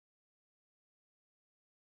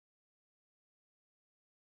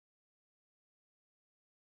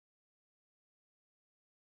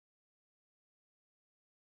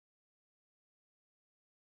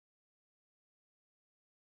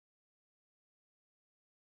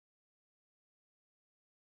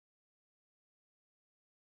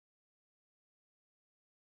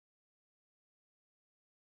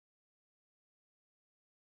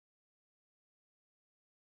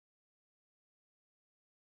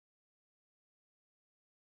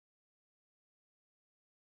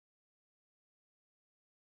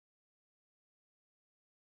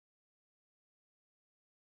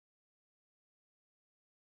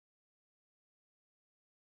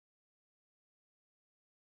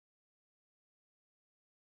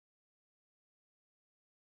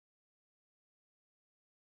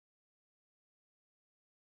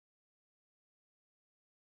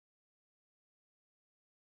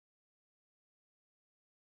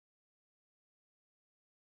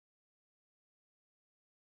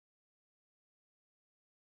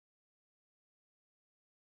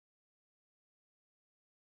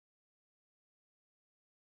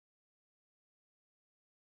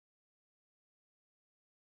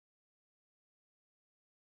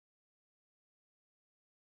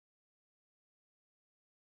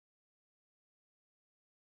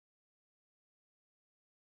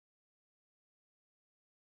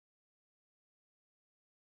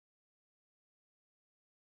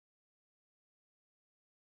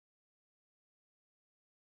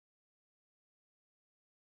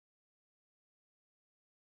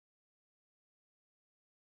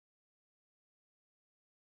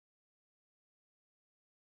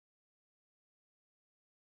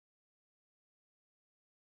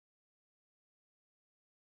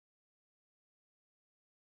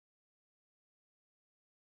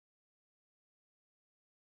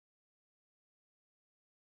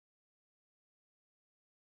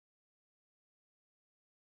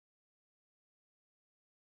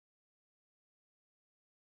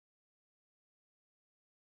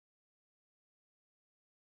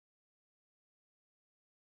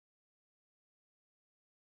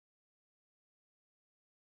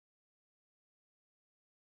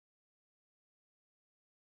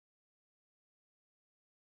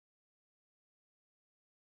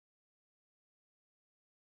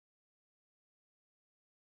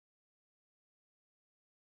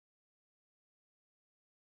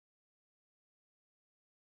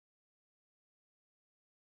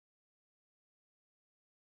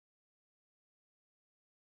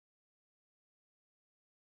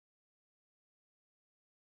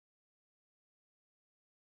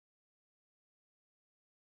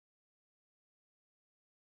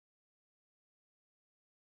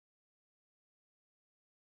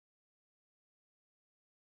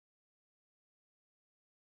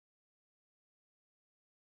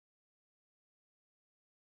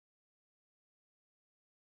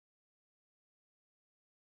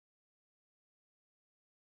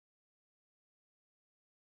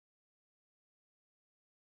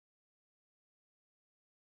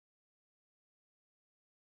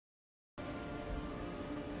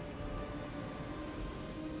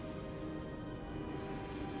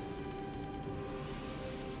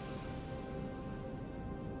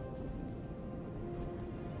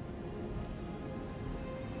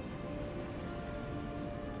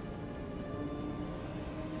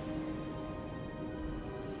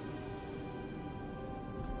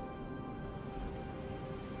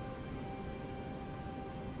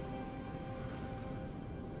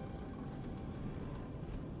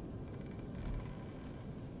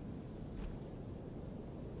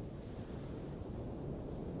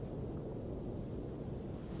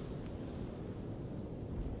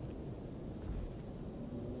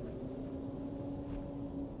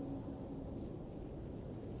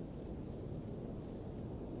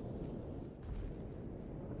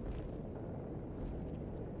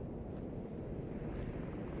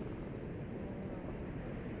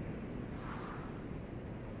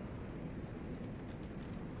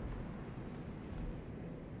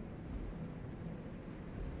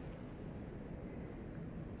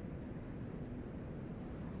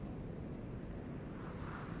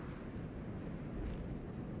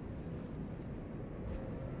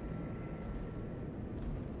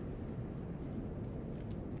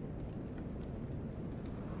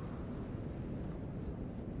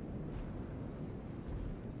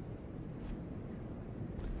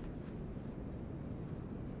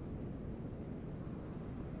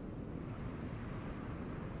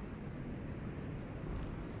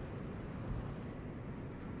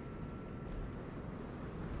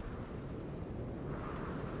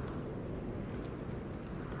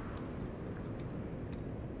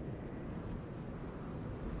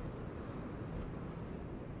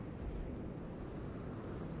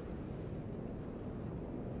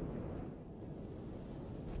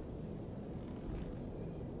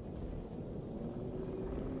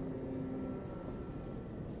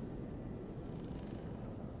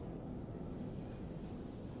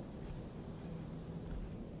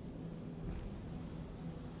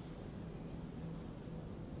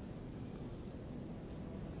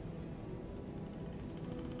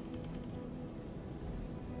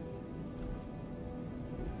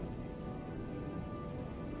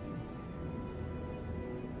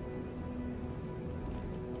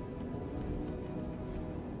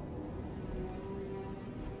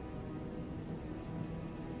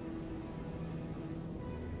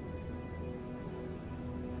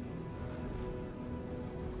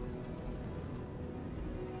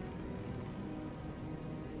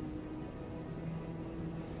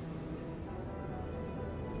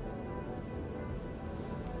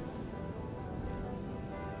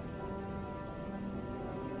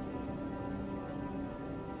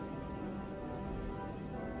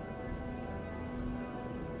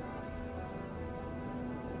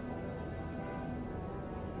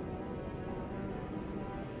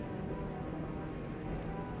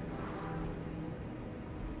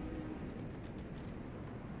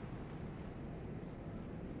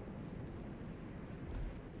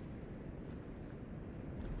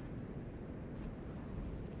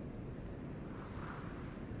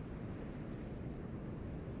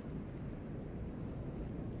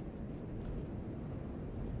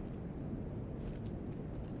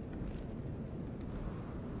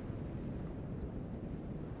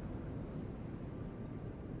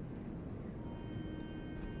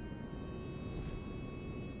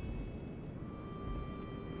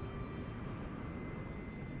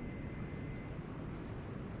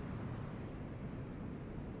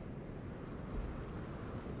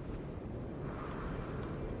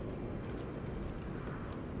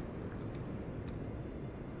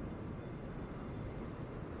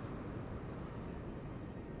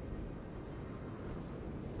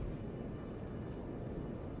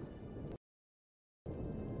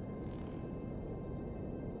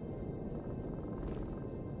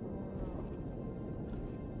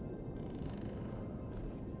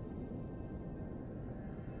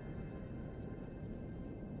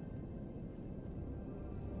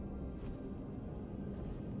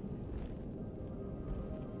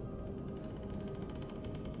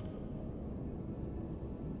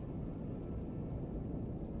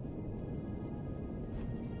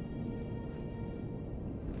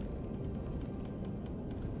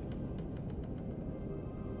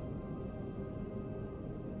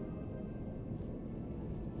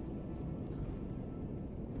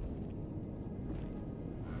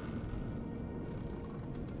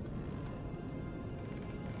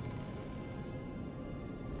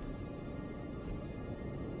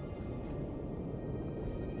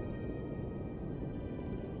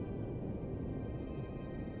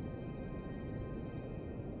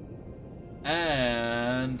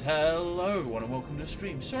And hello everyone and welcome to the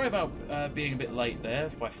stream. Sorry about being a bit late there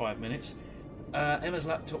by 5 minutes. Emma's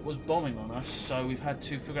laptop was bombing on us, so we've had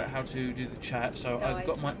to figure out how to do the chat. So I've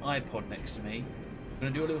got my iPod next to me. I'm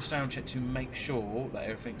going to do a little sound check to make sure that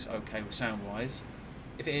everything's okay with sound wise.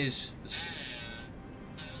 If it is,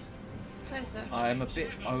 I'm a bit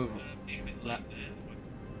over. Too loud.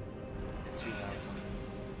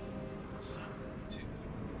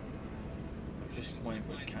 Just waiting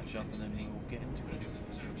for it to catch up and then we'll get into it.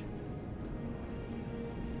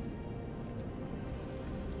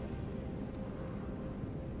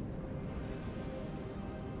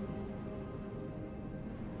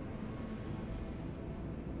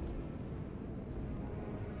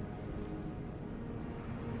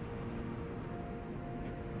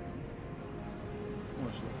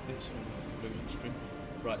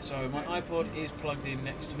 Right, so my iPod is plugged in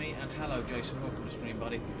next to me, and hello Jason, welcome to the stream,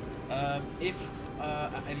 buddy. If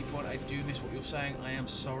at any point I do miss what you're saying, I am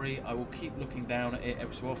sorry. I will keep looking down at it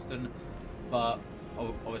every so often, but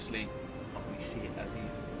obviously not really see it as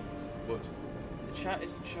easy. But the chat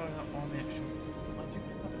isn't showing up on the actual.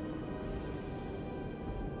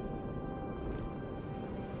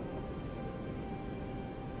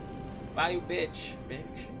 Bye, you bitch.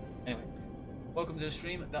 Anyway, welcome to the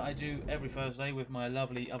stream that I do every Thursday with my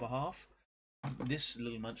lovely other half. This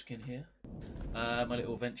little munchkin here, my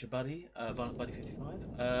little adventure buddy, Violent Buddy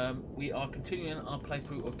 55. We are continuing our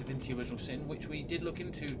playthrough of Divinity Original Sin, which we did look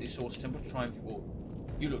into the Source Temple to try and, or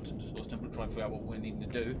you looked into the Source Temple to try and figure out what we're needing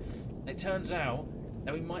to do. And it turns out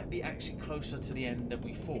that we might be actually closer to the end than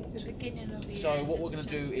we thought. It's the beginning of the so what we're going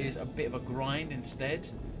to do is a bit of a grind instead.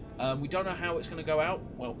 We don't know how it's going to go out.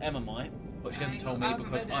 Well, Emma might, but she hasn't told me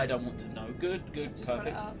because I don't want to know. Good,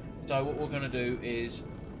 perfect. So what we're going to do is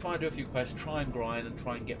try and do a few quests, try and grind and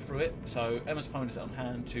try and get through it. So Emma's phone is on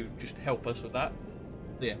hand to just help us with that.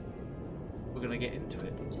 So yeah, we're going to get into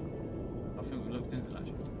it. I think we looked into that.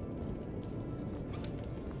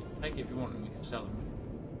 Take it if you want and we can sell them.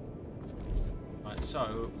 Right,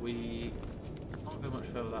 so we can't go much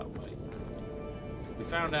further that way. We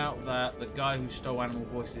found out that the guy who stole animal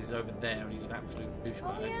voices is over there and he's an absolute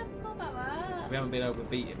douchebag. Oh yeah, I forgot about that. We haven't been able to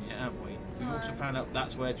beat him yet, have we? We also found out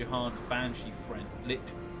that's where Jahan's Banshee friend,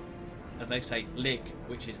 as they say, Lick,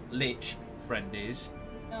 which is Lich friend is.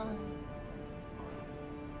 No.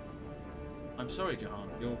 I'm sorry, Jahan,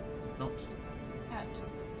 you're not Cat.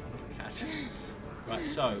 a cat. Right,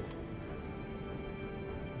 so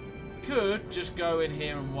could just go in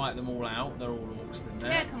here and wipe them all out. They're all orcs in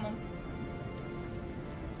there. Yeah, come on.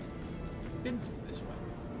 Been this way.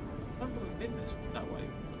 I don't think we've been this that way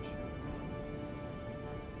much.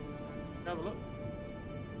 Have a look.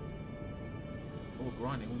 Or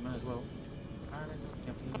grinding, we may as well.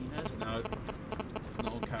 No,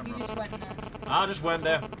 not on camera. You just went there. I just went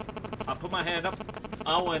there. I put my hand up.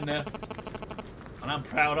 I went there. And I'm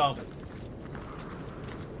proud of it.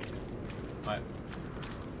 Right.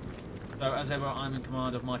 So as ever, I'm in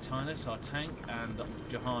command of my Tynus, our tank, and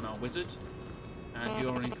Jahan, our wizard. And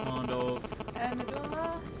you're in command of...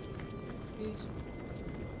 Medora, who's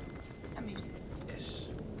amused. Yes.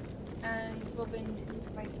 And Robin, who's a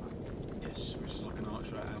faithful. Yes, which is like an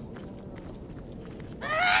archer at animal.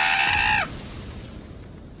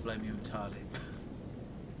 Blame you entirely.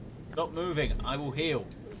 Stop moving, I will heal.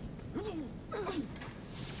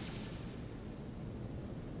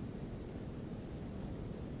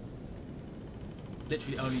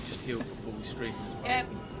 Literally only just healed before we streamed as well. Yep.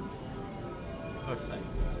 I'd say.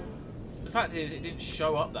 The fact is, it didn't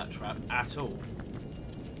show up that trap at all.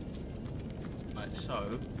 Right,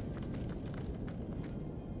 so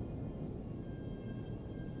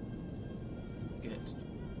get.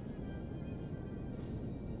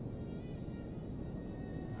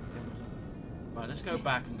 Right, let's go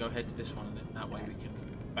back and go head to this one, and then that way we can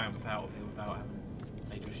bounce out of here without having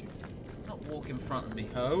major issue. Not walk in front of me,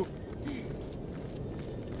 ho.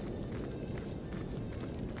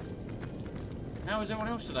 How is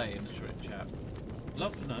everyone else today in the chat?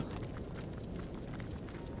 Love to know.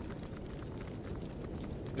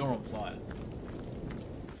 You're on fire.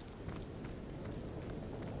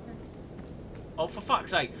 Oh, for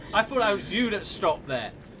fuck's sake. I thought that was you that stopped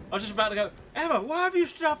there. I was just about to go, Emma, why have you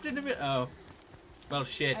stopped in the middle? Oh. Well,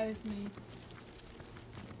 shit. That was me.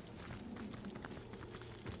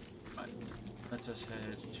 Right. Let's just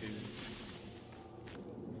head to...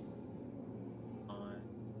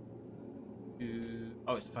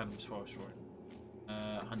 Oh, it's the Phantom's Forest, right.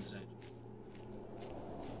 Hunter's Edge.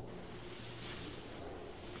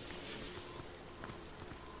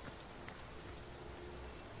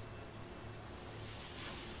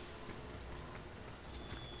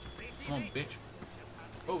 Come on, bitch.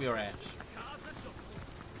 Move your ass.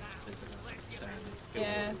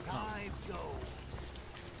 Yeah.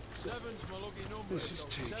 This is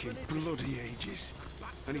taking bloody ages.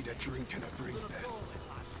 I need a drink and a breather.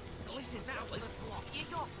 Listen, fellas, you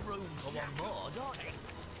got room for one more, don't you?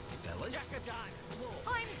 Fellas?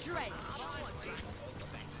 I'm drenched.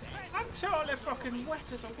 I'm totally fucking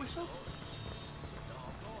wet as a whistle.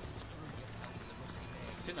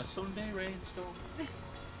 It's in a Sunday rainstorm.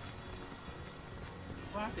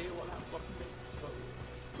 No idea what that fucking is.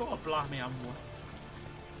 God blimey, I'm wet.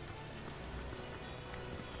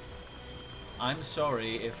 I'm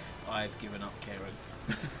sorry if I've given up caring.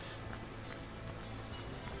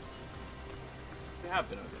 We have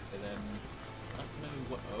been over here then. I don't know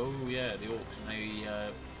what. Oh yeah, the orcs, and they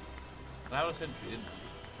allowed us entry, didn't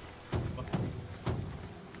they? What?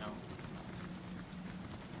 No.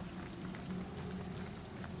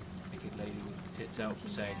 Naked lady with tits out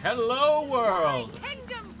saying, "Hello world!"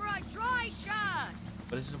 Kingdom for a dry shirt!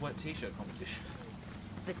 But this is a wet t-shirt competition.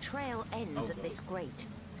 The trail ends Oh, at this grate.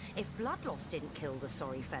 If Bloodloss didn't kill the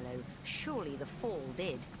sorry fellow, surely the fall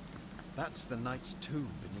did. That's the knight's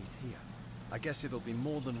tomb beneath here. I guess it'll be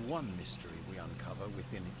more than one mystery we uncover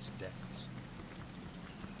within its depths.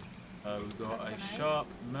 We've got a sharp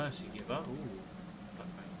mercy giver. Ooh.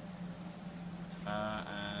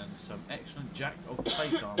 And some excellent jack of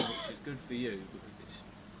plate armor, which is good for you because it's.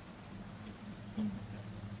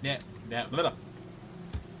 Yeah. Blah.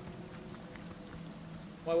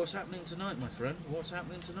 Why, what's happening tonight, my friend? What's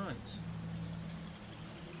happening tonight?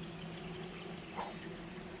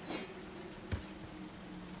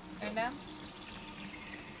 Going down?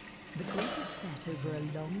 The grate is set over a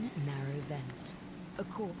long, narrow vent. A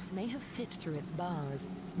corpse may have fit through its bars,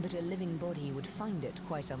 but a living body would find it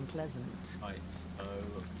quite unpleasant. Right, so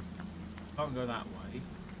can't go that way.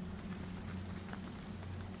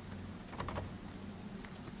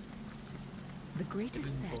 The grate is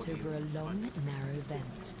set over a long, narrow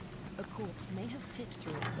vent. A corpse may have fit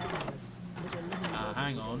through its bars, but a living body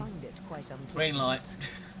hang would on. find it quite unpleasant. Green light.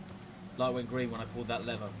 Light went green when I pulled that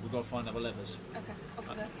lever. We've got to find other levers. Okay, off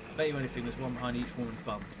we go. I bet you anything, there's one behind each woman's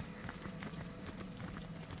bum.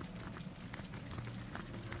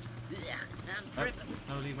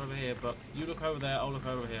 No, leave over here, but you look over there, I'll look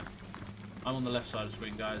over here. I'm on the left side of the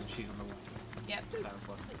screen, guys, and she's on the right. Yep.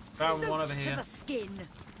 Found one over here. To the skin.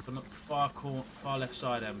 On the far left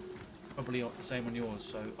side, probably the same on yours,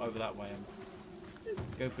 so over that way,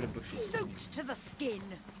 Go for the bushes. Soaked to the skin.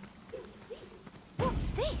 What's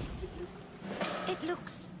this? It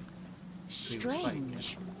looks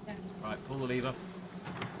strange. Yeah. Right, pull the lever.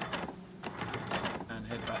 And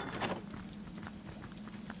head back to the...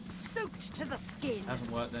 Soaked to the skin.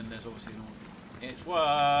 Hasn't worked, then there's obviously no... It's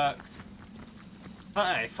worked!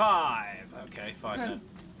 Hey, 5! Okay, 5 now.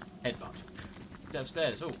 Headbutt. It's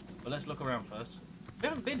upstairs. Oh, but let's look around first. We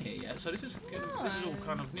haven't been here yet, so this is all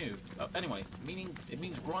kind of new. Anyway, it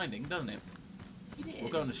means grinding, doesn't it? It We're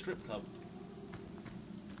going to strip club.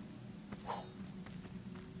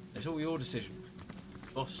 It's all your decision.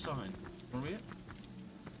 Boss sign. Want to read it?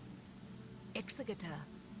 Executor.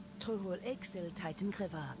 Trohol Exil Titan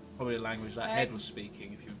River. Probably the language that Head was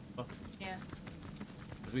speaking. If you, Yeah.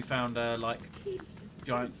 because we found like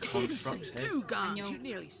giant constructs head. Dugong, you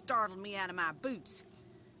nearly startled me out of my boots.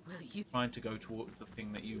 Well, you Trying to go towards the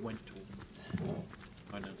thing that you went toward.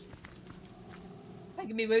 I know.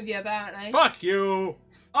 Taking me with you, apparently. Fuck you!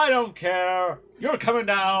 I don't care! You're coming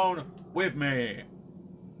down with me!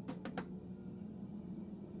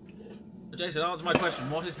 Jason, answer my question.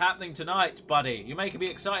 What is happening tonight, buddy? You're making me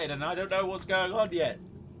excited and I don't know what's going on yet.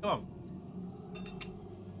 Come on.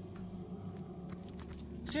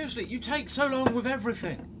 Seriously, you take so long with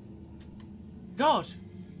everything. God!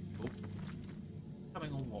 Oh.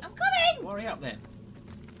 Coming or what? I'm coming! Hurry up then.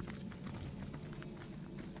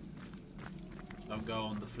 Don't go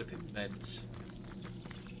on the flipping beds.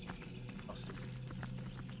 Busted.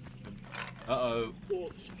 Uh-oh.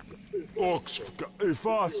 Orcs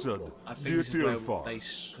fasten. I think this is where they...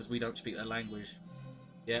 because we don't speak their language.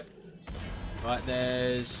 Yep. Right,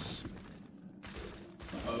 there's...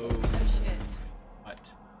 Oh. Oh shit.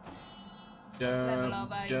 Right. Level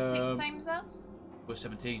of 6 same as us? We're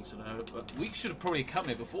 17, so no, we should have probably come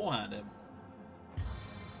here beforehand.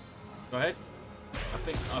 Go ahead. I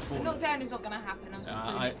thought... Knockdown is not going to happen. I was just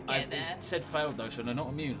doing it to get there. It said failed though, so they're not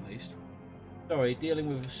immune at least. Sorry, dealing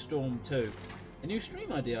with a storm too. A new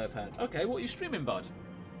stream idea I've had. Okay, what are you streaming, bud?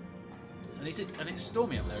 And it's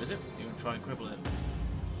stormy up there, is it? You want to try and cripple it?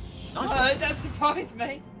 Nice one. Oh, that surprised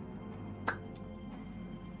me.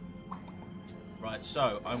 Right,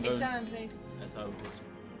 so I'm going... Examine, please. Let's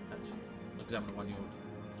examine the one you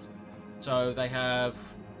So they have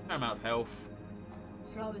a fair amount of health.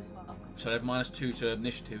 Slow as fuck. So they have -2 to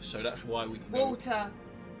initiative, so that's why we can go. Water.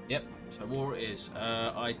 Yep, so water it is.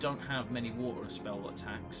 I don't have many water spell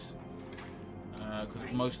attacks. Because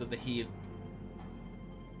most of the heal...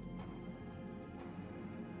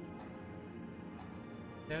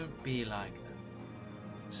 Don't be like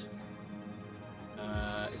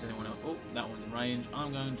that. Is anyone else? Oh, that one's in range.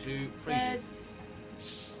 I'm going to freeze it.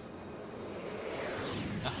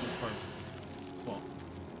 That one's frozen. What?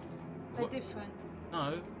 They're different.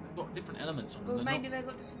 No, they've got different elements on them. Well, They're maybe they've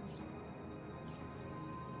got different.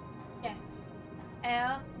 Yes.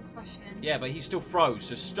 Air and crushing. Yeah, but he's still froze,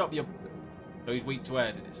 so stop your... So he's weak to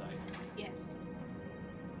air, did it say? Yes.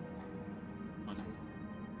 I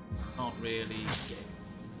can't really get it.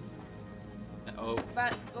 Oh.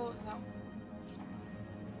 But what's that?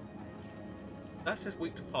 That says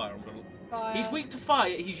weak to fire. I'm gonna... Fire. He's weak to fire,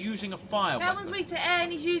 he's using a fire That weapon. one's weak to air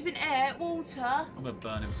and he's using air, water. I'm gonna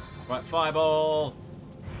burn him. Right, fireball!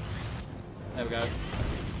 There we go.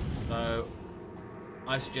 So,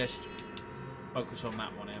 I suggest focus on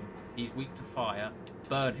that one, him. He's weak to fire.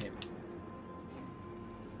 Burn him.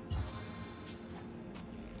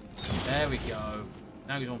 There we go.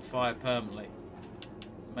 Now he's on fire permanently.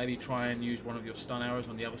 Maybe try and use one of your stun arrows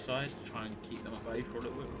on the other side. Try and keep them at bay for a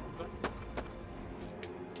little bit longer.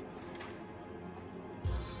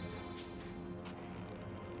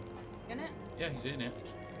 In it? Yeah, he's in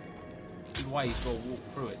it. Either way, he's got to walk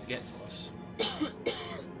through it to get to us.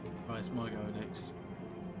 Right, it's my go next.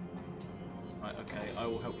 Right, okay, I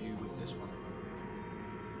will help you with this one.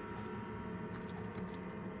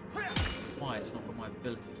 Why? It's not got my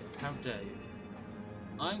abilities. How dare you?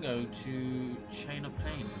 I'm going to Chain of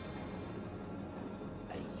Pain.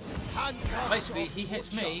 Basically, he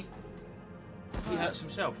hits me, he hurts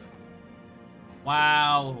himself.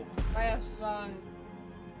 Wow. They are slow.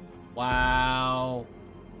 Wow.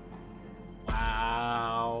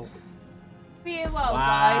 Wow. Be here well,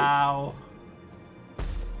 guys. Wow.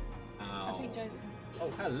 I think Joe's here.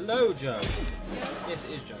 Oh, hello, Joe. Yes,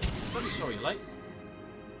 it is Joe. I'm really sorry you're late.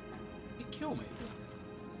 He'd kill me.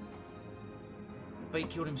 But he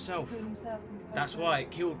killed himself. Killed himself in the That's first why place.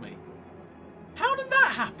 it killed me. How did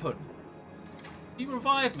that happen? Can you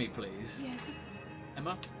revive me, please? Yes.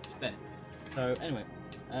 Emma? It's there. So, anyway.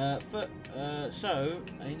 So,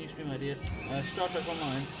 a new stream idea. Star Trek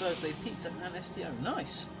Online, Thursday, pizza and STO.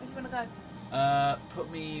 Nice. Where do you want to go? Put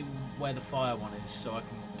me where the fire one is so I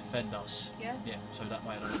can defend us. Yeah? Yeah, so that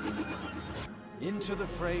way I don't... Into the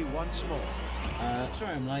fray once more.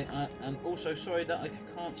 Sorry I'm late, and also sorry that I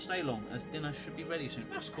can't stay long, as dinner should be ready soon.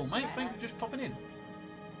 That's cool, mate. Thanks for just popping in.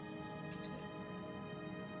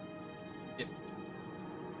 Yep.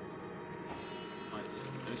 Right, so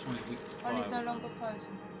this one is weak to fire. One is no longer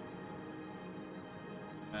frozen.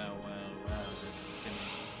 Well.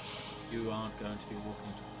 You aren't going to be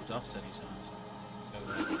walking towards us anytime soon.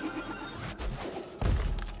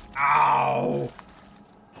 Ow!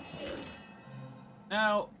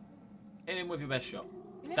 Now, hit him with your best shot.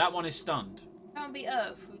 That one is stunned. That would be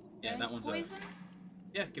Earth. Yeah, that one's Poison? Earth.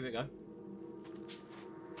 Yeah, give it a go.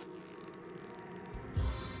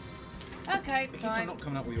 Okay, It keeps fine. on not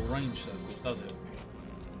coming up with your range circles, does it?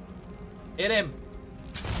 Hit him!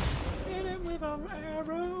 Hit him with our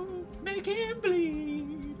arrow, make him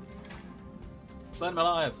bleed. Burn him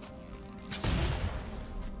alive.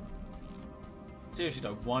 Seriously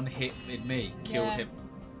though, one hit in me killed him.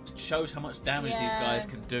 It shows how much damage these guys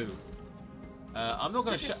can do. I'm not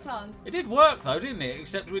going to show. It did work though, didn't it?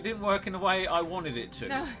 Except it didn't work in the way I wanted it to.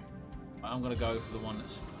 No. I'm going to go for the one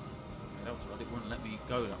that's. That was right. It wouldn't let me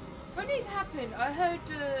go. When it happened, I heard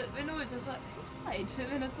the noise. I was like, "Wait!"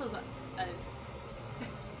 And then I saw, I was like, "Oh."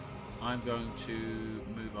 I'm going to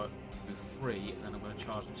move up to 3, and then I'm going to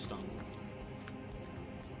charge and stun.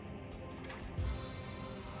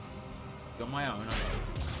 Got my own, I know,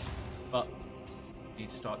 but need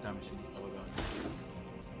to start damaging the other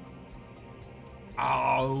guy.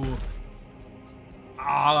 Ow!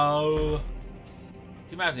 Ow! Can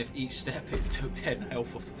you imagine if each step it took 10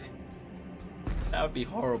 health off of it? That would be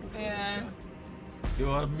horrible for this guy. You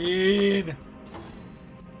are mean!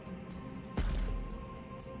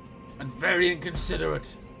 And very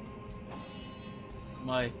inconsiderate.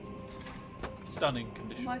 My stunning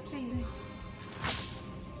condition. My feelings.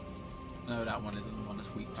 No, that one isn't the one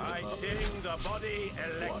that's weak to it. I sing the body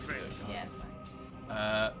electric. Yeah, it's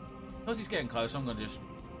fine. Because he's getting close, I'm going to just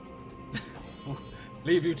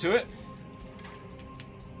leave you to it.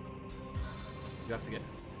 You have to get...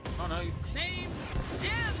 Oh no, you... Name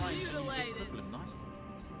Nice. mutilated. Nice.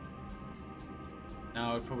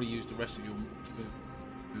 Now I'd probably use the rest of your move.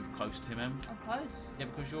 move close to him, Em. I'm close. Yeah,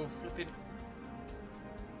 because you're flipping.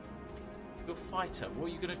 You're a fighter. What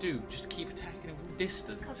are you gonna do? Just keep attacking him from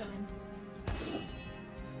distance? Cuddling.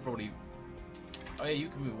 Probably. Oh yeah, you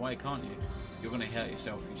can move away, can't you? You're gonna hurt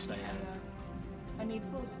yourself if you stay there. I need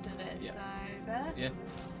balls to do it, Yeah. so there. Yeah.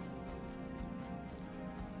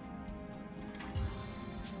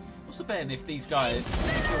 What's the bet if these guys,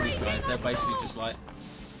 kill these guys, they're basically just like,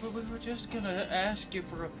 well, we were just gonna ask you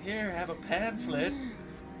for a here, have a pamphlet.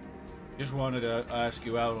 Just wanted to ask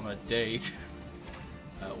you out on a date.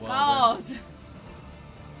 God!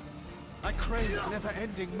 I crave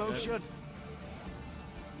never-ending motion.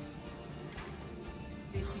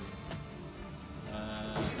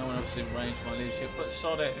 No one else in range of my leadership, but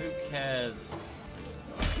sod it, who cares?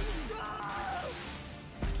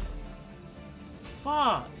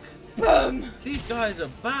 Fuck! Boom! These guys are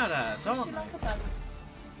badass, aren't She they? like a bug.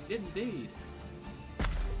 Indeed.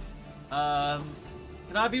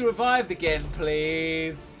 Can I be revived again,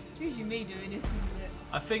 please? It's usually me doing this, isn't it?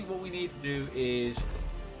 I think what we need to do is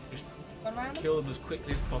just Run around them? kill them as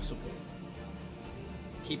quickly as possible.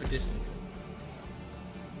 Keep a distance.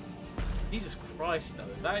 Jesus Christ, though.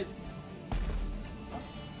 That is...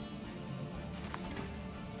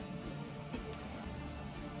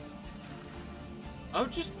 I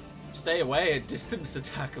would just stay away and distance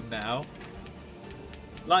attack them now.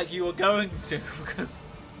 Like you were going to, because...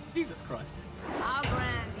 Jesus Christ. I'll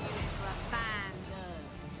brand you into a fan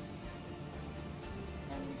dust.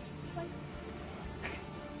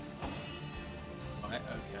 Right,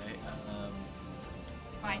 okay.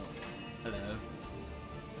 Hi. Hello.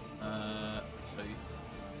 So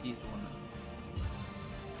he's the one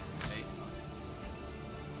that... Okay.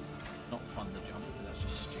 Not fun to jump because that's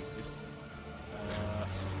just stupid.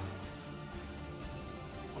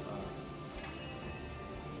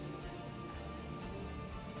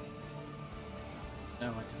 No, I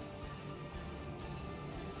don't.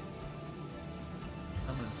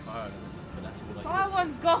 I'm gonna fire them, but that's all I Fire do.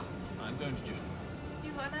 one's gone! I'm going to just...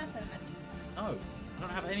 You got an earth element. No, I don't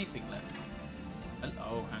have anything left.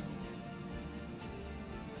 Oh, hang on.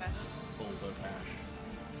 Okay. Bulldog Ash.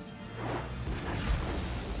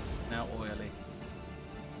 Now oily.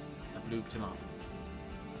 I've looped him up.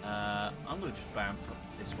 I'm gonna just bam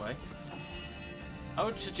this way. I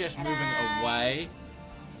would suggest moving away.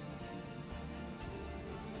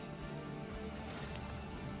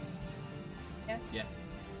 Yeah. Yeah.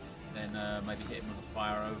 Then maybe hit him with a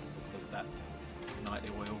fire oak because that nightly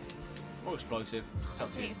oil. Or explosive. I Up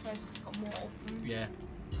to think you. it's supposed to have got more of them. Yeah.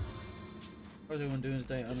 How's everyone doing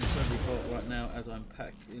today? I'm incredibly hot right now as I'm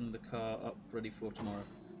packing the car up ready for tomorrow.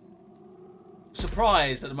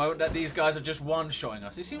 Surprised at the moment that these guys are just one-shotting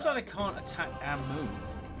us. It seems like they can't attack and move.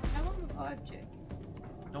 How long revived you?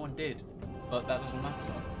 No one did. But that doesn't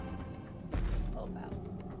matter. What about?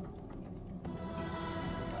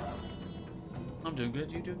 I'm doing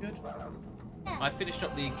good. You doing good? I finished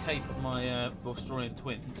up the cape of my Vostorian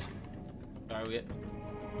twins. So we're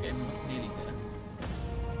getting nearly there.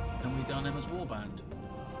 And we done Emma's Warband.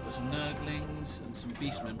 Got some Nurglings and some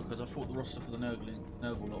Beastmen because I thought the roster for the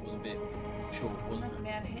Nurgle lot was a bit short, I'm wasn't not going to be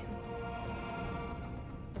able to hit him.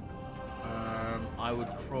 it? I would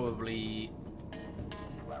probably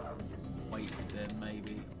wait then,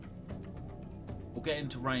 maybe. Or get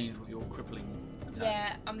into range with your crippling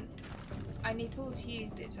attack. Yeah, I need Paul to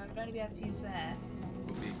use it, so I can only be able to use there.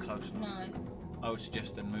 Would be close enough. No. I would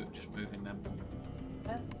suggest then just moving them.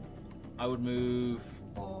 There. I would move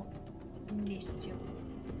Or initiative.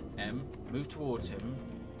 M, move towards him.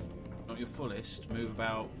 Not your fullest, move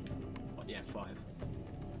about, what, yeah, 5.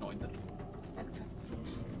 Not in the... Okay.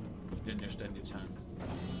 Then just end your turn.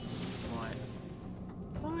 Right.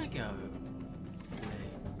 I go.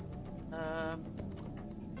 I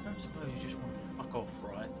don't suppose you just want to fuck off,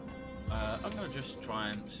 right? I'm going to just try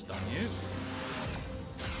and stun you.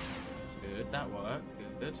 Good, that worked.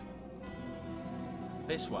 Good.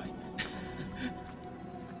 This way.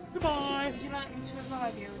 Goodbye! Would you like me to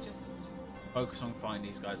revive you or just... Focus on fighting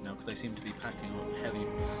these guys now because they seem to be packing up heavy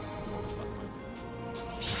dwarves like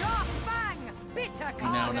that. Sharp fang! Bitter We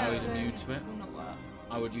now cargo! know he's immune to it. Will not work.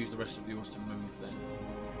 I would use the rest of yours to move then.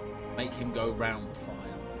 Make him go round the fire.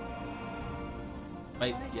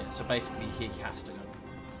 Yeah, so basically he has to go.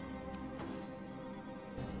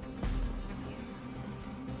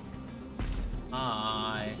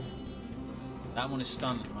 Hi. That one is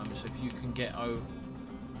stunned at the moment, so if you can get over...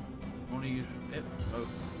 You want to use it? Oh.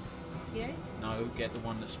 You? No, get the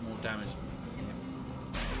one that's more damaged.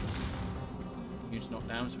 Unit's knocked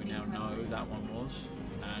down, so we now know that one was.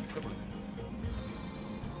 And crippling.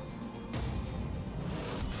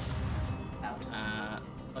 Out.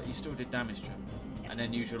 But you still did damage to him. Yeah. and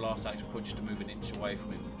then use your last action point just to move an inch away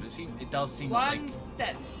from him. But it does seem One like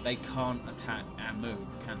step. they can't attack and move,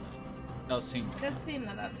 can they? It does seem like It does seem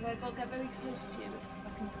like that, because I got to get very close to you. I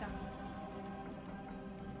can stand.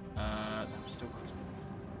 that still costs me.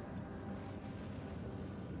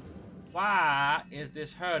 Why is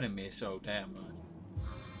this hurting me so damn much?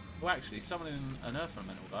 Well, actually, summoning an Earth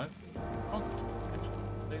Elemental though.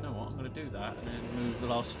 So you know what? I'm going to do that and then move the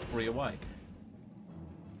last 3 away.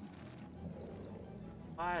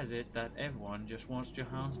 Why is it that everyone just wants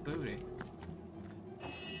Jahan's booty?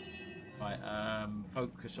 Right,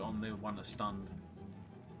 focus on the one that's stunned.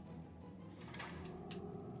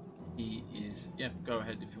 He is... Yeah, go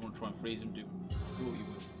ahead if you want to try and freeze him. Do what you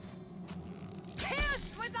will.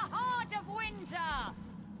 Pierced with the heart of winter!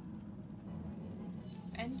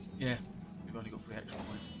 And Yeah, we've only got 3 action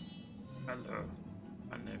points. Hello,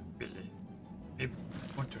 my name's Billy. I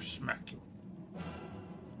want to smack you.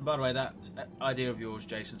 And by the way, that idea of yours,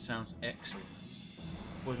 Jason, sounds excellent.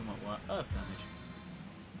 Poison won't work. Earth damage.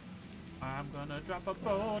 I'm gonna drop a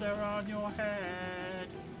boulder on your head.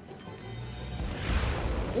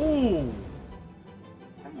 Ooh!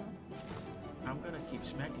 I'm gonna keep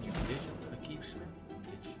smacking you, bitch. I'm gonna keep smacking you,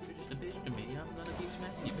 bitch. You're just a bitch to me. I'm gonna keep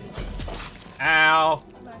smacking you, bitch. Ow!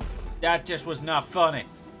 That just was not funny.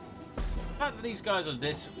 The fact that these guys are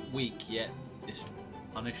this weak yet this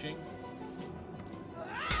punishing.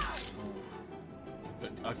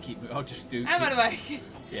 But I'll just do. I'm out of the way.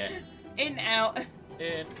 Yeah. In, out.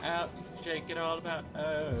 In, out, shake it all about.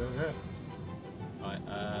 Right,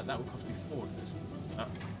 that would cost me 4 of this. Oh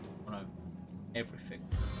no, everything.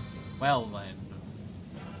 Well then.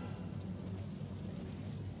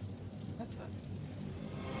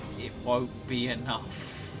 It won't be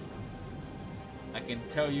enough. I can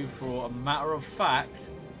tell you for a matter of fact,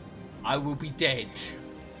 I will be dead.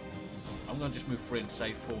 I'm going to just move 3 and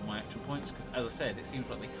save 4 of my action points, because as I said, it seems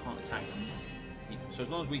like they can't attack them. So as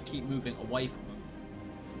long as we keep moving away from them,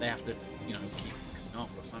 they have to, you know, keep coming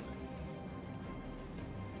after us, don't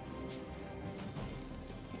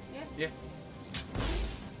they? Yeah. Yeah.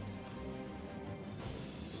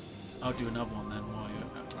 I'll do another one then while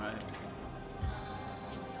you're right.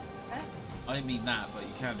 Huh? I didn't mean that, but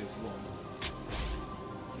you can do it if you want.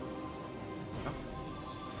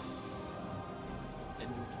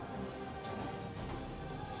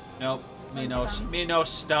 Nope, me no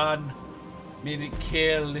stun. Me to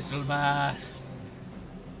kill, little man.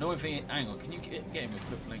 No one thing. Hang on, can you get him a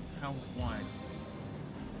quick link? How wide?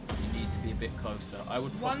 You need to be a bit closer. I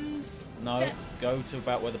would. No, go to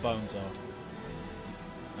about where the bones are.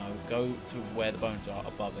 No, go to where the bones are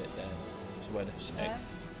above it. There, to where the egg.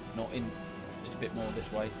 Not in. Just a bit more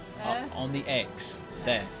this way. Up on the X.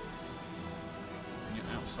 There. And you're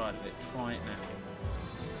outside of it. Try it now.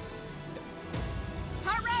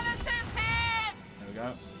 There we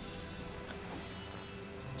go.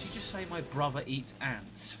 Did you just say my brother eats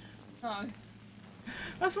ants? No.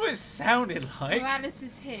 That's what it sounded like. Paralysis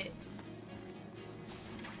is hit.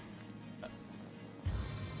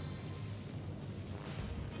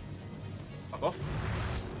 Fuck off.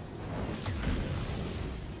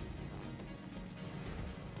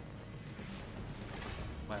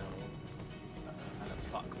 Well,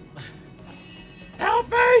 fuck. Help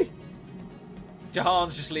me!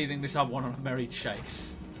 Jahan's just leading this other one on a merry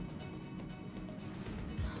chase.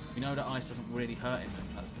 You know that ice doesn't really hurt him,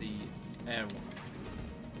 that's the air one.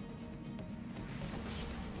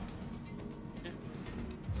 Yeah.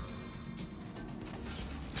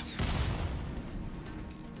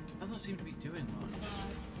 Doesn't seem to be doing much.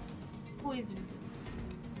 Poisons.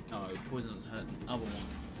 No, poison doesn't hurt the other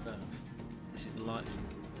one. This is the lightning.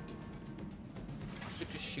 You could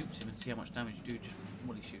just shoot him and see how much damage you do just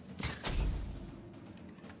when he shoots.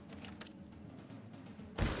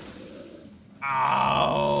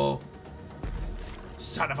 Ow!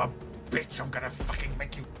 Son of a bitch, I'm gonna fucking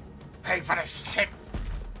make you pay for this shit!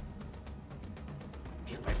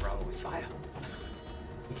 Kill my brother with fire.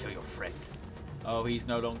 You kill your friend. Oh, he's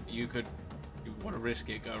no longer. You want to risk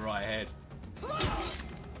it, go right ahead. No,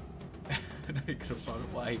 you could have run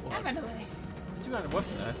away. I'm out of the way. There's 2-handed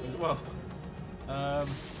weapon there as well.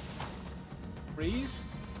 Freeze?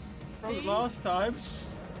 From the last time.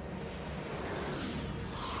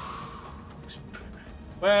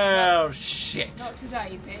 Well, shit. Not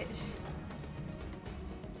today, bitch.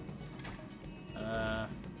 I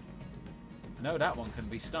know that one can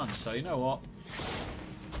be stunned, so you know what?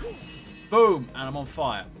 Boom! And I'm on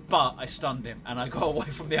fire. But I stunned him, and I got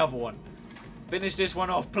away from the other one. Finish this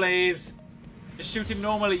one off, please. Just shoot him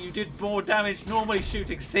normally. You did more damage normally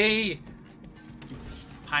shooting. See?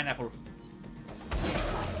 Pineapple.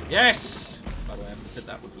 Yes! By the way, I said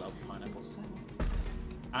that with love. Pineapple.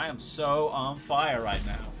 I am so on fire right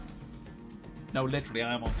now. No, literally,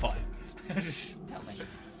 I am on fire. Help me.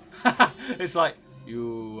 It's like,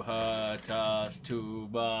 you hurt us too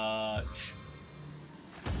much.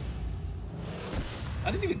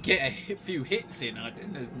 I didn't even get a few hits in. I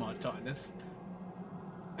didn't as my tightness.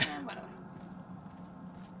 Whatever.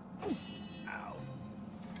 Ow.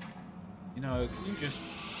 You know, can you just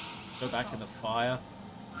go back in the fire?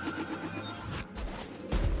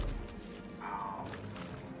 Ow.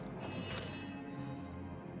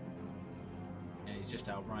 Yeah, he's just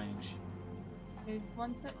out of range. Move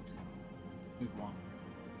one step or two. Move one.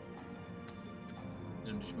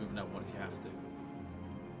 Then just move another one if you have to.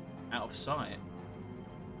 Out of sight.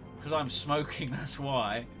 Because I'm smoking, that's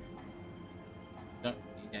why. No,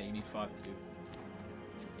 yeah, you need 5 to do.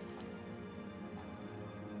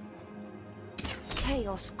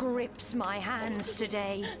 Chaos grips my hands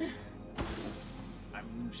today.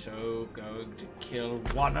 I'm so going to kill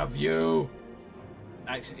one of you.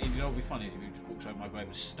 Actually, you know what would be funny is if you just walks over my grave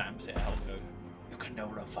and stamps it out and goes, you can no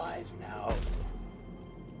revive now.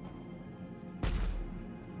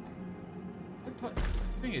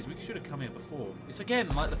 The thing is, we should have come here before. It's again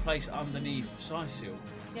like the place underneath Sisal.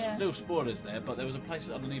 Yeah. Little spoilers there, but there was a place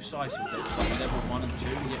underneath Sisal that was like level 1 and 2,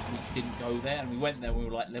 yet we didn't go there, and we went there and we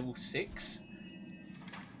were like level 6.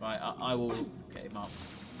 Right, I will get him up.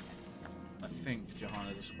 I think Jahan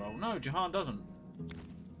has a scroll. No, Jahan doesn't.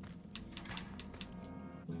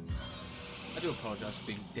 I do apologise for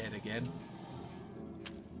being dead again.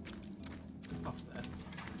 Off there.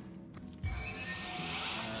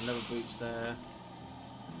 Level boots there.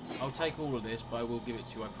 I'll take all of this, but I will give it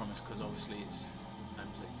to you, I promise, because obviously it's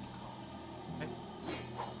names that you can't. Okay.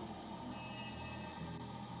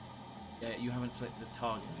 Yeah, you haven't selected the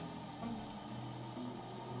target yet.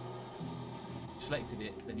 You selected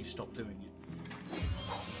it, then you stopped doing it.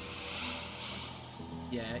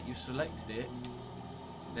 Yeah, you selected it,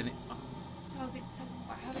 then it. Oh. Target 7.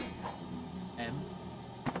 What haven't I M.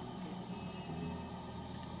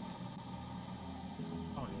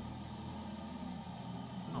 Oh yeah.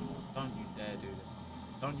 Come on, don't you dare do this.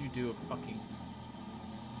 Don't you do a fucking.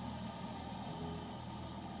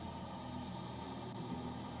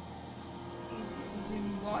 You just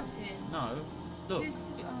zoom right in. No. Look. Choose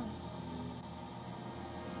to,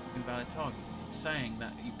 Invalid target. It's saying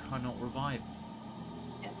that you cannot revive me.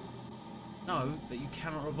 Yeah. No, that you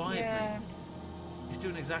cannot revive Yeah. me. It's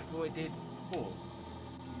doing exactly what it did before.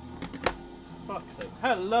 Fuck's sake.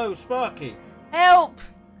 Hello, Sparky! Help!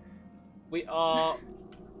 We've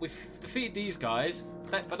defeated these guys,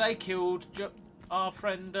 but they killed our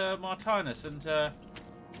friend Martinus, and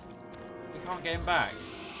we can't get him back.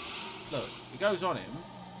 Look, it goes on him.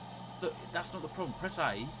 Look, that's not the problem. Press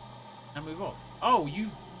A and move off. Oh, you...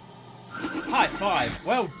 High five!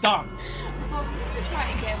 Well done! Well, I'm just gonna try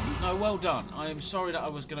it again. No, well done. I am sorry that I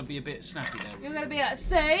was going to be a bit snappy there. You're gonna be like,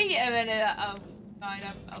 say, and then oh, fine,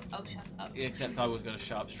 I'll shut up. Except I was going to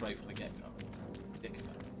shut up straight from the get-go.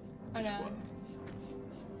 I know.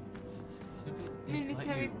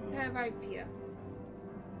 Military rapier.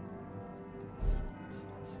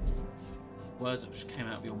 Words that just came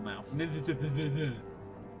out of your mouth.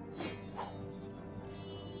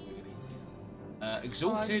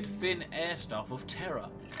 Exalted Fin Air Staff of Terror.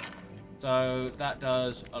 So that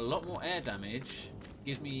does a lot more air damage.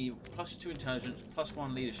 Gives me +2 intelligence,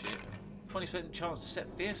 +1 leadership, 20% chance to set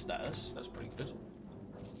fear status. That's pretty good.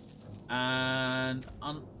 And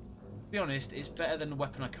to be honest, it's better than the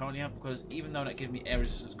weapon I currently have, because even though that gives me air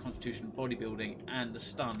resistance, constitution, bodybuilding, and the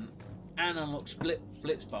stun, and unlocks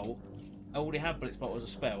Blitzbolt, I already have Blitzbolt as a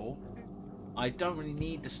spell. I don't really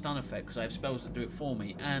need the stun effect because I have spells that do it for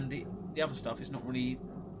me, and the other stuff is not really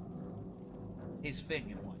his thing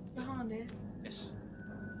in a way. Behind it. Yes.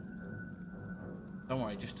 Don't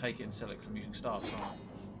worry, just take it and select some using stars. So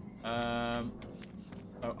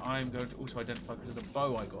I'm going to also identify, because there's a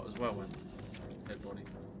bow I got as well when dead body.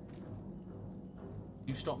 Can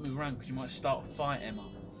you stop moving around because you might start a fight, Emma?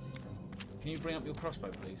 Can you bring up your crossbow,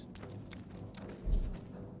 please?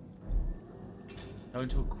 Go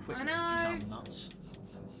into equipment, I know. you nuts.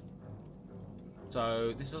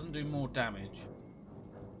 So this doesn't do more damage.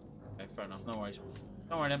 Okay, fair enough. No worries.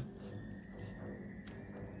 Don't worry then.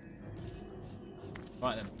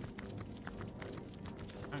 Right then.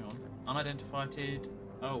 Hang on. Unidentified.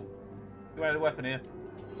 Oh. You had a weapon here.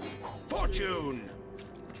 Fortune!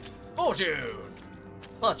 Fortune!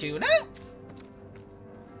 Fortune!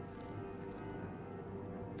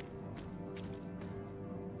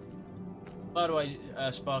 By the way,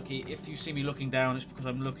 Sparky, if you see me looking down, it's because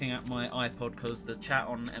I'm looking at my iPod, because the chat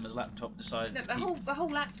on Emma's laptop decided No, the whole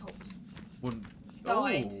laptop wouldn't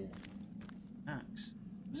died. Oh. Axe.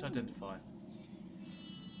 Let's identify. Can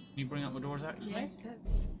you bring up my doors actually? Yes, but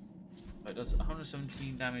So it does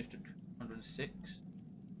 117 damage to 106.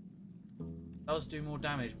 Does do more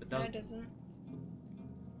damage, but no, does it doesn't.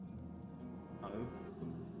 no.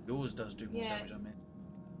 Yours does do more damage, I Yes. mean.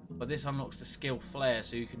 But this unlocks the skill flare,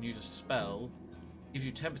 so you can use a spell. Gives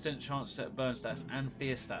you 10% chance to set burn status and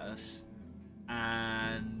fear status,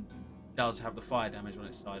 and does have the fire damage on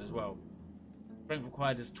its side as well. Strength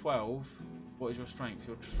required is 12. What is your strength?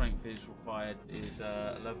 Your strength is required is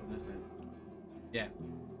 11, isn't it? Yeah.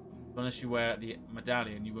 Unless you wear the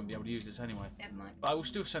medallion, you wouldn't be able to use this anyway. Never mind. But I will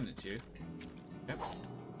still send it to you. Yep.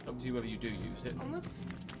 Up to you whether you do use it. Onwards.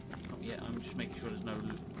 Not yet. I'm just making sure there's no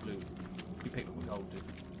loot. You picked up the gold, dude.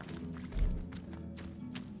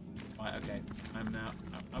 Right. Okay. I'm now.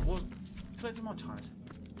 I was collecting my tires.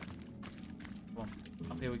 Come on.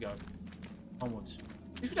 Up here we go. Onwards.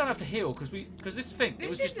 At least we don't have to heal because this thing it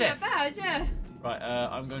was just death. Bad, yeah. Right.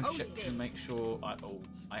 I'm going to check Posted. to make sure.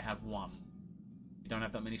 I have one. You don't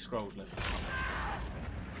have that many scrolls left.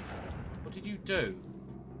 What did you do?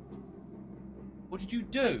 What did you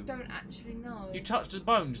I do? don't actually know. You touched the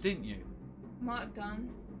bones, didn't you? Might have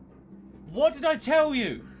done. What did I tell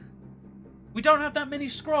you? We don't have that many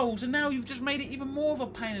scrolls, and now you've just made it even more of a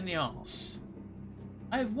pain in the arse.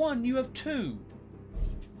 I have one, you have two.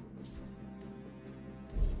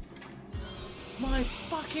 My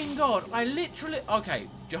fucking god, I literally... Okay,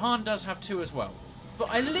 Jahan does have two as well. But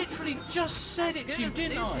I literally just said it to you,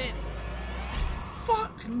 didn't I?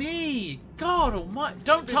 Fuck me! God almighty.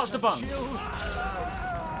 Don't touch the bones.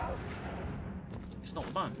 It's not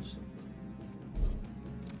the bones.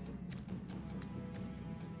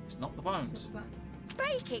 It's not the bones.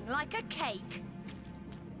 Baking like a cake.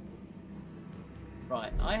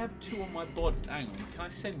 Right, I have two on my body. Hang on, can I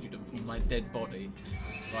send you them from my dead body?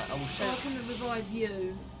 Right, I will So I send... can revive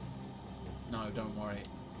you. No, don't worry.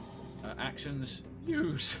 Actions,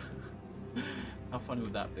 use. How funny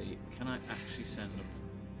would that be? Can I actually send them?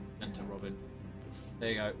 Send to Robin. There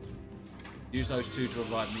you go. Use those two to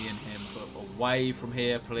revive me and him, but away from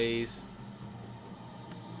here, please.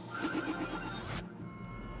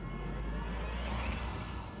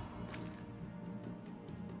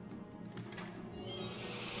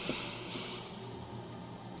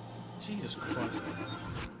 Jesus Christ.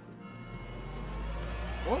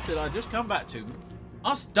 What did I just come back to?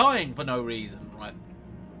 Us dying for no reason. Right.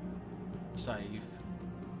 Save.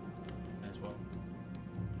 As well.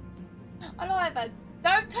 I like that.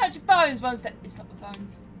 Don't touch bones. One step. It's not the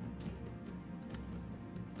bones.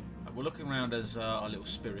 We're looking around as our little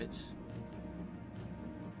spirits.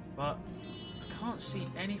 But I can't see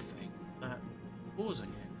anything that's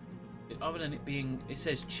causing it. Other than it being... It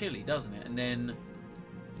says chilly, doesn't it? And then...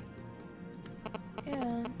 Yeah.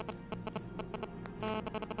 We'll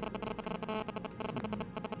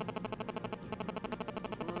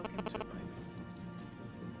look into it, maybe.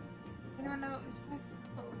 Anyone know what we're supposed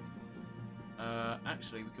to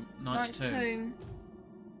Actually, we can... Knight's Tomb. Tomb.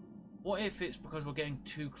 What if it's because we're getting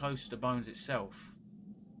too close to the bones itself?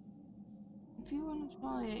 If you want to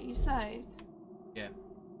try it, you saved. Yeah.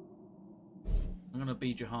 I'm going to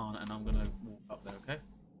be Jahan and I'm going to walk up there, okay?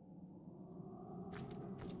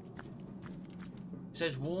 It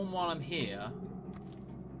says warm while I'm here.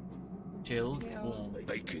 Chilled, Yeah. warm.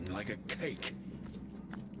 Baking like a cake.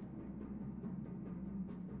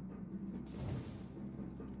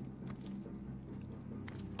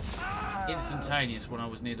 Instantaneous when I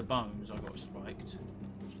was near the bones, I got striked.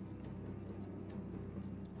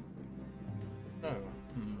 Oh.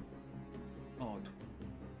 Odd.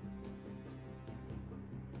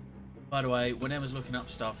 By the way, when Emma's looking up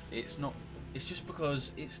stuff, it's just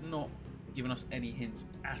because it's not giving us any hints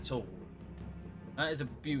at all. That is the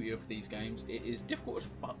beauty of these games. It is difficult as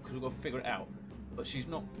fuck because we've got to figure it out. But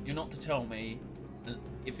you're not to tell me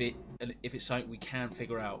if it's something we can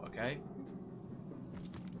figure out, okay?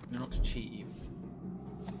 You're not to cheat even.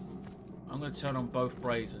 I'm going to turn on both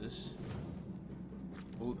braziers.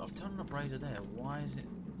 Oh, I've turned on a brazier there. Why is it?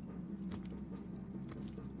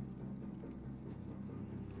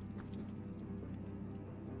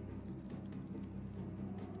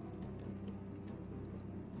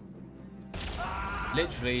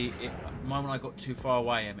 Literally, the moment I got too far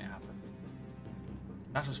away, it happened.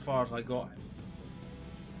 That's as far as I got.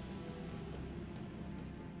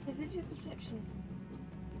 As if your perception is...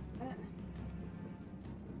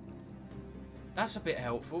 That's a bit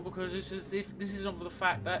helpful because this is of the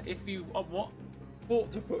fact that if you ought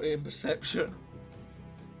to put it in perception.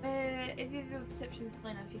 If your perception is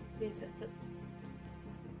plain enough, you can do something.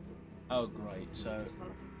 Oh great! So Just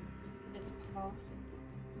follow. There's a path.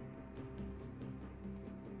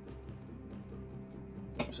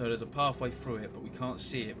 So there's a pathway through it, but we can't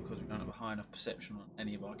see it because we don't have a high enough perception on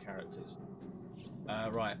any of our characters.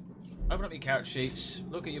 Right. Open up your character sheets.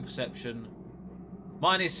 Look at your perception.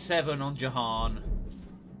 Mine is 7 on Jahan.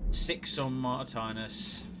 6 on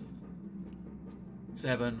Martinus.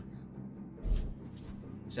 7.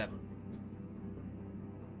 7.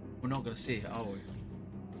 We're not going to see it, are we?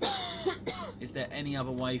 Is there any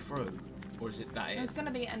other way through? Or is it that it? There's gonna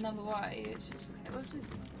be another way, it's just... It was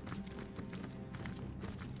just...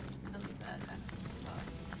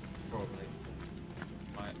 Probably.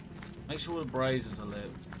 Right. Make sure the braziers are lit.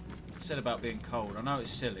 Said about being cold. I know it's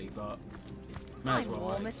silly, but... May as I'm well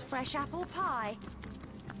warm wait. as fresh apple pie.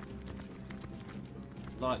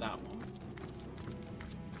 Like that one.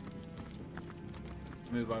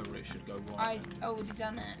 Move over, it should go wide. I already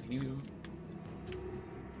done it. Can you...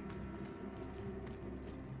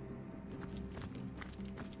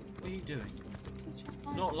 What are you doing?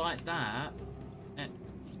 Not like that.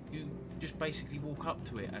 You just basically walk up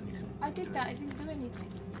to it and you can... I did that, I didn't do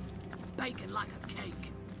anything. Bacon like a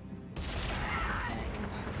cake.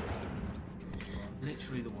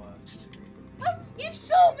 Literally the worst. Oh, you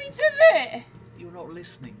saw me do it! You're not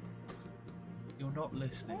listening. You're not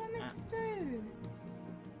listening. What am I meant to do?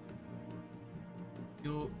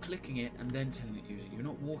 You're clicking it and then telling it to use it. You're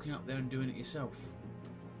not walking up there and doing it yourself.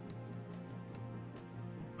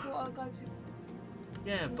 What I'll go to?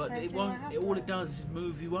 Yeah, You but said it you won't. have All to. it does is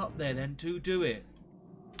move you up there then to do it.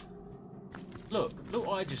 Look what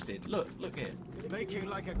I just did. Look here. Baking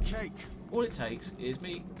like a cake. All it takes is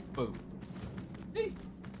me. Boom. See?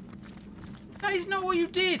 That is not what you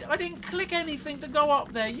did. I didn't click anything to go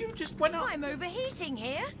up there. You just went up. I'm overheating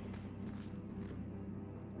here.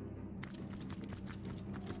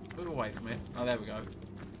 Move away from it. Oh, there we go.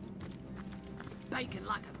 Bacon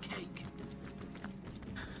like a cake.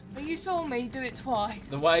 But you saw me do it twice.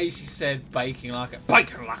 The way she said baking like a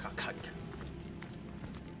cake.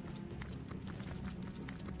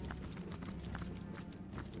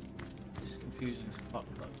 It's confusing as fuck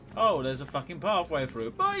though. Oh, there's a fucking pathway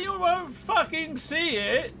through, but you won't fucking see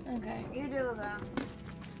it. Okay, you do that.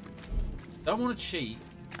 Don't want to cheat.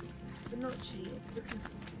 But not cheating. Looking for...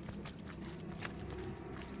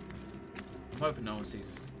 I'm hoping no one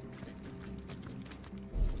sees us.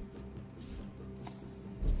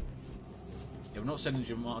 Yeah, we're not sending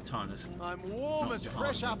you Martinus. I'm warm Not as Jahan,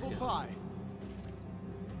 fresh apple yeah. pie.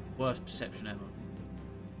 Worst perception ever.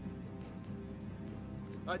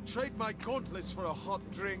 I'd trade my gauntlets for a hot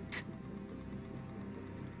drink.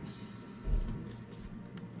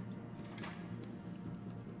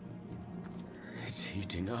 It's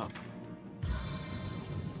heating up.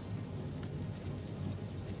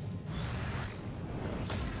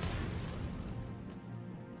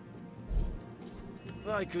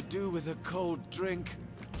 I could do with a cold drink.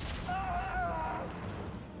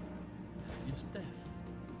 It's death.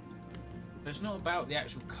 It's not about the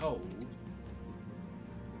actual cold.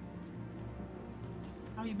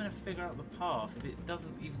 How are you going to figure out the path if it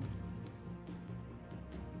doesn't even...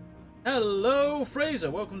 Hello,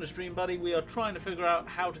 Fraser. Welcome to stream, buddy. We are trying to figure out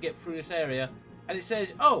how to get through this area. And it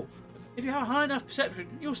says, oh, if you have a high enough perception,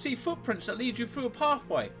 you'll see footprints that lead you through a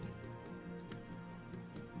pathway.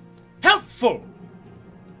 Helpful!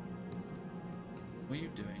 What are you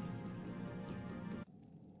doing?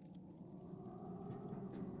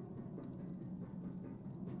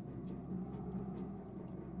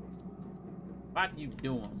 What are you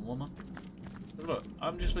doing, woman? Look,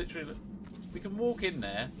 I'm just literally... We can walk in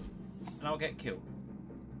there, and I'll get killed.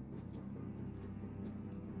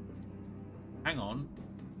 Hang on.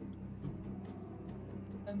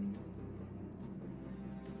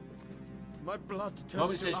 My blood it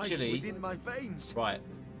turns says to ice chili. within my veins. Right.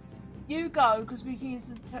 You go, because we can use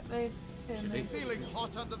the Chili. Feeling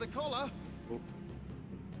hot under the collar. Oh.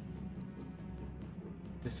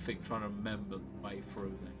 This thing trying to remember the way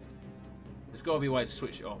through there. There's got to be a way to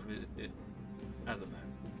switch it off. It hasn't there.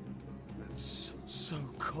 It's so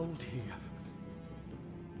cold here.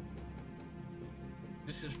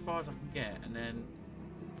 This is as far as I can get, and then...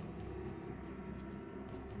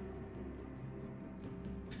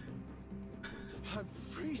 I'm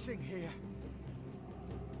freezing here.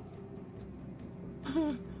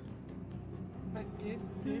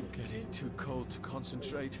 Getting too cold to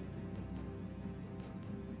concentrate.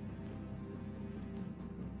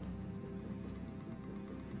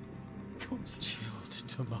 Chilled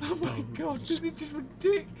to my bones. Oh my god, this is just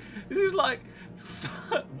ridiculous. This is like...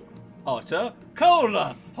 hotter,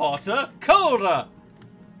 colder, hotter, colder.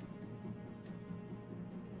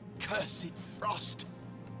 Cursed frost.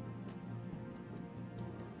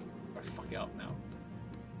 I fuck it up now.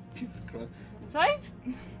 Jesus Christ. Safe?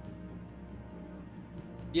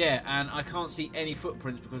 Yeah, and I can't see any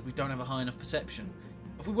footprints because we don't have a high enough perception.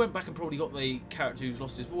 If we went back and probably got the character who's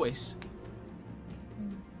lost his voice,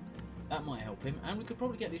 that might help him, and we could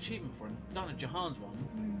probably get the achievement for him. Done a Jahan's one.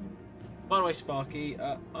 By the way, Sparky,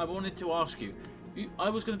 I wanted to ask you. I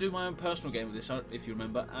was going to do my own personal game with this, if you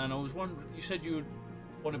remember, and I was wondering. You said you would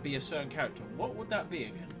want to be a certain character. What would that be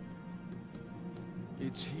again?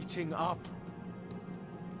 It's heating up.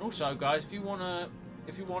 Also, guys, if you want,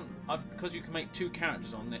 because you can make 2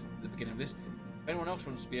 characters on it at the beginning of this. If anyone else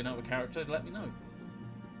wants to be another character, let me know.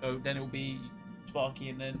 So then it'll be Sparky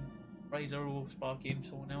and then Razor, or Sparky and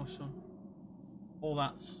someone else. So all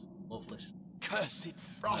that's loveless. Cursed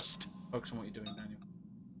frost! Focus on what you're doing, Daniel.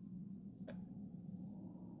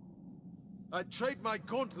 I'd trade my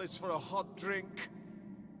gauntlets for a hot drink.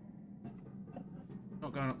 It's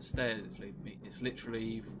not going up the stairs. It's leading me. It's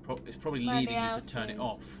literally. It's probably Where leading the me to house turn it is.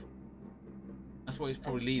 off. That's what it's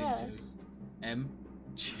probably leading to. I'm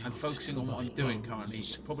focusing on what I'm doing currently.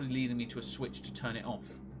 It's probably leading me to a switch to turn it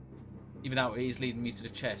off. Even though it is leading me to the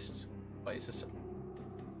chest, but it's a.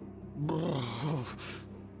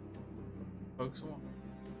 Focus on what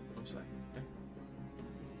I'm saying. Okay.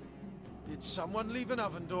 Did someone leave an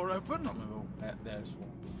oven door open? Can't remember. There's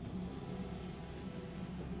one.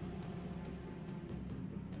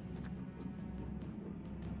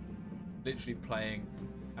 Literally playing.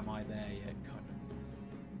 Am I there yet? Kind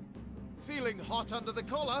of. Feeling hot under the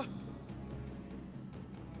collar?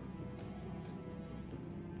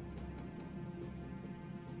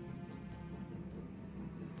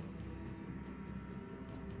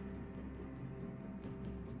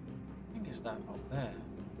 I think it's that up there.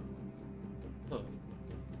 Look.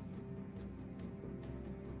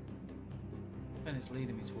 And it's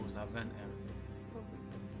leading me towards that vent area.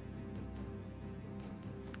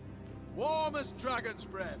 Warm as dragon's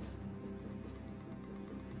breath.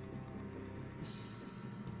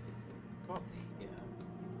 Got here.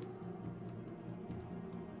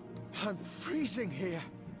 I'm freezing here.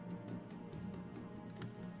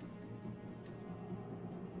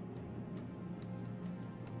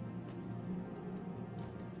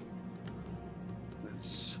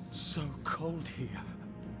 It's so cold here.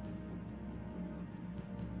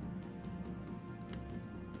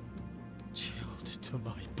 Chilled to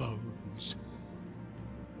my bones.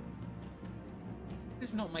 This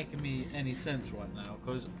is not making me any sense right now,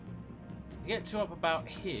 because I get to up about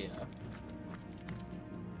here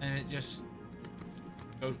and it just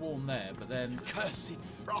goes warm there, but then Cursed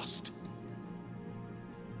frost.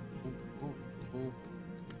 ooh.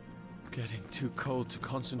 Getting too cold to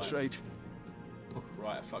concentrate. Oh,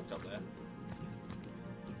 right, I fucked up there.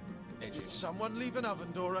 Did Edges. someone leave an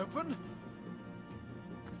oven door open?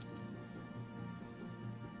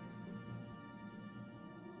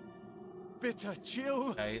 Bitter chill.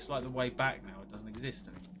 Okay, it's like the way back now, it doesn't exist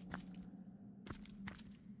anymore.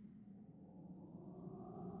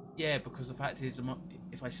 Yeah, because the fact is,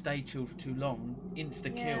 if I stay chilled for too long, insta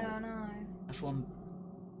kill. Yeah, I know. That's what I'm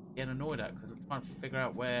getting annoyed at, because I'm trying to figure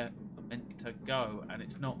out where I'm meant to go, and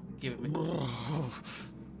it's not giving me.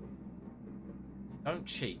 Don't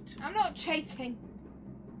cheat. I'm not cheating.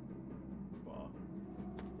 What?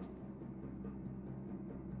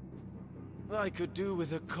 I could do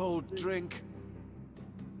with a cold drink.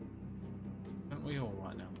 Aren't we all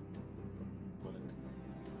right now? Well,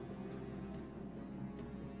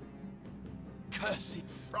 Cursed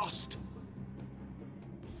frost.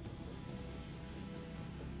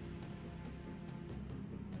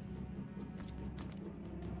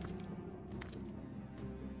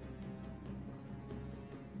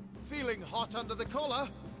 Feeling hot under the collar?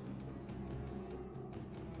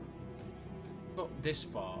 got this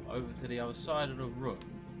far over to the other side of the room.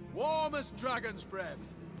 Warm as dragon's breath.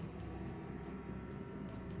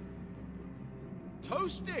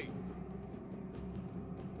 Toasty.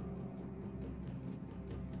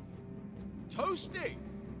 Toasty.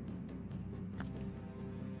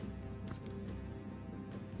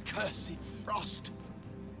 Cursed frost.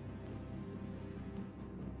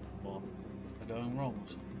 What? Am I going wrong or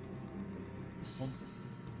something?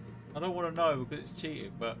 I don't want to know because it's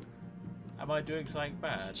cheating, but am I doing something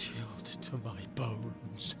bad? Chilled to my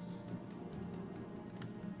bones.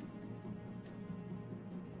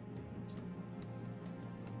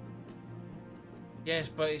 Yes,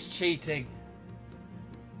 but it's cheating.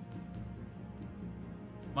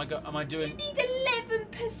 Am I doing... You need 11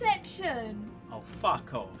 perception. Oh,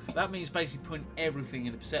 fuck off. That means basically putting everything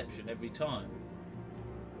into perception every time.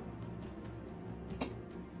 Go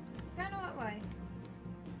the right way.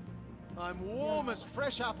 I'm warm as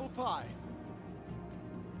fresh apple pie.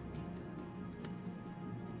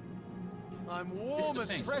 I'm This is warm the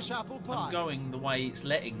as thing. fresh apple pie. I'm going the way it's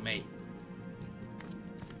letting me.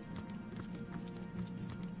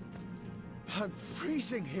 I'm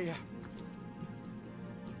freezing here.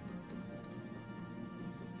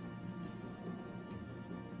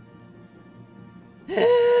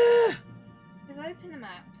 Let's open the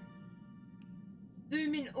map.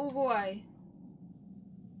 Zoom in all the way.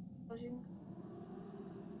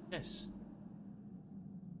 Yes.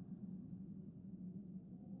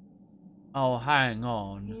 Oh, hang Can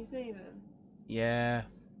on. you see them? Yeah.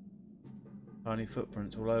 Tiny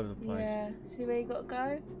footprints all over the place. Yeah. See where you gotta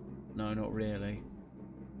go? No, not really.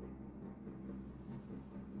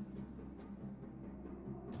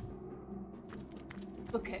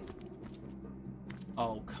 Book it.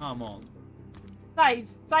 Oh, come on. Save!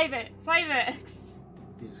 Save it! Save it!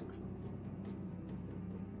 Jesus.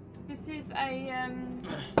 This is a I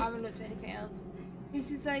haven't looked at anything else.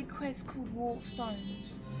 This is a quest called Walk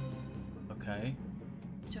Stones, Okay.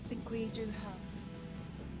 which I think we do have.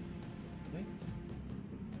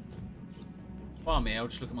 Find me, I'll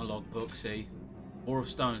just look at my logbook, see. War of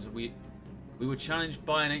Stones. We were challenged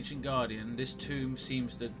by an ancient guardian. This tomb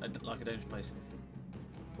seems like a dangerous place.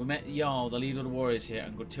 We met Jarl, the leader of the warriors here,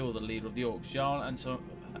 and Gruntil, the leader of the orcs. Jarl and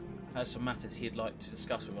has some matters he'd like to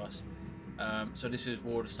discuss with us. So this is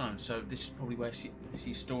War of the Stones. So this is probably where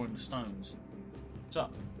she's storing the stones. So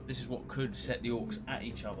this is what could set the orcs at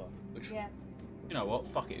each other. Which, Yeah. you know what?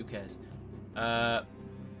 Fuck it. Who cares? I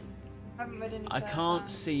haven't read any I further. can't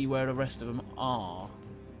see where the rest of them are.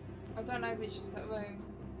 I don't know if it's just that room.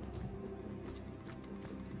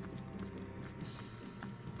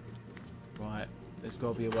 Right. There's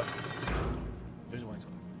got to be a way. There's a way.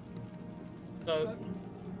 So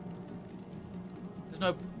there's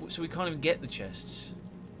no. So we can't even get the chests.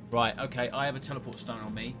 Right. Okay. I have a teleport stone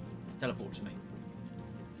on me. Teleport to me.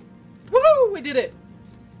 Woohoo! We did it.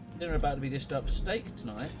 Dinner about to be dished up. Steak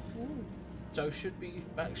tonight. Ooh. So should be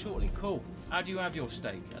back shortly. Cool. How do you have your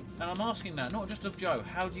steak? And I'm asking that not just of Joe.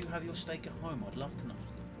 How do you have your steak at home? I'd love to know.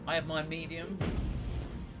 I have my medium.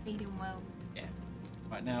 Medium well. Yeah.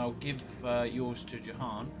 Right now, I'll give yours to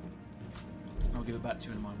Jahan. I'll give it back to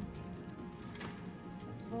you in a moment.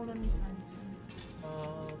 All on his hands.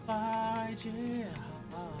 Oh, by Jahan.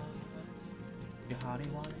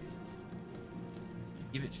 Jahani one.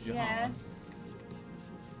 Give it to Jahan. Yes.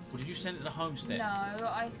 Or did you send it to the homestead? No,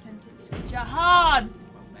 I sent it to Jahan!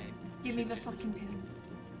 Well, maybe. Give me Should the do. fucking pill.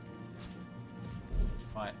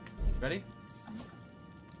 Right. Ready?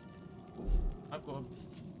 I've got a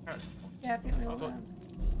carrot. Yeah, I think we all I've got- have.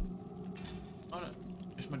 Oh no,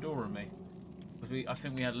 just Medora and me. Because I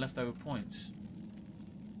think we had leftover points.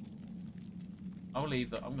 I'll leave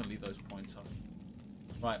that. I'm gonna leave those points on.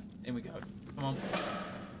 Right, in we go. Come on.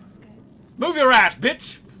 Let's go. Move your ass,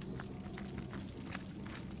 bitch!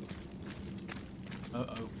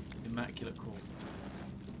 Uh-oh. Immaculate call.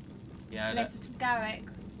 Yeah, Letter from Garrick.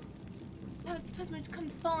 No, it's supposed to come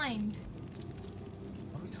to find.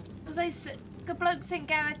 Because the bloke sent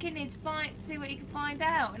Garrick in here to see what he could find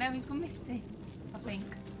out, and now he's gone missing. I think.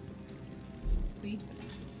 Read.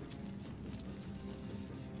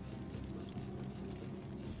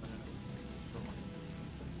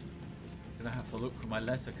 I'm gonna have to look for my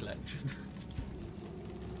letter collection.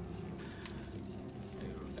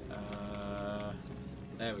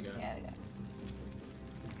 There we go. Yeah, we go.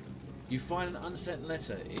 You find an unsent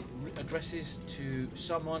letter. It addresses to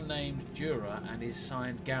someone named Jura and is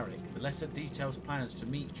signed Garrick. The letter details plans to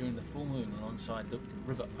meet during the full moon alongside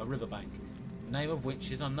a riverbank, the name of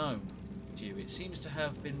which is unknown to you. It seems to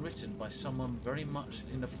have been written by someone very much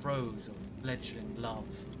in the throes of fledgling love.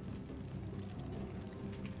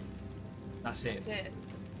 That's it. That's it.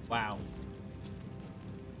 Wow.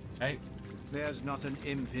 Okay. There's not an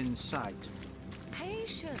imp in sight.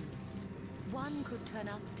 Patience. One could turn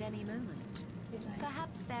up at any moment.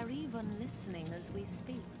 Perhaps they're even listening as we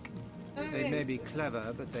speak. They may be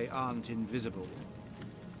clever, but they aren't invisible.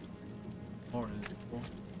 More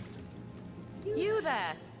You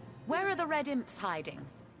there! Where are the red imps hiding?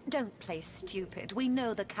 Don't play stupid. We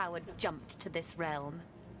know the cowards jumped to this realm.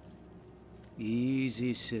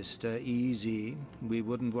 Easy, sister, easy. We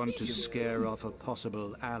wouldn't want to scare off a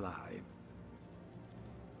possible ally.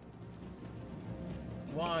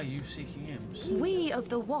 Why are you seeking imps? We of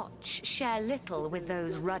the Watch share little with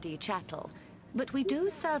those ruddy chattel, but we do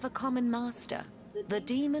serve a common master, the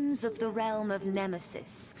demons of the realm of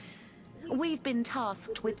Nemesis. We've been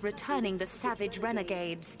tasked with returning the savage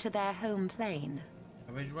renegades to their home plane.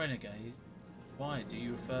 A red renegade? Why do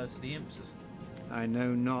you refer to the imps as... I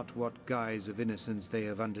know not what guise of innocence they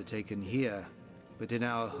have undertaken here, but in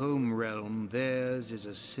our home realm theirs is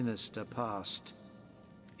a sinister past.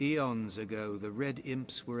 Eons ago, the Red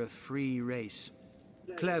Imps were a free race.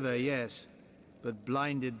 Clever, yes, but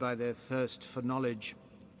blinded by their thirst for knowledge.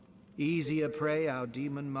 Easier prey our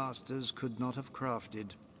demon masters could not have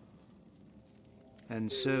crafted.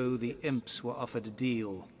 And so the Imps were offered a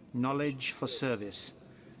deal. Knowledge for service.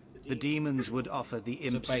 The demons would offer the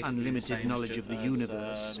Imps basically the unlimited same knowledge of the as,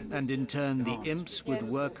 universe, and in turn the Hans. Imps would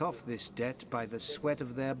work off this debt by the sweat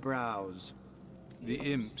of their brows. The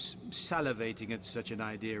Imps, salivating at such an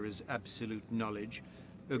idea as absolute knowledge,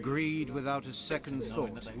 agreed without a second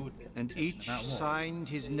Knowing that thought, they would get and it, each no matter what. signed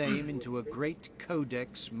his name into a great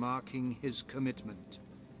codex marking his commitment.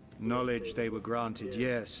 Knowledge they were granted,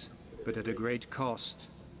 yes, but at a great cost.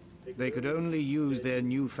 They could only use their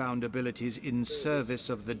newfound abilities in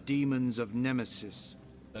service of the demons of Nemesis.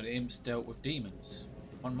 So the imps dealt with demons.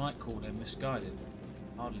 One might call them misguided,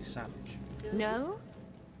 hardly savage. No?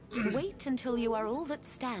 Wait until you are all that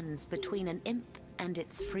stands between an imp and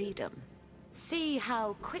its freedom. See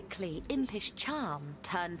how quickly impish charm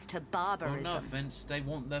turns to Well, barbarism. no offense, they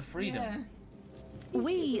want their freedom. Yeah.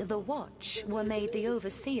 We, the Watch, were made the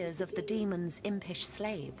overseers of the demons' impish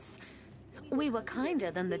slaves. We were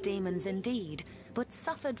kinder than the demons indeed, but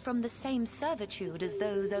suffered from the same servitude as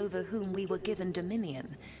those over whom we were given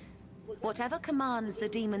dominion. Whatever commands the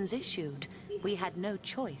demons issued, we had no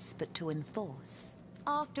choice but to enforce.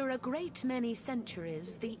 After a great many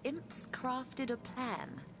centuries, the imps crafted a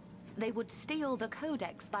plan. They would steal the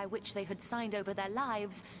codex by which they had signed over their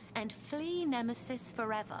lives and flee Nemesis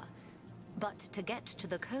forever. But to get to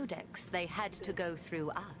the codex, they had to go through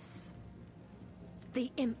us. The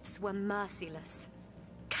imps were merciless.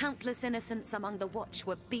 Countless innocents among the Watch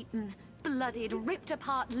were beaten, bloodied, ripped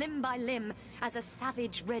apart limb by limb as a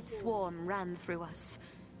savage red swarm ran through us.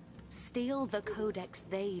 Steal the codex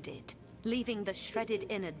they did, leaving the shredded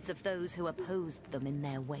innards of those who opposed them in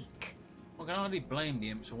their wake. One can hardly blame the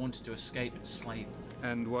imps who wanted to escape slavery.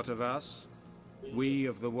 And what of us? We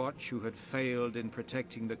of the Watch who had failed in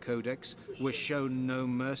protecting the Codex were shown no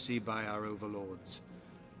mercy by our overlords.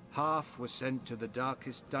 Half were sent to the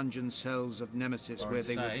darkest dungeon cells of Nemesis Sorry where to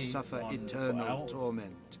they would say, suffer one eternal well.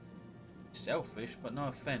 torment. Selfish, but no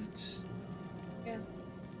offense. Yeah.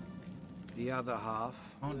 The other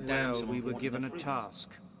half, Can't damn well, someone we for were wanting given their a freedom. task.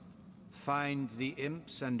 Find the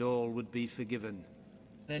imps and all would be forgiven.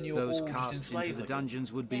 Then you're Those all just cast enslaved into the again.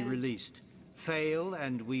 dungeons would be Yeah. released. Fail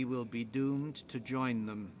and we will be doomed to join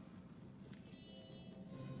them.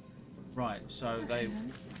 Right, so they...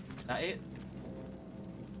 That it?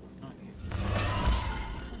 Okay.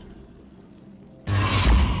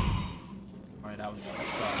 Right, that was just the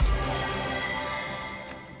start.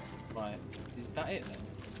 Right, is that it then?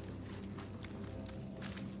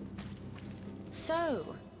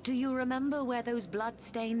 So, do you remember where those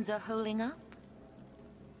bloodstains are holing up?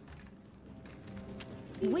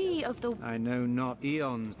 We of the... I know not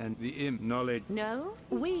eons and the imp knowledge. No,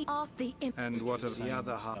 we are the imp... And what of the Same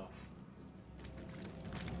other half? stuff.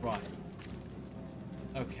 Right.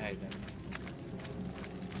 Okay then.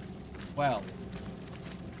 Well,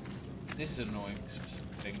 this is an annoying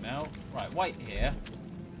thing now. Right, wait here.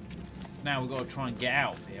 Now we've got to try and get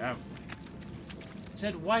out of here, haven't we? I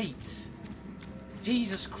said wait.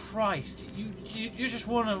 Jesus Christ! You just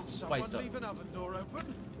want to Someone waste leave an oven door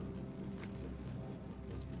open?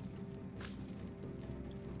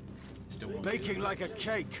 Still want Baking like a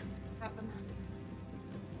cake.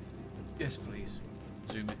 Yes, please.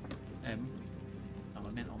 Zoom it.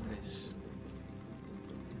 I meant on this.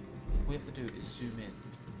 All we have to do is zoom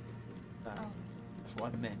in. That. Oh. That's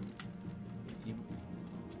what I meant. You...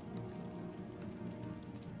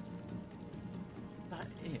 That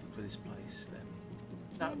it for this place then?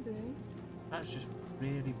 That, Maybe. that's just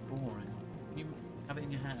really boring. You have it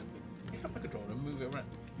in your hand. Pick up a controller and move it around.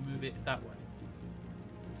 Move it that way.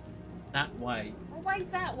 That way. Oh,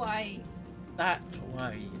 wait that way. That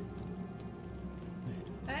way.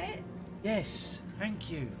 That it? Yes,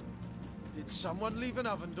 thank you. Did someone leave an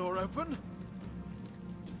oven door open?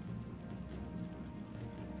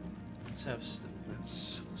 So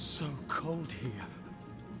It's so cold here.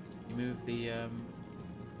 you move the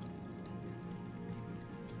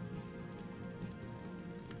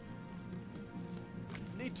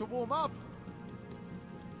Need to warm up.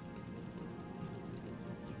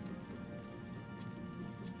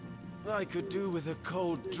 I could do with a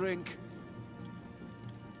cold drink.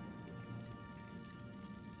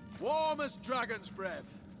 Warm as dragon's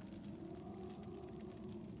breath.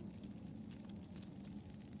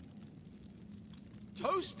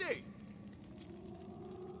 Toasty.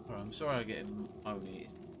 Alright, I'm sorry I get moody.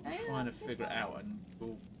 I'm trying to figure it out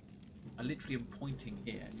and I literally am pointing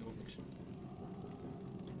here and you're just...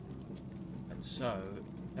 And so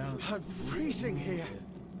I'm freezing here.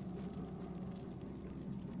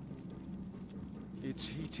 It's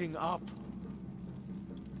heating up.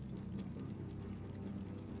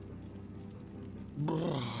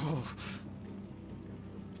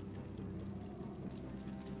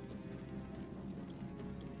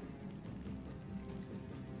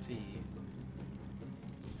 See.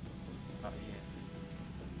 Oh yeah.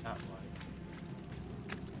 That way.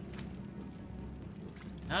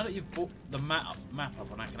 Now that you've brought the map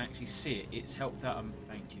up and I can actually see it, it's helped out.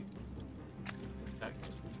 Thank you. Okay.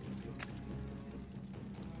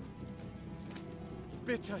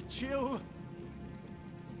 Bitter chill.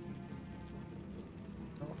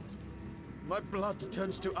 My blood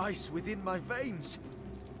turns to ice within my veins.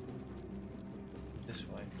 This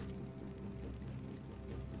way.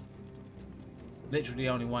 Literally the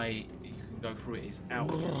only way you can go through it is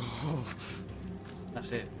out.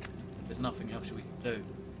 That's it. There's nothing else we can do.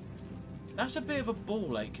 That's a bit of a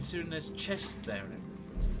ball ache considering there's chests there and everything.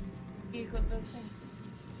 You got the thing.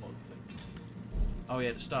 What thing? Oh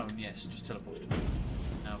yeah, the stone, yes, just teleport.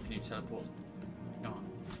 Now can you teleport? John.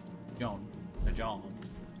 John. To John.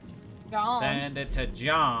 John. Send it to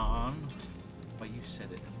John. Well, you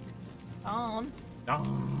said it. John.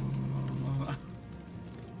 John.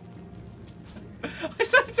 I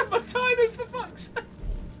said it to my tinies for fuck's sake.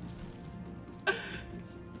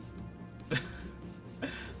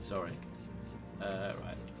 Sorry.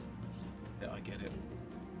 Right. Yeah, I get it.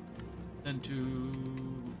 Then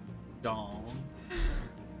to Dawn.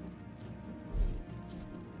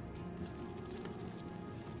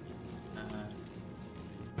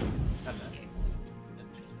 Hello.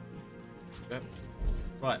 Yep.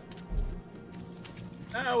 Right.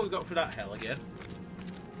 Now we've got through that hell again.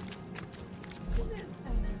 What is it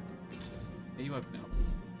saying now? Yeah, you open it up.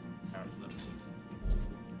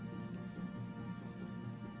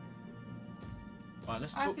 Right,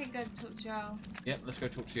 let's talk. I think go talk to Jarl. Yep, let's go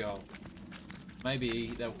talk to Jarl.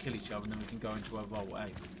 Maybe they'll kill each other and then we can go into a role A.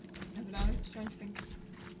 Never know. Strange things.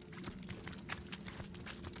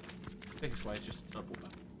 Biggest way is just to teleport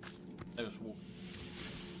back. Let us walk.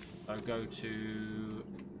 So go to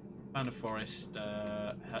Found a Forest,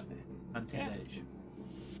 Hunting Edge.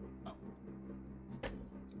 Oh.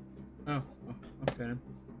 Oh, okay then.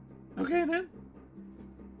 Okay then.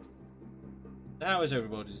 How is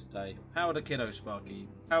everybody's day? How are the kiddos, Sparky?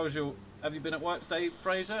 How was your... Have you been at work today,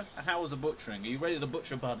 Fraser? And how was the butchering? Are you ready to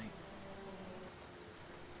butcher Bunny?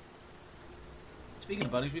 Speaking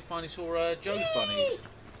of bunnies, we finally saw Joe's bunnies.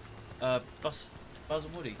 Buzz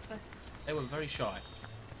and Woody. They were very shy.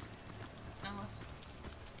 Nice.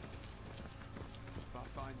 If I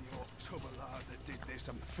find the orc Tubbalard that did this,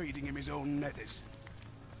 I'm feeding him his own netters.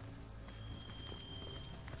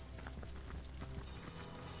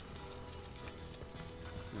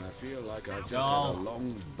 I feel like I've just had a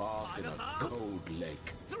long bath in a cold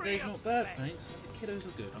lake. It's not bad, thanks. The kiddos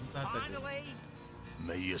are good. I'm glad they're good.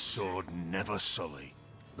 May your sword never sully.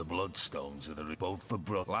 The bloodstones are both the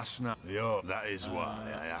last night. The orc. That is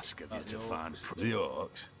why I ask of you to find the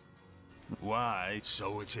orcs. Why?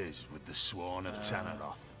 So it is with the sworn of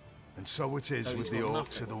Tanaroth, and so it is with the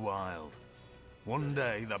orcs of the wild. One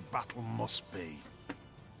day the battle must be.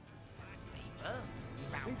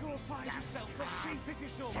 Then go find yourself a sheep if you're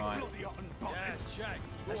so bloody hot and bothered. check.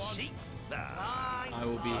 A sheep? I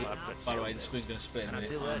will be... By the way, the screen's going to split in a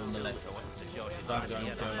minute. I'm on the left. So I'm going to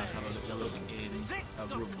go and have a little look in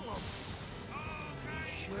a room.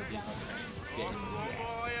 Get in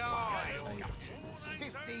there.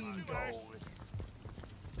 15 gold.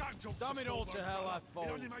 Damn it all to hell, I fall.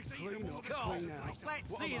 Clean up, clean out. Let's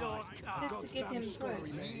see those cards. Just to give him proof.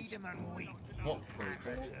 Read them and weep. What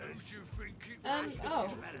proof? Oh.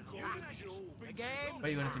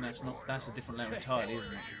 Where you anything that's not... That's a different letter entirely,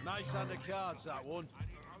 isn't it? Nice hand of cards, that one.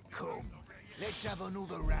 Come, let's have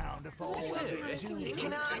another round of all.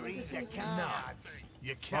 Can I read the cards?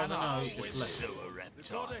 You I don't cannot know, with just left. sewer The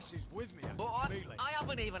reptile. goddess is with me, But I feel it. I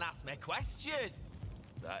haven't even asked my question.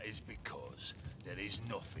 That is because there is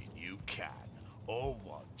nothing you can or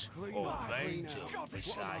want Clean or out, may clean do out.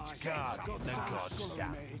 besides What's guarding the that? god's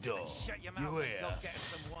damn door. Shut your You mouth. hear? Go get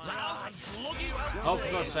some wine. Loud and plug you out. Oh,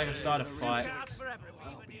 for God's sake, I started a fight. Cards for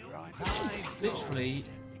everyone. Literally,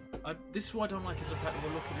 this is what I don't like is the fact that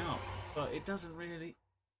we're looking up. But it doesn't really...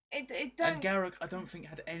 It And don't. Garrick, I don't think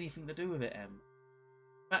had anything to do with it, Em.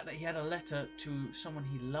 The fact that he had a letter to someone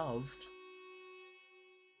he loved.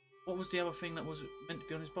 What was the other thing that was meant to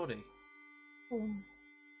be on his body?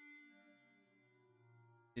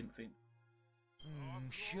 Didn't think.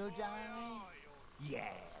 Should I?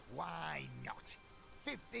 Yeah, why not?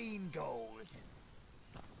 15 gold.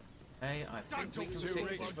 Hey, I think we can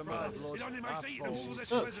fix this. It only makes eating all this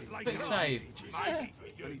Look, pleasant quick later. save. I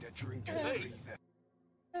need a drink and a breather.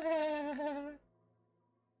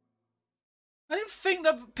 I didn't think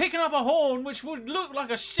that picking up a horn, which would look like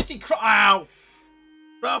a shitty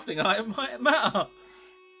crafting item, might matter.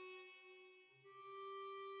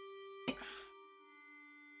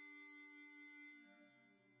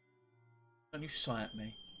 Don't you sigh at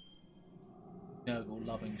me,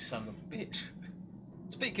 Nurgle-loving son of a bitch.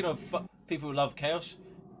 Speaking of people who love chaos,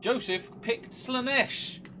 Joseph picked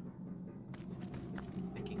Slanesh.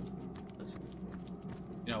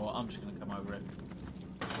 You know what? I'm just going to come over it.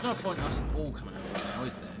 There's no point in us all coming over it now,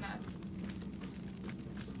 is there?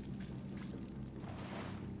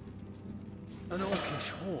 No. An orcish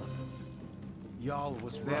horn. Jarl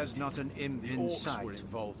was right. There's not an imp The in orcs sight. were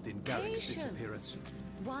involved in Garrick's Patience. disappearance,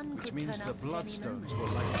 One which could means turn the up at any bloodstones moment. were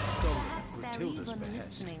likely stolen Perhaps at they're Brutilda's even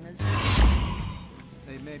behest. listening as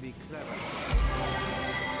They may be clever.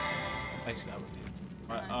 Face that with you.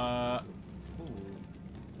 Right, ooh.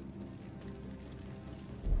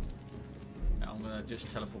 I'm gonna just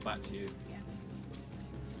teleport back to you. Yeah.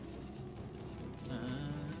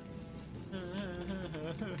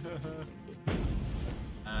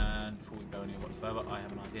 And before we go any further, I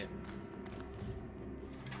have an idea.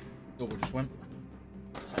 Double just went.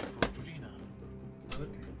 Same for Georgina.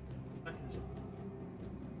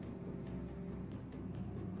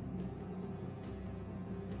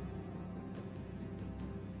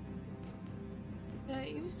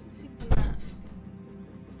 You was sitting on that.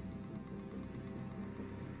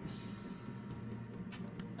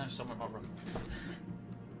 That's somewhere in my room.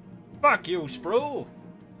 Fuck you, Sprawl!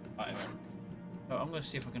 Right, anyway. So I'm going to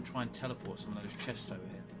see if I can try and teleport some of those chests over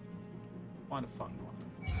here. Find a fucking one.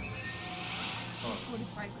 Oh.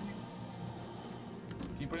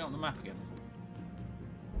 Can you bring up the map again?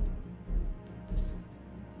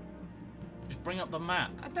 Just bring up the map.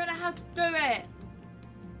 I don't know how to do it.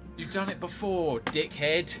 You've done it before,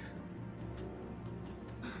 dickhead.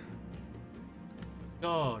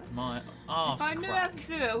 God, my arse If I knew how to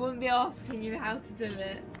do it, I wouldn't be asking you how to do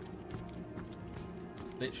it.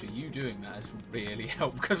 Literally, you doing that has really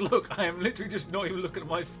helped. Because look, I am literally just not even looking at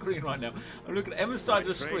my screen right now. I'm looking at Emma's side of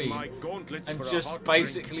the screen and just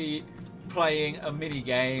basically playing a mini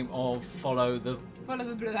game of follow the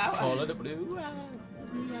blue hour. Follow the blue hour.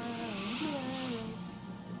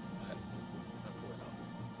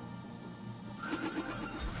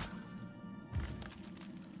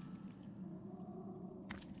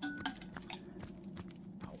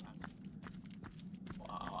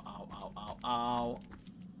 Ow.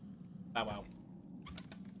 Bow wow.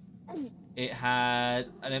 It had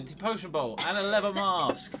an empty potion bowl and a leather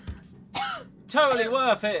mask. Totally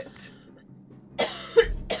worth it.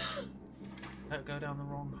 Don't go down the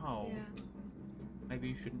wrong hole. Yeah. Maybe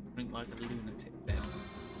you shouldn't drink like a lunatic then.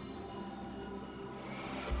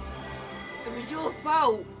 It was your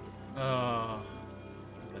fault. Oh.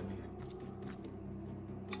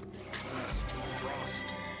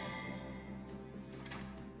 Frost.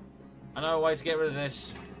 I know a way to get rid of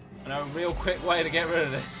this. I know a real quick way to get rid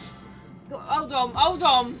of this. Hold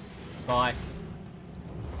on. Bye.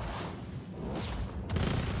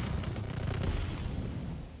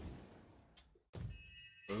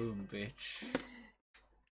 Boom, bitch.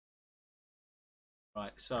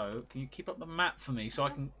 Right, so can you keep up the map for me so I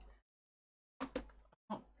can...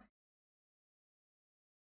 Oh.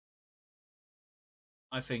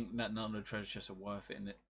 I think that none of the treasure chests are worth it,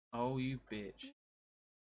 innit? Oh, you bitch.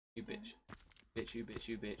 You bitch. Bitch, you bitch,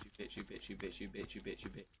 you bitch, you bitch, you bitch, you bitch, you bitch, you bitch, you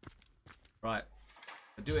bitch. Right.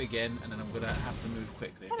 I'll do it again and then I'm gonna have to move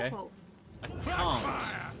quickly, okay? Teleport. I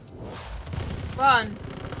can't. Run.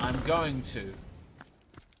 I'm going to.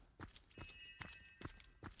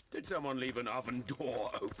 Did someone leave an oven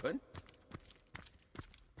door open?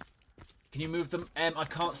 Can you move them? I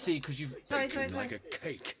can't see because you've... Sorry. Like a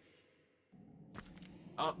cake.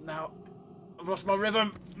 Oh, now. I've lost my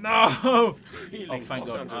rhythm. No! Oh, thank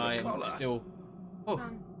God. I am still... Oh.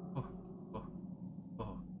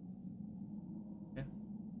 Yeah.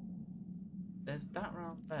 There's that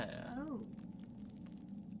round there. Oh.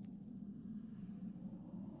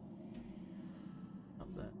 Up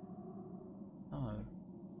there. No.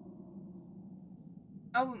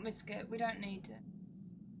 I wouldn't risk it. We don't need it.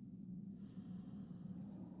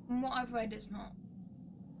 From what I've read, it's not.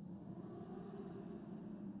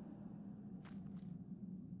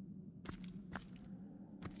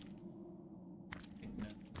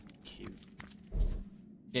 Cute.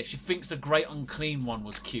 Yeah, she thinks the great unclean one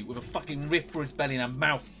was cute with a fucking rift for its belly and a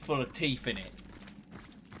mouth full of teeth in it.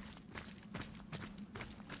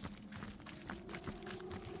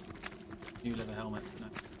 New leather helmet. No.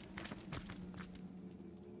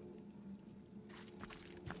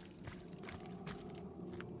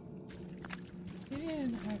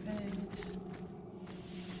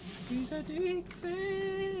 She's a dick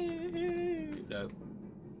fish. No.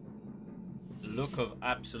 Look of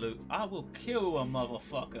absolute. I will kill a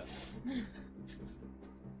motherfucker.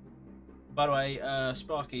 By the way,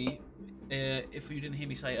 Sparky, if you didn't hear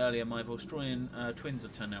me say earlier, my Volstroyan twins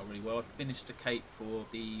have turned out really well. I've finished the cape for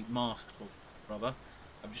the masked brother.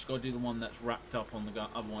 I've just got to do the one that's wrapped up on the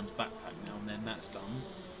other one's backpack now, and then that's done.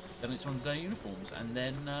 Then it's on to their uniforms, and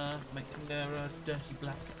then making their dirty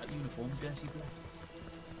black uniform dirty black.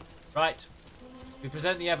 Right. We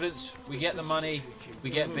present the evidence, we get the money, we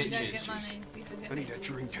get bitches. We don't get money, we don't get I need a bitches.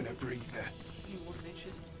 drink and a breather. You want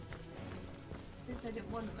bitches? Since I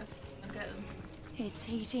didn't want them, I'll get them. It's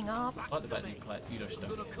heating up. I like the bet you don't I'm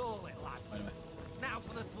gonna call it, lads. Anyway. Now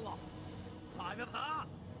for the flop. 5 of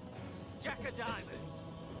hearts. Jack of diamonds.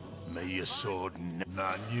 May your sword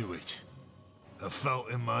I knew it. I felt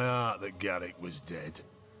in my heart that Garrick was dead.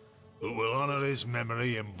 But we'll honour his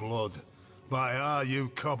memory in blood. By our you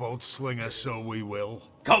kobold slinger, so we will.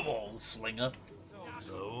 Kobold slinger?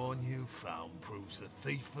 The one you found proves the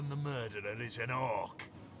thief and the murderer is an orc.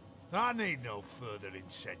 I need no further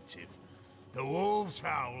incentive. The wolves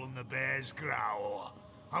howl and the bears growl.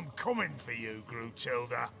 I'm coming for you,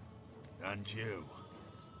 Grutilda. And you.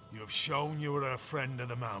 You have shown you are a friend of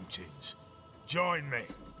the mountains. Join me.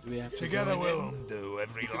 Do we have to Together join we'll in? undo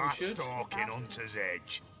every think we last should? orc in Hunter's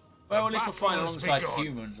Edge. Well, The at least we'll battle fight has alongside begun.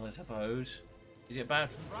 humans, I suppose. Is it bad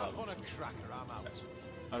for the On a clubs? cracker, I'm out.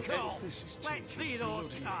 Okay. Go. This is Let's taking see those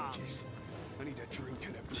bloody cards. ages. I need a drink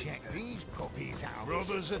and a Check breather. these puppies out.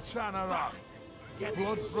 Brothers of Tanarok.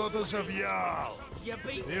 Blood brothers of Jarl. You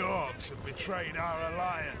beat The orcs have betrayed our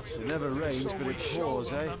alliance. It never rains, So but we it show pours,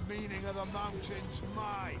 them eh? the meaning of the mountain's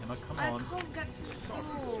might. Emma, come I on. can't get the store.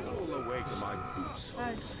 All the way to my boots.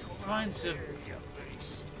 Trying to.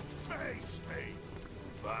 Face me.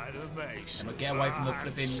 By the mace. Emma, get away from the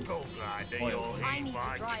flipping skull grinder, oil. you'll I heed need to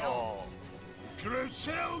my dry call.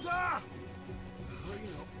 Grutilda! Clean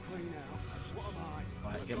up, clean out. What am I?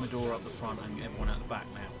 Right, get my door up the front and everyone out the back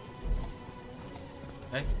now.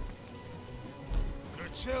 Okay?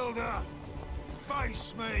 Grutilda!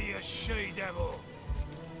 Face me, you she-devil!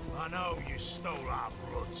 I know you stole our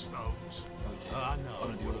bloodstones. I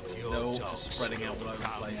know They're all just spreading out all over the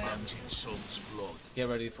place. Mountain Son's blood. Get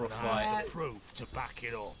ready for a I fight. have the proof to back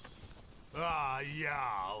it up. Ah,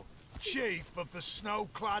 Jarl, chief of the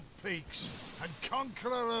snow-clad peaks and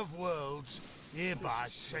conqueror of worlds, hereby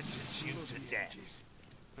sentence you to death.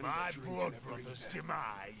 My blood brother's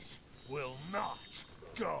demise will not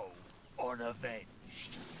go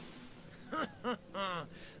unavenged.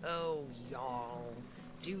 Oh, Jarl,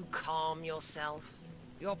 do calm yourself.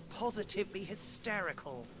 You're positively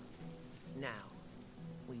hysterical. Now,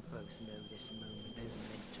 we both know this moment is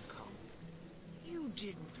meant to come. You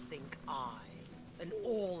didn't think I, an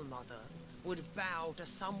All-Mother, would bow to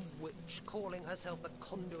some witch calling herself the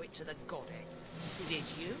conduit to the goddess, did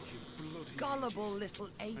you? Gullible little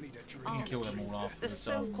ape. You kill them all after The it's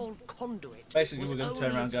done. so-called conduit. Basically, was we're going to turn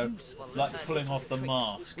only around and go, as useful as like her pulling off the tricks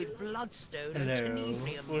mask. with bloodstone Hello, and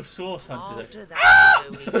tenebrium. we're source hunter. After that,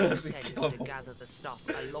 it only makes sense Come to on. gather the stuff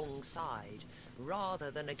alongside, rather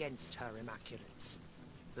than against her immaculates.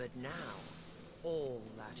 But now, all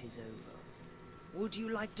that is over. Would you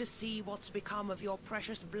like to see what's become of your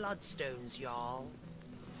precious bloodstones, Jarl?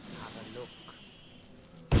 Have a look.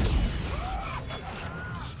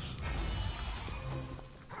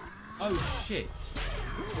 Oh shit!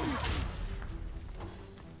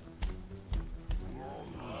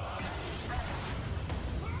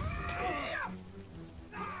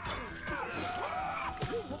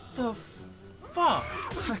 What the fuck?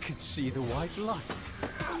 I can see the white light.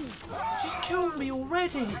 She's killed me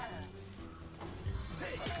already!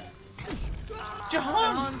 Jahan!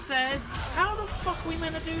 Jahan's dead. How the fuck are we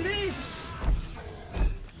meant to do this?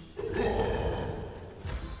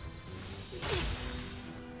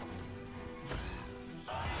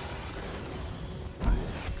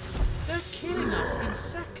 They're killing us in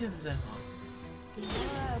seconds, Emma.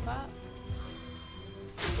 Yeah, but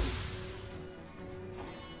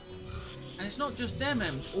And it's not just them,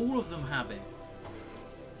 Em. All of them have it.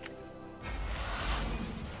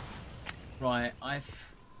 Right, there's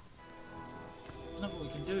nothing we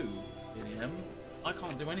can do, really, Em. I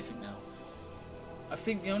can't do anything now. I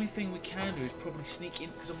think the only thing we can do is probably sneak in,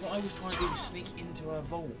 because what I was trying to do was sneak into her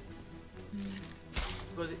vault.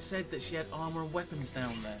 Because it said that she had armour and weapons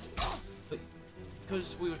down there. But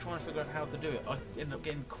because we were trying to figure out how to do it, I ended up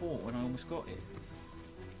getting caught when I almost got it.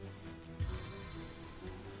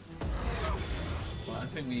 Right, I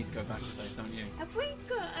think we need to go back and save, don't you? have we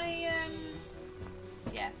got a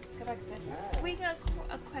yeah, go back a second. Have we got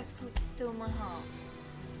a quest called Still My Heart?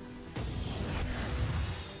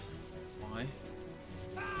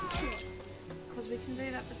 can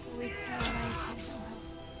do that before we terminate it.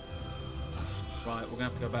 Right, we're gonna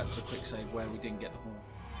have to go back to the quick save where we didn't get the horn.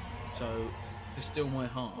 So, distill my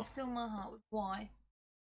heart. Distill my heart with why?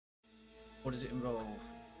 What does it involve?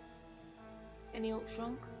 Any orc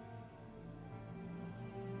drunk?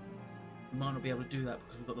 We might not be able to do that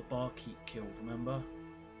because we've got the barkeep killed, remember?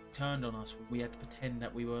 He turned on us, we had to pretend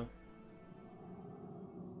that we were...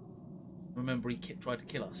 Remember he tried to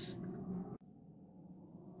kill us?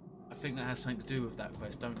 I think that has something to do with that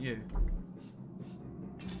quest, don't you?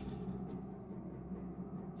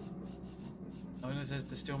 Oh, and it says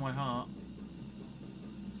distill my heart.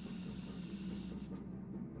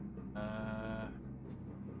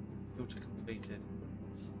 Filter completed.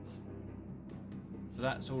 So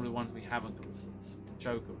that's all the ones we haven't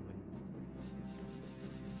choken with.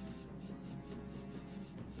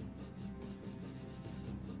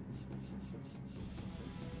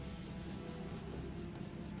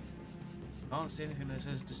 Can't see anything that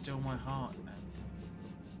says distill my heart.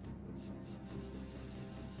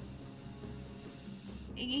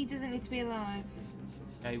 He doesn't need to be alive.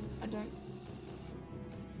 Okay. I don't.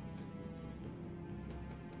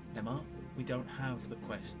 Emma, we don't have the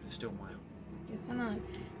quest distill my heart. Yes, I know.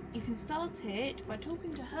 You can start it by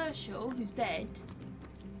talking to Herschel, who's dead,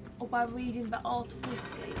 or by reading The Art of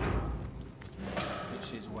Whiskey.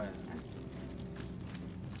 Which is where?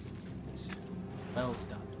 It's well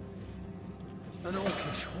done. An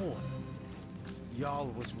orcish horn. Jarl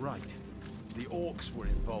was right. The orcs were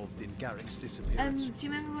involved in Garrick's disappearance. Do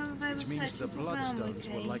you remember when they were which means the searching for bloodstones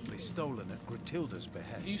were Wiki? likely stolen at Gratilda's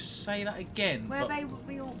behest. Can you say that again? Where the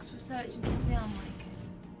orcs were searching for the armor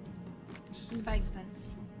in the basement.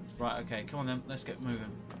 Right, okay, come on then, let's get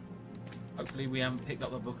moving. Hopefully we haven't picked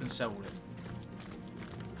up the book and sold it.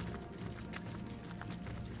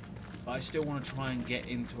 But I still want to try and get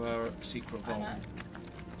into her secret vault. I know.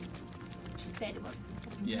 She's dead.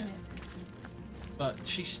 Yeah. But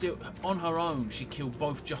she's still, on her own, she killed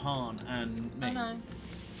both Jahan and me. I know.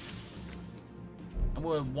 And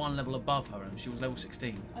we're one level above her and she was level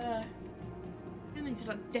 16. I know. Them into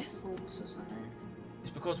like death orcs or something.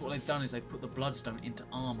 It's because what they've done is they've put the bloodstone into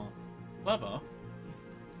armour. Clever.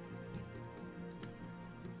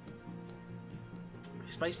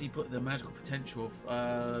 It's basically put the magical potential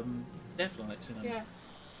of Deathlights in them. Yeah.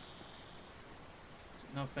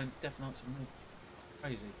 No offence, Deathlights are more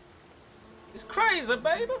crazy. It's crazy,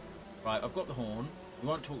 baby! Right, I've got the horn. We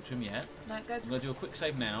won't talk to him yet. No, I'm going to do a quick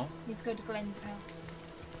save now. Need to go to Glenn's house.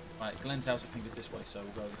 Right, Glenn's house I think is this way, so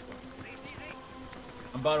we'll go this way.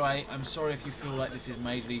 And by the way, I'm sorry if you feel like this is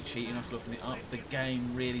majorly cheating us looking it up. The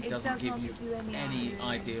game really doesn't give you any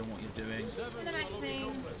idea on what you're doing. Hello,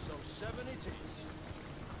 Maxine.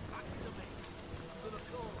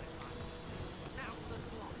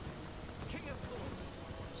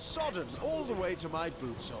 Sodden all the way to my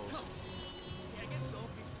boot soles.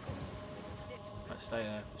 Let's stay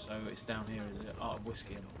there. So it's down here, is it? Art of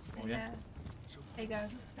Whiskey. Oh, yeah? There you go.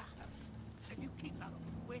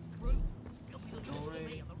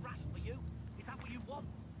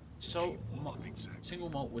 So, single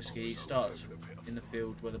malt whiskey starts in the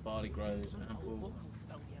field where the barley grows and ample.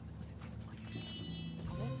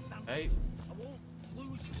 Okay.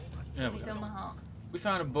 There we Still go. my heart. We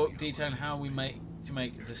found a book detailing how we make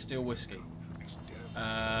distill whiskey.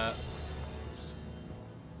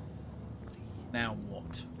 Now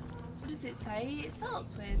what? What does it say? It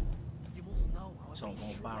starts with Salt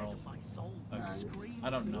malt barrel. no. I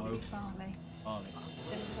don't know. Barley. Barley.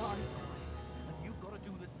 There's barley.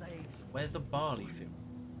 Where's the barley field?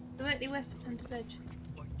 Directly west of Hunter's Edge.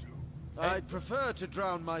 I'd prefer to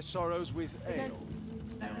drown my sorrows with ale.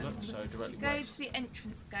 Look, so directly Go west. to the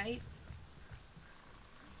entrance gate.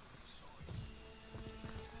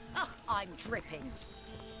 Oh, I'm dripping.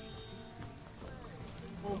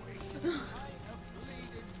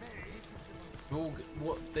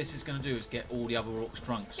 What this is going to do is get all the other orcs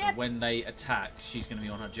drunk, so Yep. when they attack, she's going to be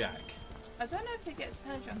on her jack. I don't know if it gets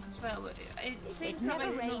her drunk as well, but it seems It like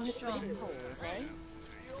never it's not rains strong. but it pours, eh?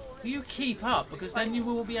 You keep up, because then you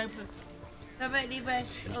will be able to... Directly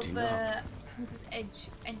west of heating the up. Hunter's Edge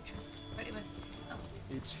entrance. Directly west. Oh.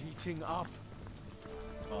 It's heating up.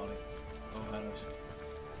 Barley. Oh, hello.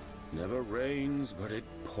 Never rains, but it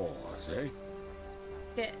pours, eh?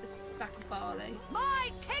 Get a sack of barley.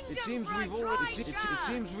 My kingdom It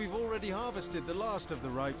seems we've already harvested the last of the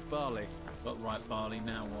ripe barley. Got ripe barley,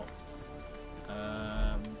 now what?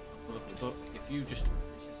 Look at the book. If you just...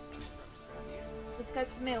 Let's go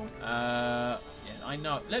to the mill. Yeah, I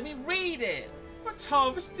know. Let me read it! What's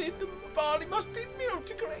harvested? The barley must be milled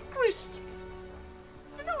to create grist.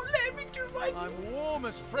 You don't let me do my... I'm warm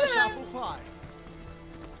as fresh Yeah. apple pie.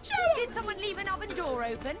 Did someone leave an oven door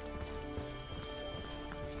open?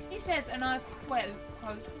 He says, and I quote,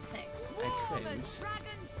 what's next?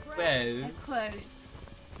 Well, I quote.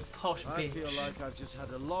 posh I bitch. feel like I've just had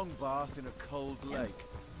a long bath in a cold lake.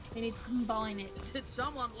 You need to combine it. Did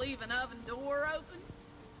someone leave an oven door open?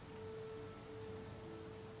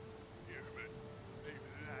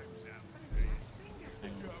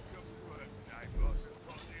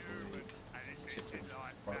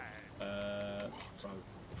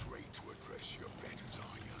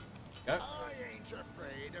 Go.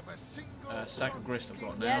 Sack of grist I've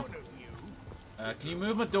got now. Can you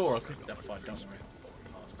move my door? I could. Oh, fine, don't worry.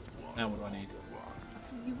 Now what do I need?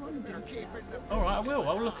 You want to. Alright, I will.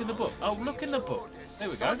 I'll look in the book. I'll look in the book. There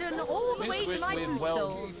we go. Sodden all the Mix way to grist my with boot well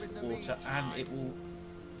soles. water and it will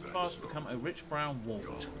fast become a rich brown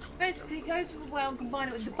wort. Basically, go to the well and combine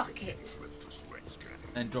it with the bucket.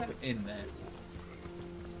 Then drop it in there.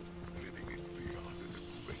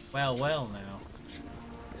 Well now.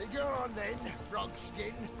 Go on then, frog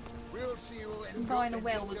skin. We'll see you all Combine a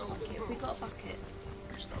well with a bucket. Have we got a bucket?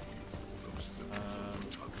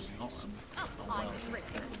 Not I well.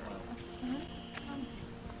 tricked That's a well.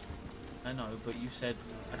 I know, but you said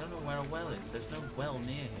I don't know where a well is. There's no well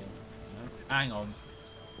near here. No? Hang on.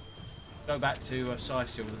 Go back to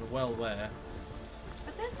Sicil. There's a well there.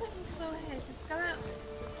 But there's something to well here. It says go out.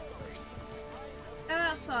 Go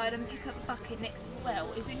outside and pick up the bucket next to the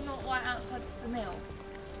well. Is it not right outside the mill?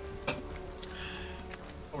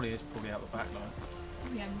 Probably is probably out the back line.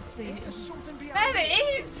 We haven't seen it. There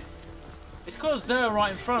it is! It's because they're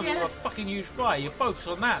right in front of Yeah. a fucking huge fire. You focus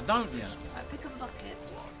on that, don't you? Right, pick up a bucket.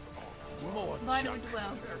 Lord. Combine it with the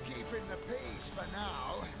well. They're keeping the peace for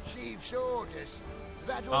now. Chief's orders.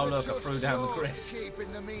 That Oh, was look, I threw down the grist. Keep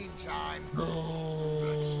in the meantime.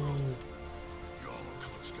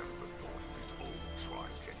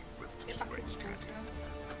 Get back in the water.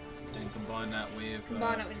 Then combine that with.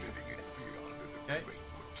 Combine it with the grist. Okay.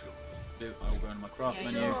 I'll go into my craft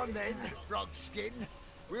Yeah, menu. Go on then, frog skin.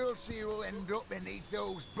 We'll see who will end up beneath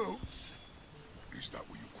those boots. Is that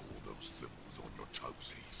what you call those thimbles on your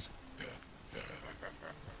toesies?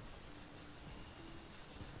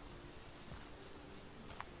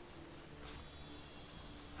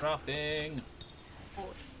 Crafting.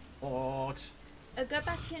 What? Go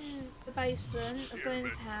back in the basement of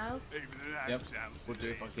Glenn's house. Yep. We'll do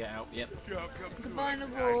if I get out. Yep. Combine the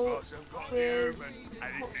wool with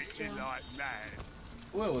hot steel.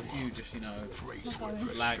 Well, if you just,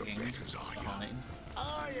 lagging behind.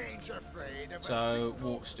 I ain't afraid of So,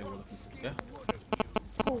 water still we're looking for, yeah?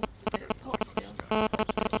 Pot steel. Pot steel.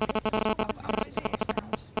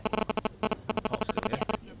 Hot still, yeah?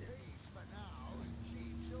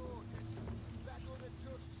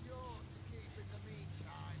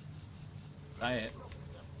 That it.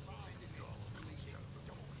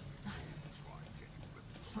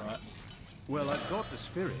 Right. Well, I've got the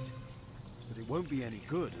spirit, but it won't be any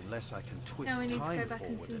good unless I can twist Now we need to go time back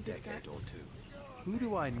and forward see a decade zigzags. or two. Who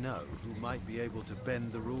do I know who might be able to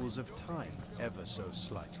bend the rules of time ever so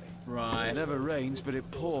slightly? Right. It never rains, but it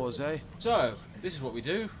pours, eh? So, this is what we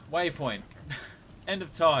do. Waypoint. End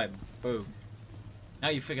of time. Boom. Now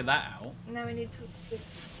you figured that out. Now we need to.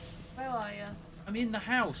 Where are you? I'm in the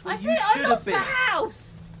house where I you did. should I have lost been. the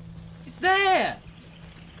house. It's there.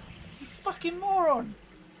 You fucking moron.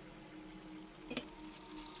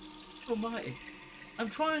 Almighty. I'm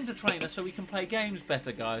trying to train us so we can play games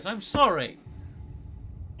better, guys. I'm sorry.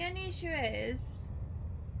 The only issue is.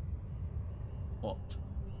 What?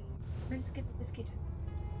 I'm meant to give a biscuit.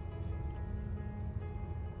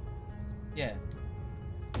 Yeah.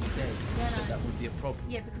 You're dead. Yeah, So no. that would be a problem.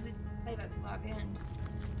 Yeah, because it gave that to right at the end.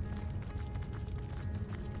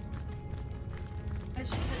 Let's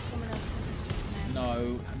just put someone else.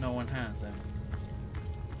 No, no one has them.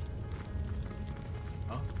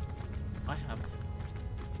 Oh, I have.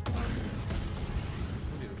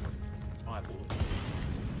 What is it? Fireball.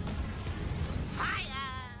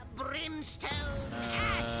 Fire, brimstone,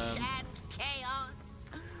 ash, and chaos.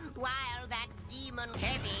 While that demon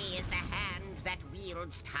heavy is the hand that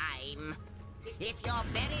wields time. If you're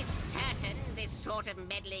very certain this sort of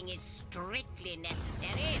meddling is strictly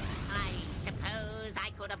necessary, I suppose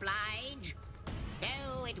I could oblige.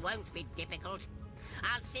 No, it won't be difficult.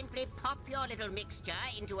 I'll simply pop your little mixture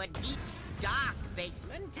into a deep, dark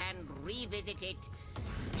basement and revisit it,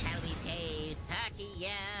 shall we say, 30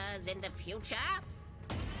 years in the future?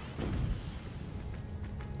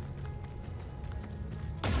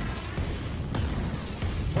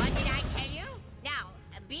 What did I tell you? Now,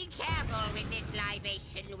 be careful with this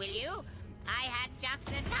libation, will you? I had just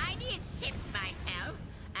the tiniest sip myself,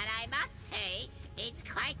 and I must say, it's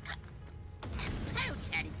quite...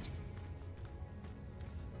 Potent.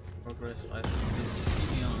 Progress. I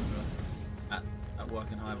see the answer at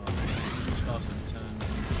work in high volume. Start and turn.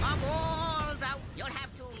 Of all the, you'll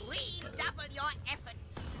have to redouble your efforts.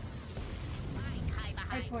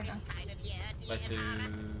 Hey, point us. Where to?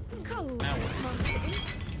 Cold. Now what? Monster Inc.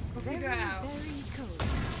 We'll figure it out. Very cold.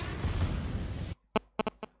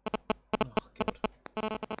 Oh God.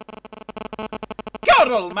 God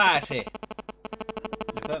Almighty!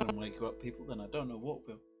 If that don't wake you up, people, then I don't know what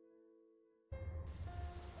will.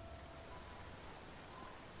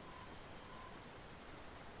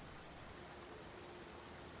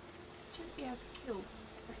 Shouldn't be able to kill.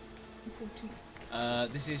 That's important.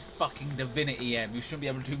 This is fucking Divinity M. You shouldn't be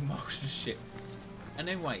able to do motion shit. And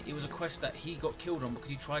anyway, it was a quest that he got killed on because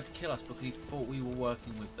he tried to kill us because he thought we were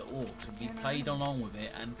working with the orcs, and we played along with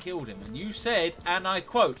it and killed him. And you said, and I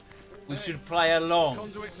quote, we should play along.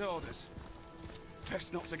 Conduit's orders.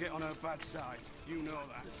 Best not to get on her bad side. You know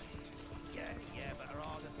that. Yeah, but her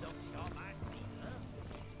orders don't stop at me, huh?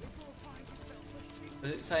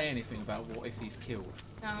 Does it say anything about what if he's killed?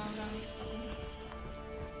 No.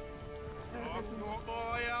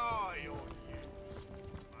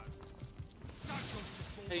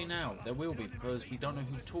 Tell you now, there will be, because we don't know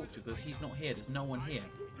who to talk to, because he's not here. There's no one here.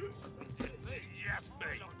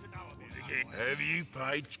 Have you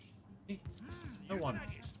paid? No one.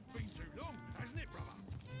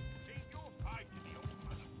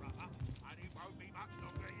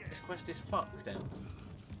 This quest is fucked then.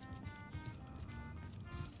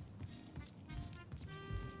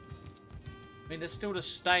 I mean, there's still the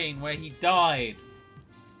stain where he died.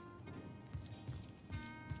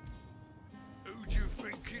 Who do you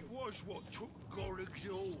think it was what took Gorig's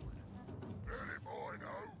own? Well, if I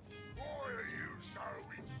know, why are you so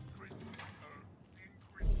inquisitive?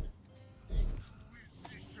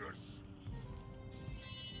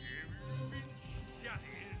 You've been shut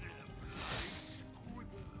in a bloody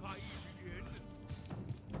scribble page again.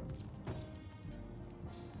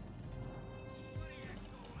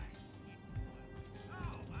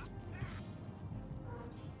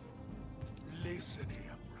 Listen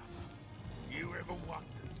here, brother. You ever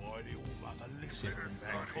wondered why the all-mother listens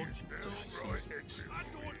and contributes till she sees this? I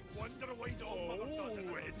don't wonder why the all-mother doesn't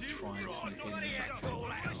Try and sneak in. I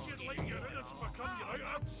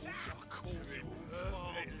call you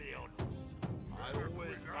perfectly honest. I always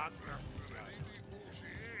wondered.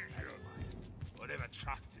 I never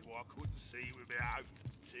trusted what I couldn't see with my own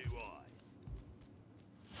 2 eyes.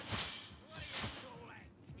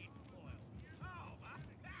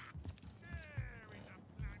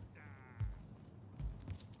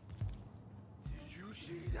 Did you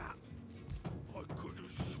see that? I could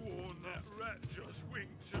have sworn that rat just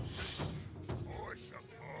winked at me. I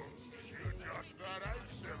suppose you're just that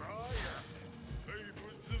handsome, are you?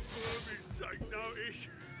 Even the vermin take notice.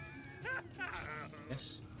 Yes.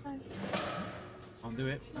 I'll do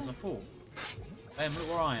it as I fall. Bam, look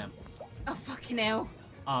where I am. Oh, fucking hell.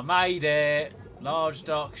 I made it! Large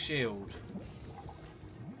dark shield.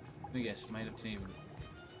 Oh, yes, made of team.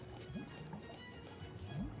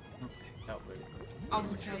 Not picked up really. I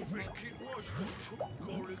will tell you, mate.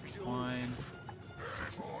 Fine.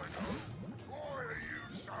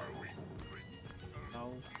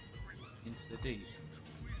 Oh, into the deep.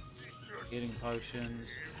 Healing potions.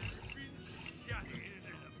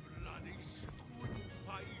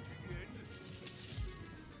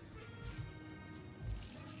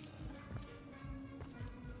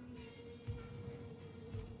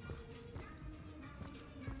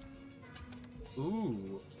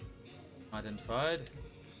 Ooh. Identified.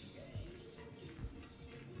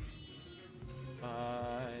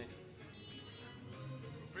 Bye.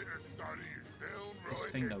 This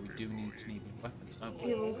thing though, we do need to need weapons, don't we?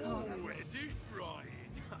 Yeah, we'll call them.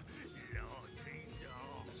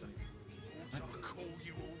 I call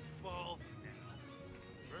you all father now.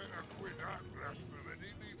 Better quit that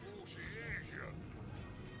blasphemy before she hears you.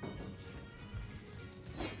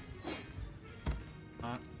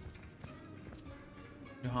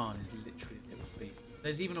 Johan is literally a little thief.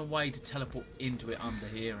 There's even a way to teleport into it under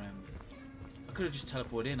here, I could have just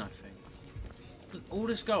teleported in, I think. All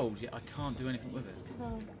this gold, yet I can't do anything with it.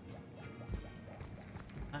 No.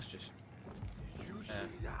 That's just...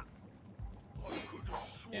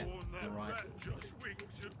 Yeah, you're right.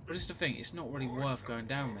 But it's the thing, it's not really worth going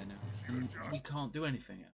down there now. And we can't do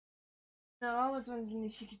anything yet. No, I was wondering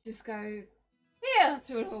if you could just go here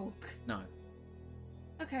to an orc. No.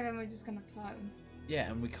 Okay, then we're just gonna have to fight them. Yeah,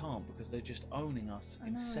 and we can't because they're just owning us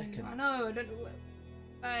in seconds. I know, I don't know what...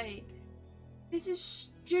 Hey, this is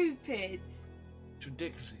stupid. It's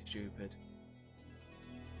ridiculously stupid.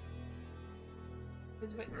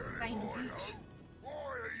 Was Rick staying on beach?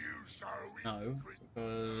 No,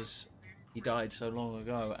 because he died so long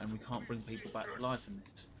ago and we can't bring people back to life in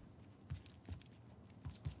this.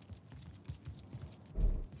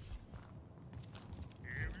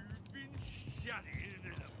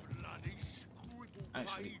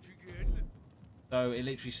 Actually, so it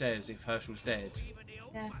literally says if Herschel's dead,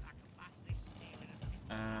 Yeah.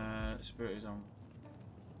 Spirit is on.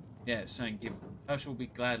 Yeah, it's saying give Herschel will be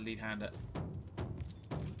gladly hand it.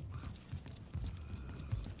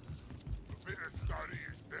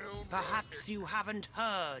 Perhaps you haven't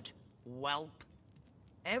heard, whelp.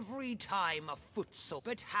 Every time a foot's up,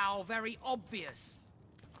 but how very obvious.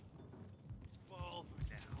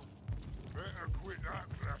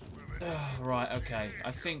 Right, okay.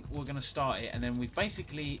 I think we're going to start it, and then we've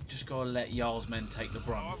basically just got to let Jarl's men take the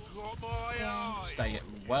brunt. Stay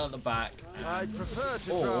well at the back. I'd prefer to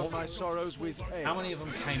drown my sorrows with ale. How many of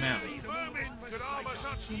them came out?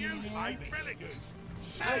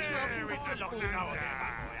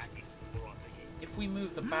 If we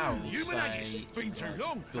move the barrels, say... Been too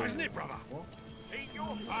long, hasn't it, brother?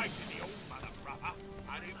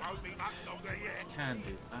 Can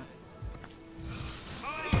do that.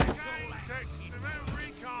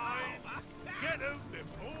 Get them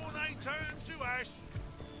before they turn to ash.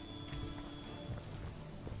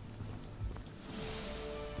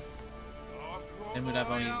 Then we'd have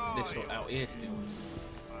only this lot out here to deal with.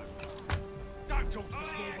 Don't talk to the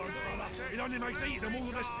small ones, brother. It only makes eating them all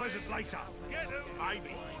the less pleasant later. Get them,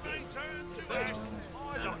 baby. They turn to ash.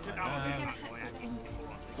 I'd like to know.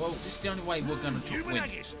 Well, this is the only way we're going to win.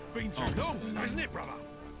 Been too long, hasn't it, brother?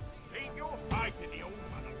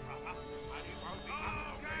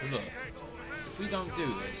 Look, if we don't do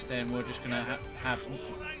this, then we're just going to have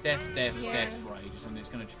death for ages, and it's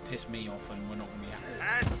going to just piss me off, and we're not going to be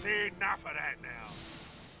happy. That's enough of that now.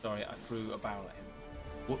 Sorry, I threw a barrel at him.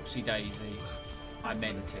 Whoopsie daisy. I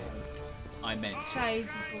meant it. I meant it. Save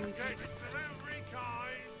before we take.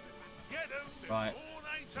 Right.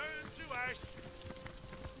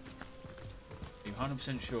 I'm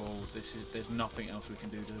 100% sure there's nothing else we can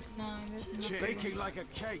do to... No, there's nothing. Baking like a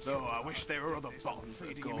cake. Oh, I wish there were other bottom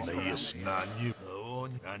feeding him. Yes, man, you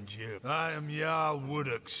and you. I am Jarl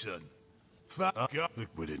Wooddockson. Fuck up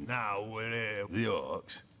with it. Now we're here. The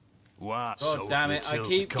Orcs. Why? God so damn it, I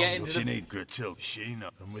keep getting to the... You need Gratil Sheena,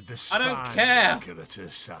 and with the I don't care!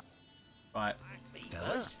 Right.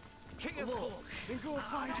 King of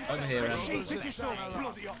Orcs. Over here, Em.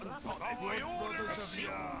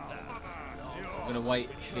 I'm gonna wait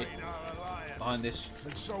here, behind this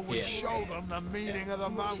So we show them the meaning of the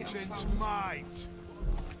mountain's might.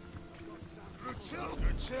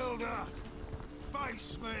 Gratilda,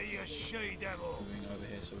 face me, you she-devil. Moving over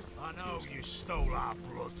here so we I know you stole our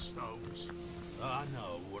bloodstones. I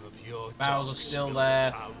know one of your barrels are still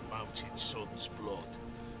there. Our mountain son's blood,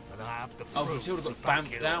 and I have the Oh, proof Gratilda to got back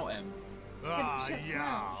bamfed it out, up. Em. Ah,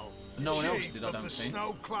 Jarl. No one else Chief did, I of don't the think.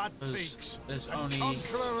 snow-clad Because peaks, there's and only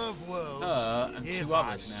conqueror of worlds, her and two hereby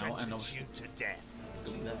others now, and sentence obviously you to death.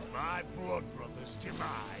 there. My blood brother's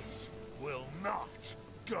demise will not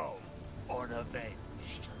go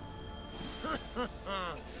unavenged.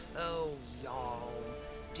 Oh, Jarl,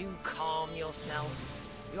 do calm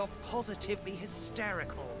yourself. You're positively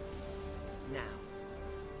hysterical. Now,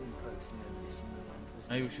 we both know this moment was...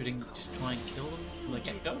 Maybe we should just try and kill them from the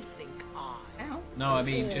get-go? think I... Ow. No, I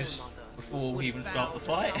mean Your just mother before we would even bow start the to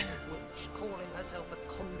fight. some witch calling herself the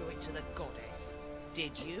conduit to the goddess.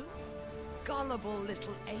 Did you? Gullible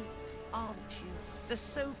little ape, aren't you? The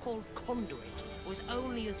so-called conduit was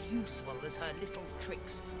only as useful as her little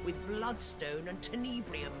tricks with bloodstone and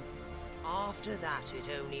tenebrium. After that, it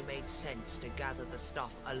only made sense to gather the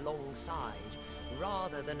stuff alongside,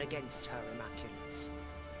 rather than against her immaculates.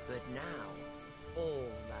 But now, all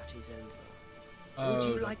that is over. Would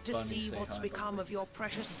you like to see what's become of your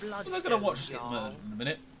precious bloodstone, I'm not gonna watch this get Jarl? murdered in a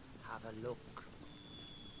minute. Have a look.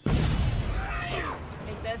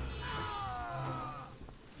 He's dead.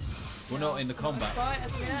 We're not in the combat. Right,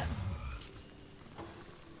 that's it.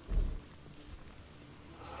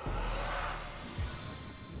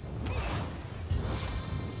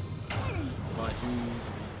 Right,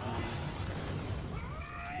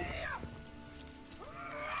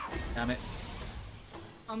 damn it.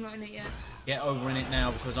 I'm not in it yet. Get over in it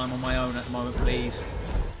now because I'm on my own at the moment, please.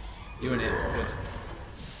 You're in it. Good.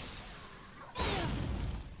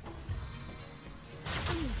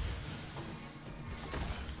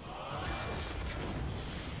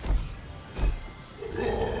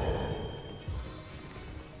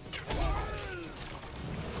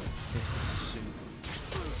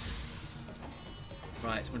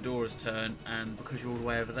 Right, it's Medora's turn, and because you're all the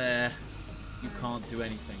way over there, you can't do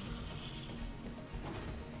anything.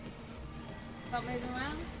 Not moving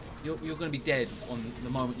around? You're going to be dead on the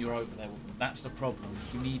moment you're over there with them. That's the problem.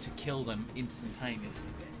 You need to kill them instantaneously.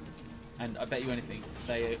 And I bet you anything,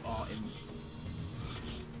 they are in...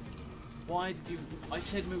 Why did you... I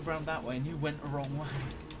said move around that way and you went the wrong way.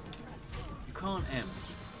 You can't M.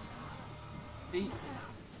 See?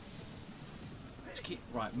 Just keep...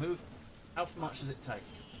 Right, move. How much does it take?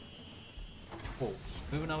 4.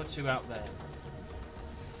 Move another 2 out there.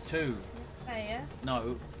 2. There.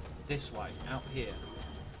 No, this way. Out here.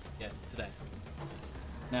 Yeah, today.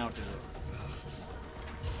 Now do it.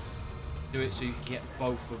 Do it so you can get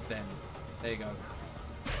both of them. There you go.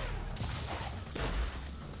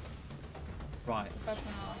 Right.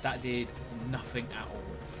 That did nothing at all.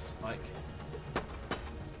 Like...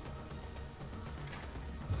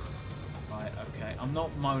 Right, okay. I'm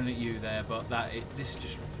not moaning at you there, but this is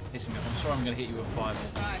just pissing me off. I'm sorry I'm going to hit you with a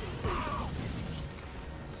fireball. Right.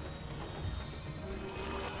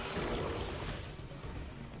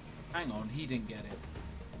 Hang on, he didn't get it.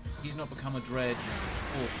 He's not become a dread.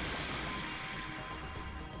 Oh.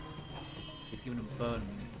 He's giving him a burn.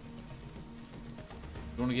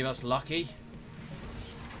 You want to give us lucky?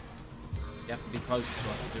 You have to be closer to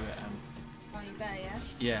us to do it, Oh, you there, yeah?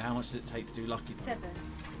 Yeah, how much does it take to do lucky? 7.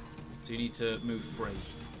 So you need to move 3.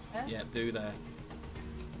 Huh? Yeah, do there.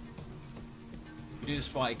 If we do this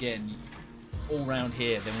fight again, all round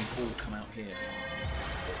here, then we all come out here.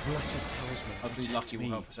 Blessed talisman. Hopefully lucky will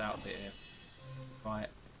help us out a bit here. Right.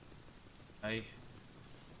 Okay.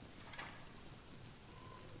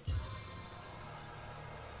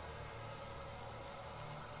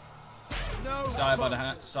 No, Die by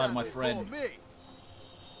the side of my friend.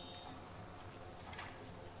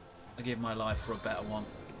 I give my life for a better one.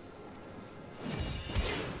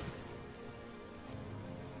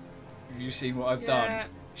 Have you seen what I've done?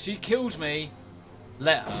 She kills me.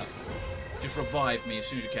 Let her. Just revive me as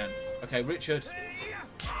soon as you can. Okay, Richard.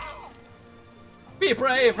 Be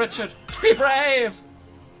brave, Richard. Be brave.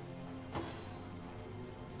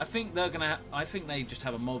 I think they're gonna. I think they just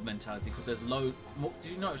have a mob mentality because there's low. More,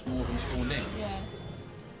 did you notice more of them spawned in? Yeah.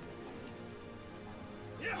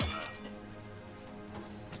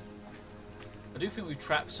 I do think we've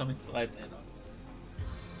trapped some inside there though.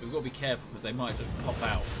 We've got to be careful because they might just pop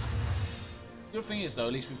out. The other thing is though,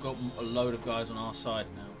 at least we've got a load of guys on our side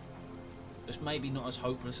now. It's maybe not as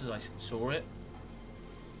hopeless as I saw it.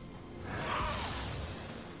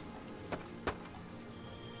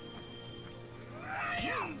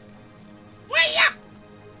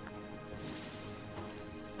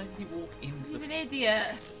 Why did he walk into He's an idiot.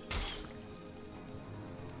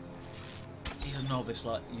 He's a novice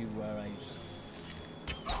like you were, Ace.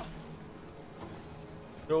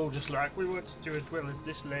 They're all just like, we want to do as well as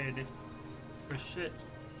this lady. For shit.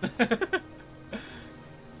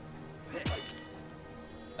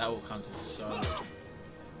 That all comes as so.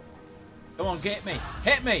 Come on, get me!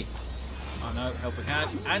 Hit me! Oh no, helping hand.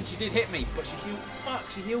 And she did hit me, but she healed. Fuck,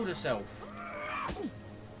 she healed herself.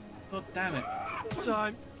 God damn it.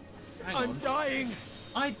 I'm dying.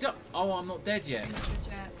 Oh, I'm not dead yet.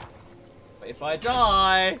 But if I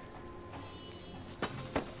die,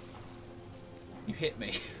 you hit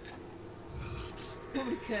me.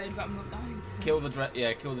 Probably could, but I'm not dying to. Kill the dread.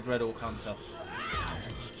 Yeah, kill the dread orc hunter.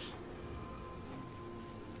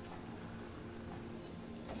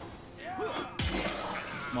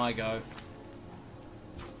 My go.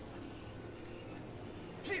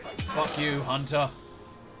 Fuck you, hunter.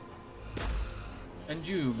 And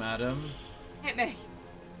you, madam. Hit me.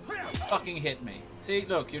 Fucking hit me. See,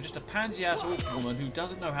 look, you're just a pansy-ass orc woman who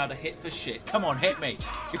doesn't know how to hit for shit. Come on, hit me.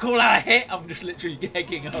 You call that a hit? I'm just literally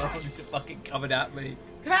egging her on to fucking coming at me.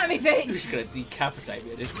 Come at me, bitch. You're just gonna decapitate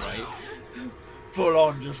me at this rate. Full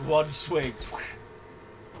on, just one swing.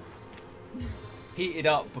 Heated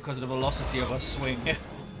up because of the velocity of her swing.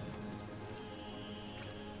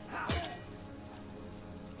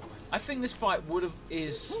 I think this fight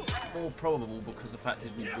is more probable because the fact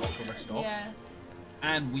is we blocked the rest off. Yeah.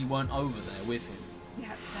 And we weren't over there with him. You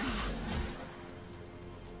had to go.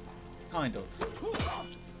 Kind of.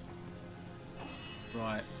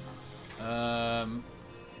 Right. I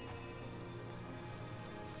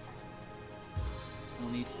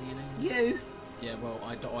need healing. You. Yeah, well,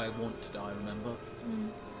 I want to die, remember? Mm.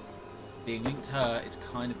 Being linked to her is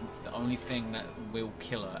kind of the only thing that will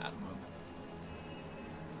kill her at the moment.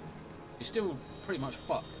 She's still pretty much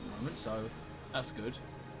fucked at the moment, so that's good.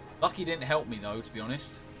 Lucky didn't help me though, to be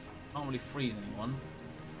honest. Can't really freeze anyone.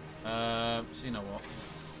 So you know what?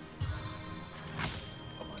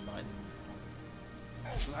 Got my lightning.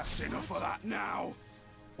 That's enough of that now.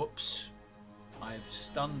 Whoops. I've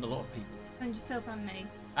stunned a lot of people. Stunned yourself and me.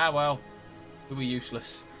 Ah well, we were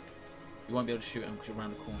useless. You won't be able to shoot him because you're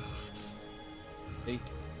around the corner. See?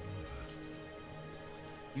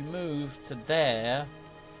 You move to there.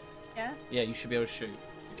 Yeah? Yeah, you should be able to shoot.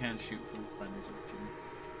 You can shoot from friends, I'm assuming.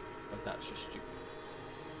 Because that's just stupid.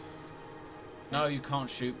 No, you can't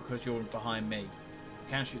shoot because you're behind me. You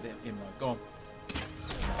can shoot him though. Go on.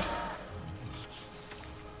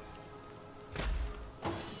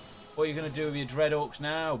 What are you going to do with your dread orcs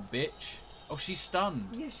now, bitch? Oh, she's stunned.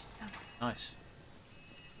 Yeah, she's stunned. Nice.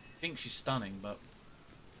 I think she's stunning, but...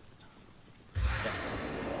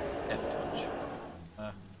 Death touch.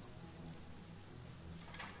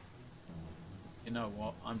 You know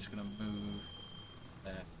what? I'm just going to move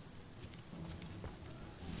there.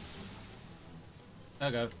 There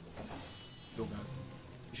we go. You'll go.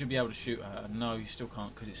 You should be able to shoot her. No, you still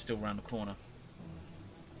can't because it's still around the corner.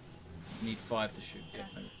 You need 5 to shoot. Yeah.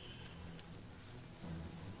 Maybe.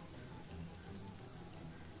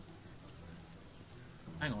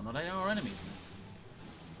 Hang on, are they our enemies now?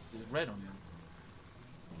 There's red on them.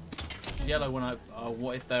 It's yellow when I...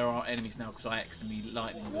 what if they're our enemies now because I accidentally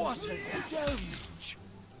lightning? What a deluge!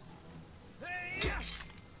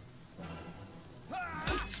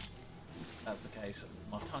 That's the case.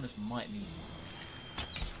 Martinus might need...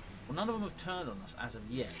 Well, none of them have turned on us as of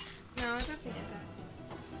yet. No, I don't think it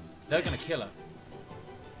They're going to kill her.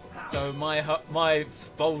 So my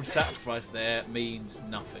bold sacrifice there means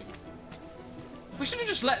nothing. We should have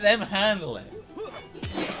just let them handle it.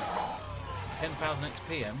 10,000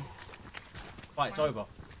 XP, Fight's over.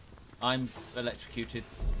 I'm electrocuted.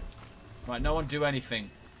 Right, no one do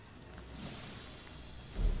anything.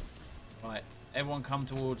 Right, everyone come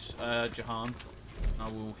towards Jahan. I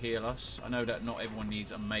will heal us. I know that not everyone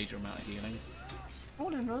needs a major amount of healing.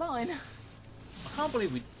 All in a line. I can't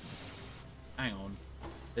believe we... Hang on.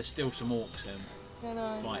 There's still some orcs then. Yeah,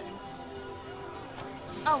 no. Fighting.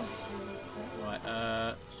 Oh.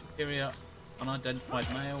 Right, superior, unidentified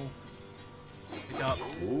male. Pick up.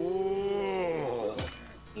 Ooh.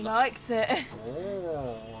 He likes it.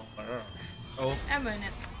 Oh. I'm in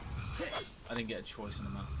it. I didn't get a choice in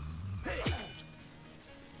the map.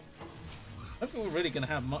 I think we're really going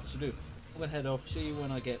to have much to do. I'm going to head off. See you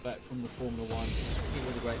when I get back from the Formula 1. Keep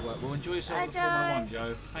up the great work. Well, enjoy yourself at Formula 1,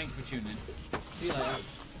 Joe. Thanks for tuning in. See you later.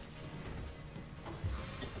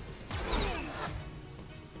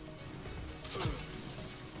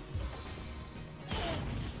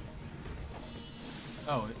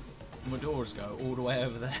 Oh, my doors go all the way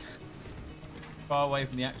over there. Far away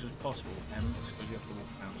from the action as possible, and just because you have to walk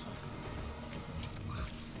around something.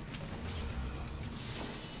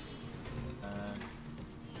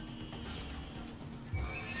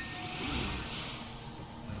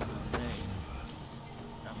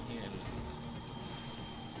 Down here.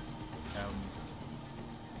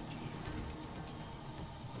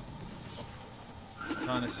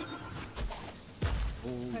 Tinus.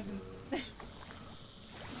 Present.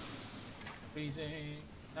 Freezing.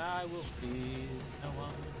 I will freeze. No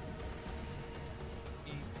one.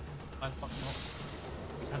 I fucking not.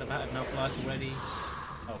 He's had about enough life already.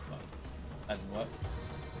 Oh fuck. That didn't work.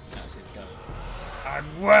 That's his go.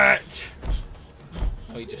 I'm wet!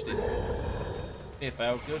 Oh, he just didn't. Fear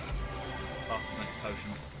failed. Good. Pass the magic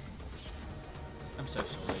potion. I'm so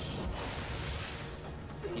sorry.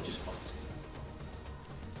 He just farted.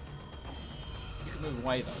 You can move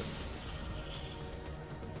away though.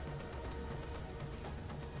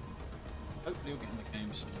 Hopefully we'll get in the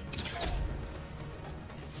game soon.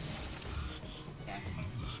 Yeah.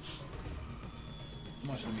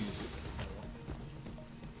 Watch the music.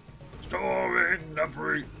 Storing the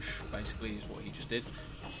breach! Basically is what he just did.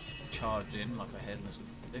 Charged in like a headless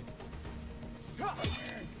dick.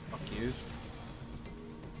 Fuck you.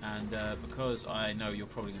 And because I know you're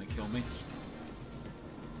probably going to kill me.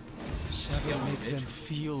 Several make them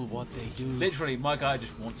feel what they do. Literally, my guy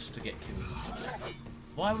just wants to get killed.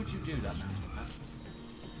 Why would you do that, man?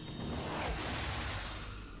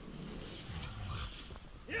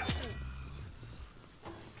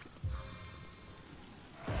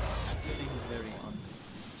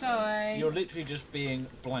 Sorry. You're literally just being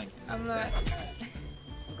blank. I'm like...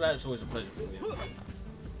 I'm glad it's always a pleasure for you.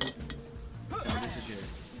 No, this is you.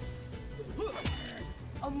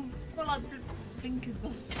 I'm got like blinkers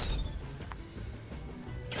on.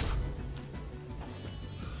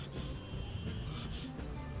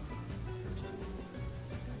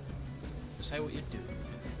 Say what you're doing.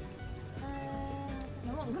 I don't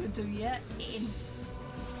know what I'm gonna do yet. Hit him.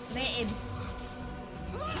 Let him.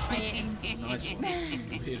 I hit him. Nice one.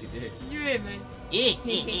 You really did. Did you hear me?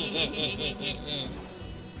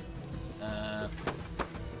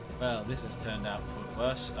 Well, this has turned out for the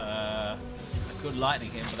worse. I could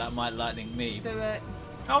lightning him, but that might lightning me. Do it.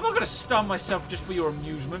 No, I'm not going to stun myself just for your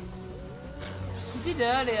amusement. You did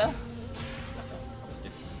earlier.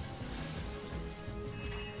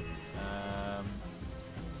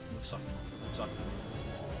 Suck.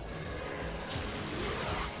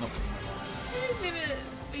 Not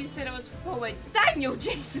good. You said it was before. Wait, Daniel,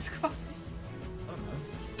 Jesus Christ. I don't know.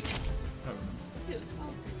 It was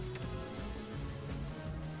fun.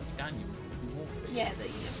 Daniel, you walk it. Yeah, but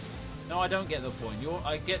you. No, I don't get the point.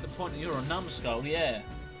 I get the point that you're a numbskull, yeah.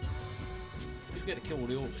 You just get to kill all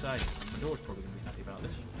the orcs, eh? Medora's probably going to be happy about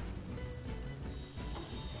this.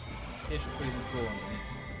 Here's for freezing the floor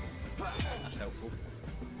underneath. That's helpful.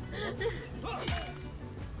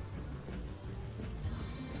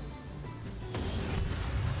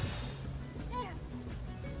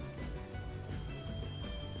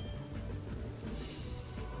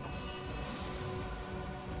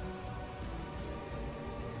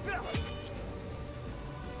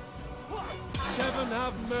 7,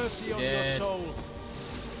 have mercy on your soul.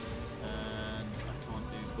 And I can't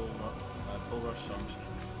do bull rush, so I'm just...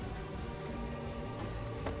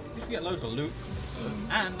 We get loads of loot from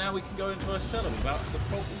this, and now we can go into our cellar without the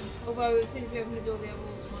problem. Although as soon as we open the door, the other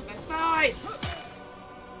orcs might go fight.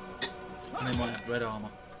 And they might have red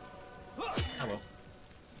armor. Oh well.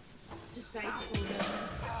 Just stay before them.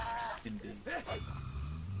 Indeed.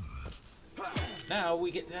 Now we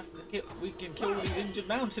get to have to kill. We can kill these injured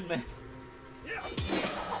mountain men.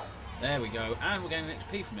 There we go, and we're getting an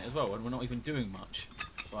XP from it as well, and we're not even doing much.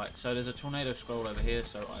 Right, so there's a tornado scroll over here,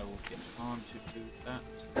 so I will get on to do that.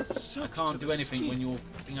 I can't do anything when you're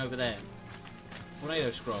fucking over there.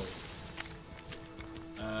 Tornado scroll.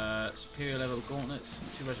 Superior level gauntlets,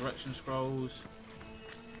 2 resurrection scrolls,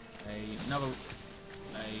 a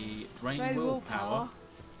drain willpower,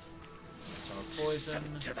 so poison,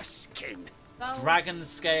 to the skin. dragon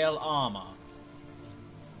scale armor.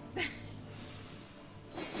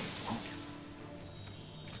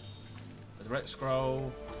 Resurrect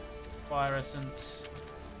scroll, fire essence.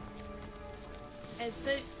 There's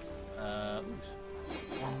boots. Yeah,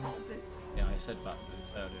 I said back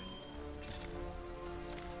boots earlier.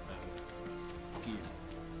 Gear.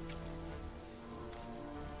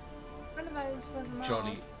 One of those leather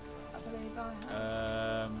Jolly. masks, I believe I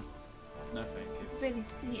have. No thank you. You can barely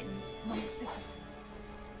see it in monks.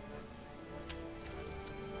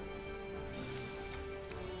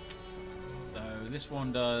 So this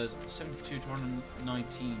one does 72 to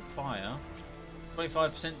 119 fire,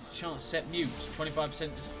 25% chance set mute, 25%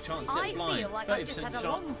 chance set blind,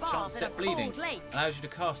 30% chance set bleeding. Allows you to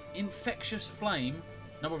cast infectious flame.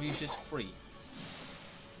 Number of uses free.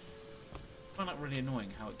 I find that really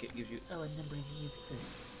annoying how it gives you a number of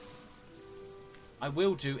uses. I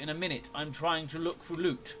will do in a minute. I'm trying to look for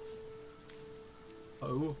loot.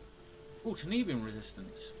 Oh. Oh, Tenebian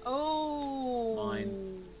resistance. Oh.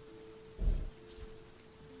 Mine.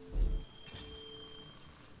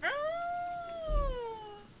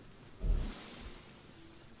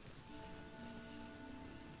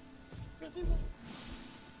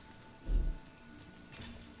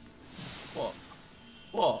 What?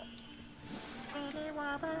 What?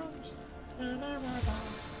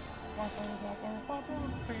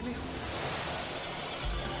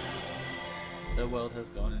 The world has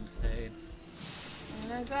gone insane.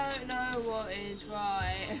 And I don't know what is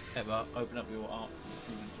right. Emma, open up your art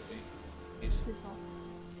inventory. Please.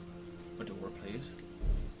 Medora, please.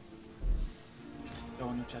 Go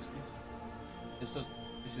on your chest, please.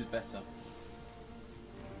 This is better.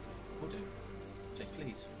 Will do. Say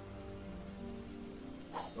please.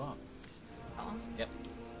 Go up. Yep.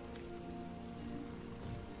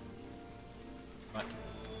 Right.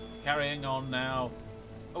 Carrying on now.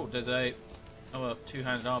 Oh, there's a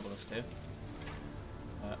two-handed arbalist here.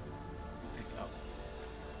 Pick it up.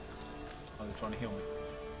 Oh, they're trying to heal me.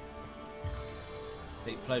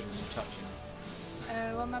 Take pleasure in you touching me.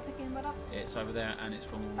 What am I picking what up? It's over there, and it's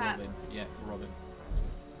from That. Robin. Yeah, for Robin.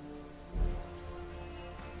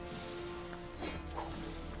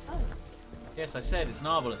 Oh. Yes, I said it's an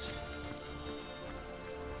arbalist.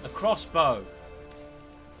 A crossbow.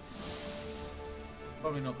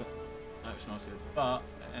 Probably not good. No, it's not good. But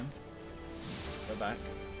go back.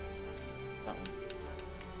 That one.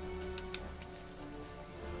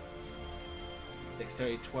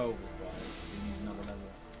 Dexterity 12 required. You need another level.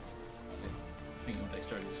 I think your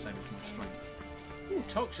dexterity is the same as my strength. Ooh,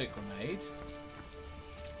 toxic grenade.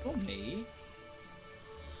 For me.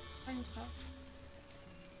 Thanks, Doc.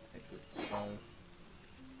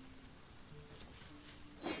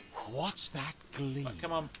 What's that gleam? Right,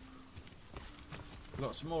 come on. We've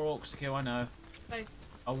got some more orcs to kill, I know. Go.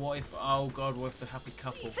 Oh, what if? Oh God, what if the happy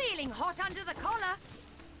couple? Feeling hot under the collar.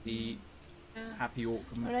 The happy orc.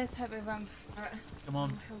 Well, let's hope we run for it. Come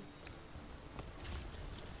on.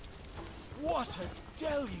 What a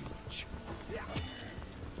deluge!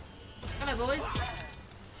 Hello, boys.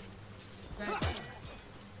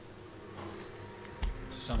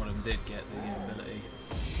 So some of them did get the ability.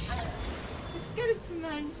 The skeleton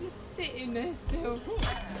man's just sitting there still.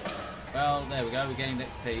 Well, there we go. We're getting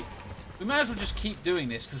XP. We may as well just keep doing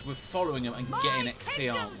this because we're following them and getting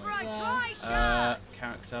XP, aren't we? Yeah.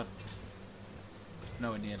 Character.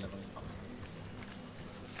 Nowhere near leveling up.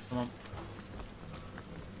 Come on.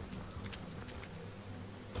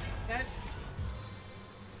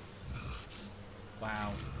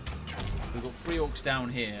 Wow. We've got 3 orcs down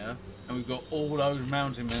here, and we've got all those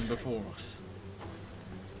mountain men before us.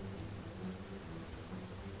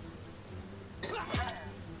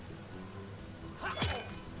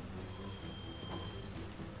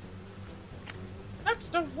 That's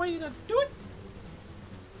the way to do it!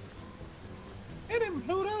 Hit him,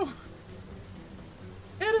 Pluto!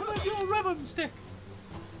 Hit him with your ribbon stick!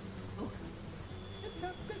 Hit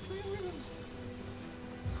that bitch with your ribbon stick!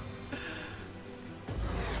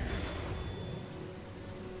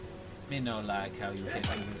 Me no like how you hit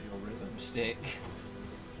me with your rhythm stick.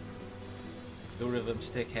 Your rhythm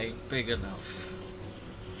stick ain't big enough.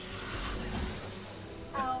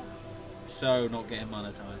 Ow. So not getting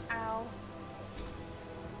monetized. Ow.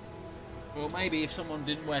 Well, maybe if someone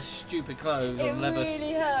didn't wear stupid clothes It on leather.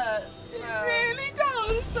 really hurts. It really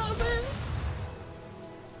does it?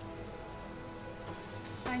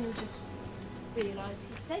 And you'll just realise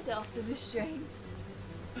he's dead after the stream.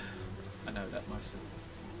 I know that most of the time.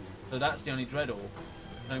 So that's the only dread orc.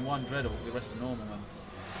 There's only one dread orc, the rest are normal ones.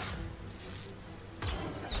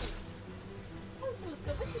 Oh, so it's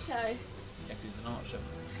the big show. Yeah, because it's an art show.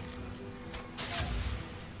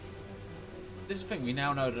 This is the thing, we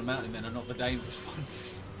now know that the mountain men are not the dangerous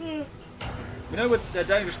ones. We know they're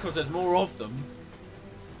dangerous because there's more of them.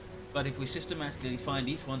 But if we systematically find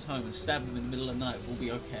each one's home and stab them in the middle of the night, we'll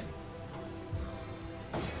be okay.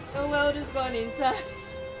 The world has gone into...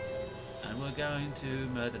 And we're going to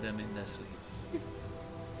murder them in their sleep.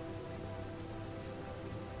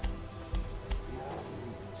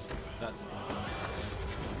 That's the point.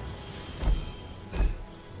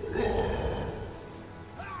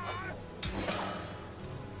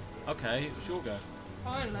 Okay, it's your go.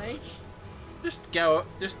 Finally. Just go up,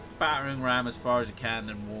 just battering ram as far as you can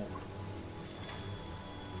and walk.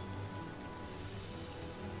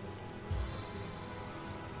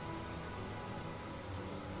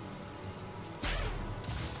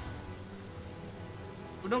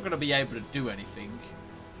 We're not going to be able to do anything.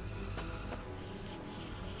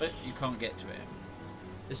 But you can't get to it.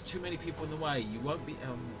 There's too many people in the way. You won't be...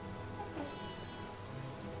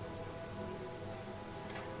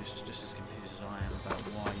 Just as confused as I am about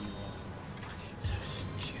why you are so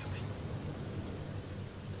stupid.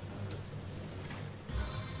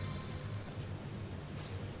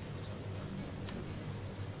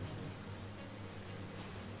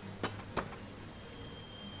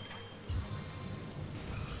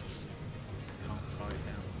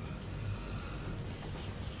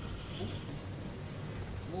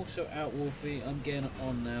 I'm also out, Wolfie. I'm getting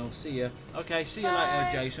on now. See ya. Okay, see you later,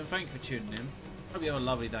 Jason. Thank you for tuning in. Hope you have a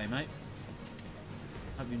lovely day, mate.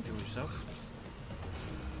 Hope you enjoy yourself.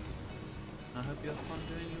 I hope you have fun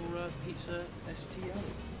doing your pizza STO.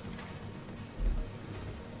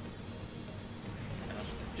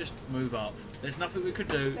 Just move up. There's nothing we could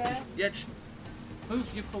do. Yeah, just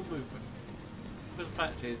move your full movement. But the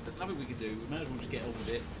fact is, there's nothing we can do. We might as well just get on with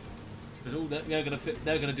it. Because all that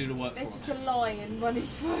they're gonna do the work for us. It's just a lion running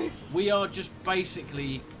through. We are just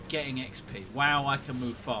basically getting XP. Wow, I can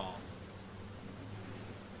move far.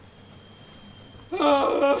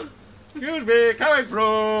 Excuse me, coming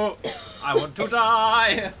through. I want to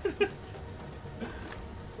die.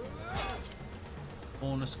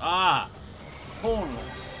 Hornless. Ah,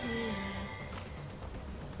 hornless.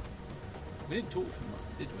 We didn't talk to him,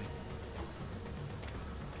 did we?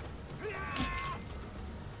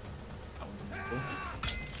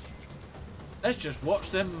 Let's just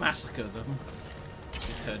watch them massacre them.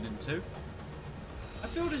 It's turned into. I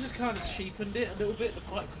feel this has kind of cheapened it a little bit, the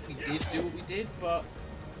fight, because we did do what we did, but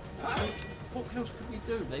what else could we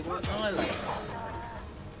do? They were annihilated.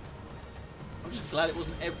 I'm just glad it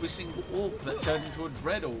wasn't every single orc that turned into a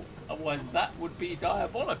dread orc, otherwise that would be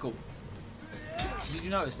diabolical. Did you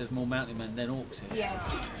notice there's more mountain men than orcs here?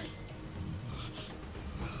 Yes.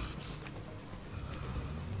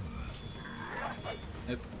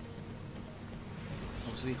 Nope.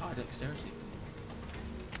 Obviously high dexterity.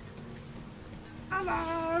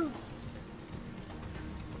 Hello!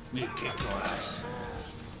 Me kick your ass.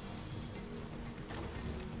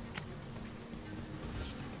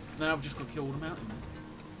 Now I've just got to kill all the mountain men.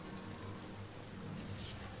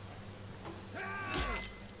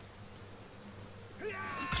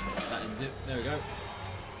 That ends it. There we go.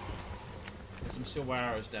 There's some silver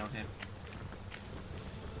arrows down here.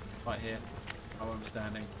 Right here. Oh, I'm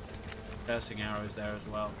standing. Cursing arrows there as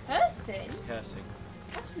well. Cursing? Cursing.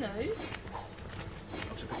 That's new.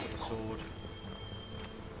 Also pick up a sword.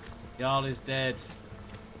 Jarl is dead.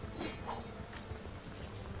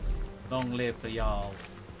 Long live the Jarl.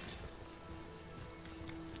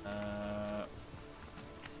 I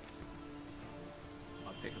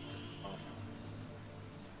pick up this path.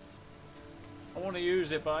 I want to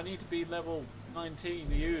use it, but I need to be level 19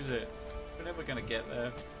 to use it. We're never going to get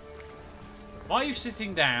there. Why are you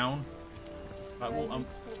sitting down? Right, well, I'm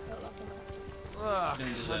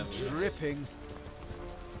dripping.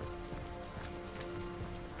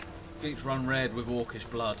 Cheeks run red with orcish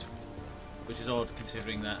blood, which is odd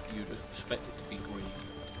considering that you'd expect it to be green.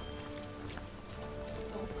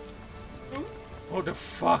 What the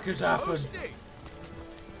fuck has happened?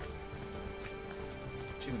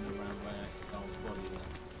 Chewing around where Carl's body is.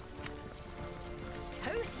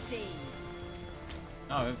 Toasty.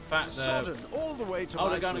 No, in fact, Sodden, all the way to oh, my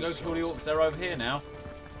they're going to go boots kill the holes. orcs. They're over here now.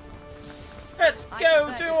 Let's I go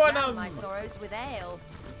prefer do to one drown of my them. sorrows with ale.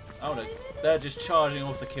 Oh, they're just charging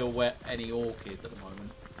off to kill where any orc is at the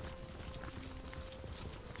moment.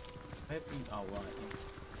 Maybe, oh right,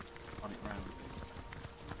 run it round.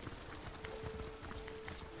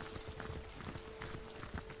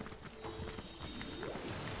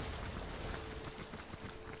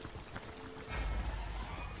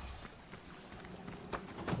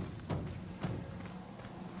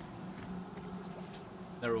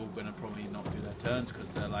 They're all gonna probably not do their turns because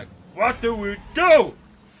they're like, What do we do?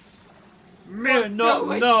 May not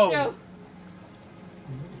know.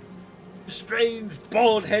 Strange,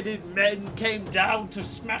 bald-headed men came down to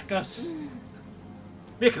smack us.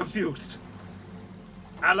 We're confused.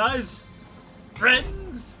 Allies?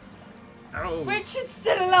 Friends? Oh. Richard's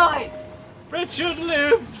still alive! Richard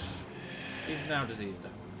lives! he's now diseased though.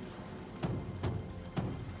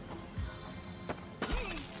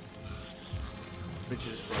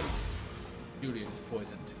 Richard is frozen. Julian is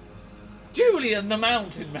poisoned. Julian the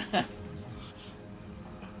Mountain Man!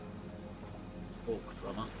 Orc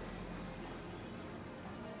drummer.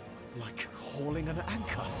 Like hauling an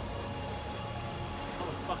anchor.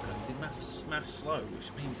 Motherfucker, he did mass slow, which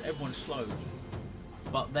means everyone's slow.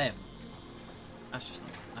 But them. That's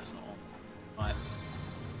not on. Right.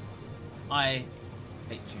 I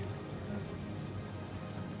hate you.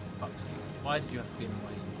 Fuck's sake. Why did you have to be in the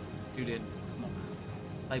way? Julian, come on man.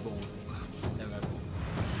 Play ball with me. There we go.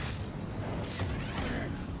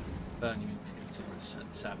 Burn you into the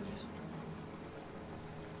savages.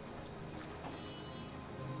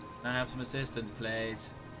 Can I have some assistance,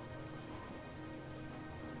 please?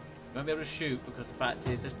 You won't be able to shoot because the fact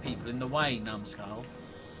is there's people in the way, numbskull.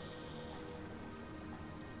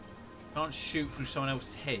 You can't shoot through someone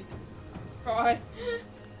else's head. Right.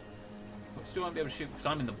 But still won't be able to shoot because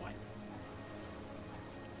I'm in the way.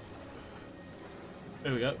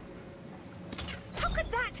 There we go. How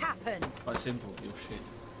could that happen? Quite simple, you're shit.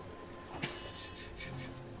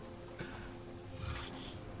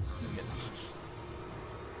 Let me get that.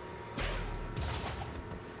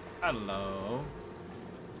 Hello.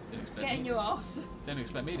 Didn't expect Get in me. your ass. Didn't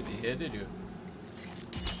expect me to be here, did you?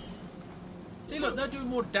 See, look, they're doing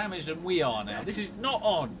more damage than we are now. This is not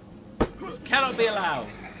on. This cannot be allowed.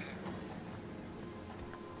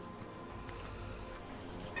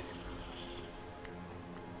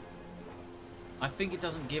 I think it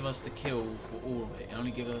doesn't give us the kill for all of it. It only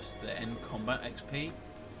gives us the end combat XP.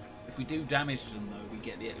 If we do damage to them, though, we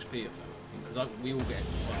get the XP of them. Because we all get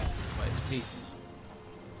quite XP from that.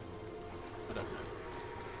 I don't know.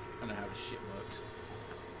 I don't know how this shit works.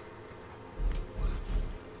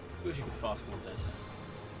 I wish you could fast forward that turn.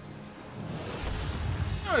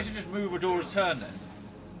 No, I should just move Adora's turn then.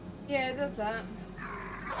 Yeah, it does that.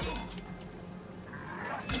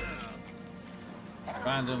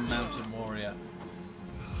 Random mountain warrior.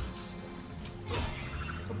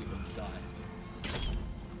 Probably gonna die.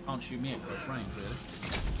 Can't shoot me at close range, really.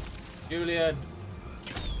 Julian!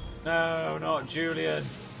 No, not Julian!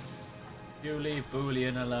 You leave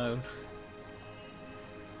Boolean alone.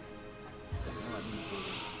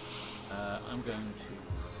 I'm going to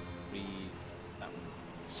read that one.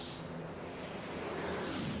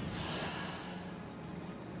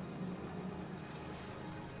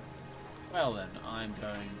 Well then, I'm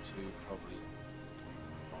going to probably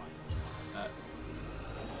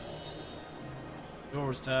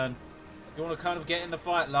Dora's turn. You want to kind of get in the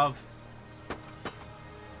fight, love? Too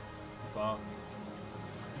far.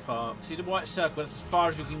 Too far. See the white circle? That's as far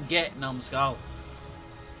as you can get, numbskull.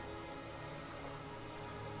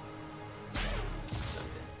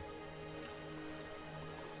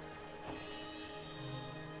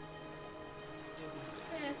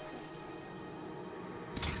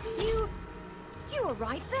 You were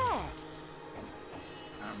right there.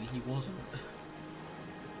 Apparently he wasn't.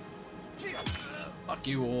 Fuck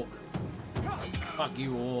you, orc. Fuck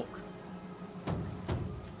you, orc.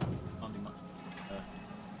 Can't do much.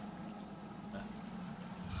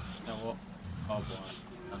 You know what? Oh boy.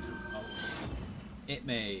 Oh. Hit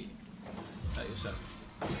me. Hurt yourself.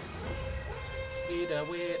 Need a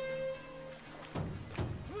whip.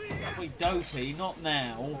 Wait, dopey, not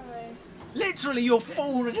now. Sorry. Literally, you're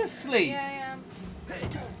falling asleep. Yeah, I am.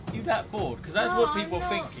 You that bored? Because that's what people are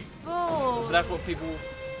thinking. Bored. That's what people.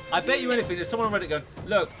 I bet you anything. There's someone on Reddit going,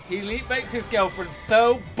 "Look, he makes his girlfriend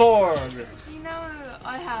so bored." You know,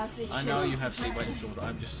 I have this. I know you have sleep-wait disorder.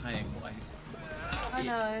 I'm just saying what I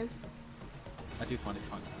know. I do find it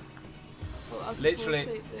fun. Well, I could Literally.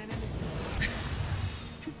 fall asleep doing anything.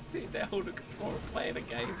 Sitting there holding a controller, playing a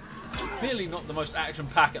game. Clearly not the most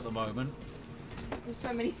action-packed at the moment. There's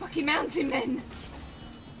so many fucking mountain men.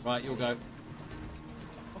 Right, you'll go.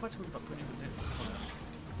 What have I told you about putting the deck?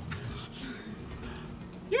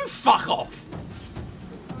 You fuck off!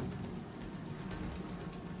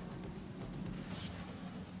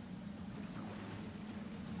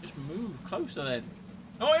 Just move closer then.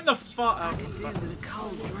 Not in the fuck. I could do with a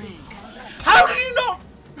cold drink. How did you not?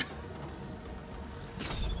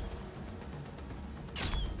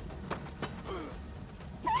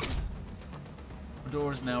 The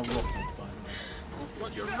door is now rotted, by the way.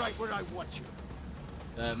 But you're right where I want you.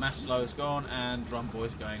 The mass slow is gone, and drum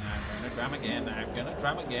boy's going. I'm gonna drum again. I'm gonna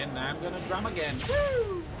drum again. I'm gonna drum again.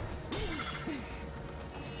 Woo!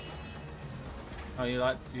 Oh, you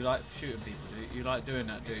like shooting people? Do you? You like doing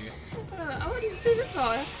that? Do you? I want to see the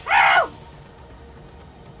fire. Ow!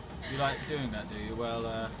 You like doing that? Do you? Well,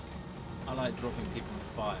 I like dropping people in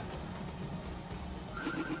fire.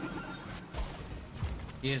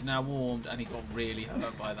 He is now warmed, and he got really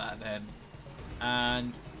hurt by that then.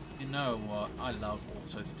 And you know what? I love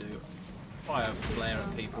also to do fire flare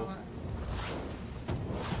at people.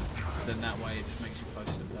 Because then that way it just makes you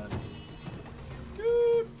close to the burn.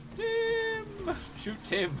 Shoot him!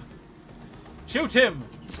 Shoot him! Shoot him!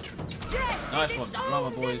 Nice one.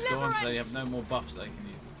 Drummer boy's gone, so they have no more buffs they can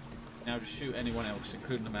use. Now just shoot anyone else,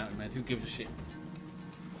 including the mountain men. Who gives a shit?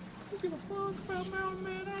 Who gives a fuck about mountain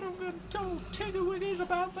men? I don't get told tiggawiggies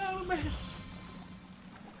about mountain men.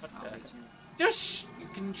 Just you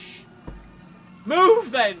can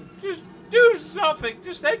move then. Just do something.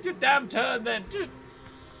 Just take your damn turn then. Just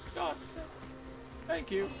God's sake.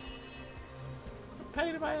 Thank you. A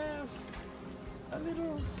pain in my ass. A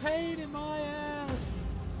little pain in my ass.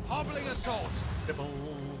 Hobbling assault.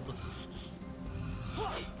 Crippled.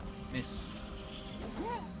 Miss.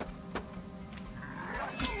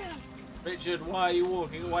 Richard, why are you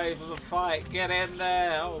walking away from the fight? Get in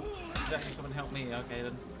there. Oh, exactly. Come and help me. Okay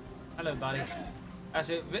then. Hello, buddy. That's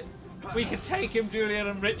it. We can take him, Julian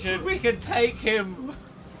and Richard. We can take him.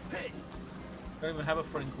 I don't even have a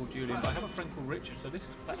friend called Julian, but I have a friend called Richard, so this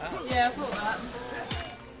is quite out. Yeah, I thought that.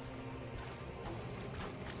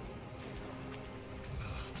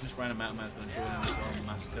 This random mountain man's going to join in as well in the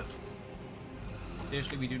massacre.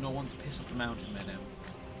 Seriously, we do not want to piss off the mountain men now.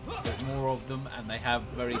 There's more of them, and they have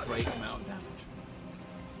very great amount of damage.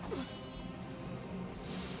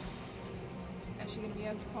 Actually going to be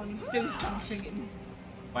able to finally do something in this.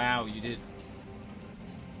 Wow, you did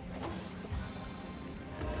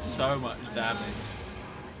so much damage.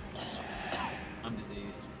 I'm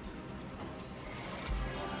diseased.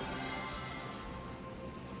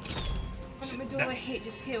 When the door hit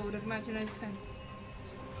just healed, imagine I just going.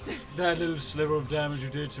 That little sliver of damage you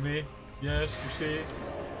did to me. Yes, you see it.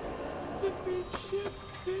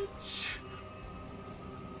 Bitch.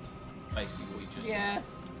 Basically what you just said.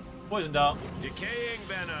 Poison dart. Decaying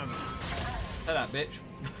venom. Tell that bitch.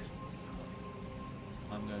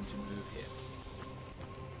 I'm going to move here.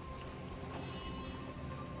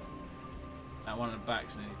 That one at the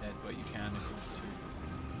back's nearly dead, but you can if you want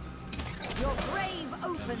to. Your grave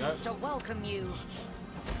opens to welcome you.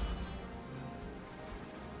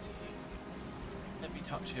 Let me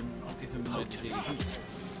touch him. I'll give him a disease.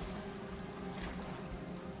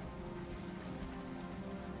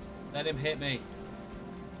 Let him hit me.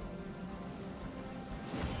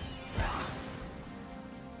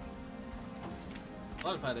 I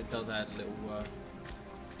like the fact it does add a little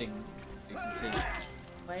thing you can see.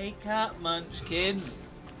 Wake up, Munchkin.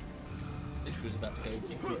 Literally was about to go.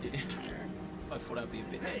 I thought that'd be a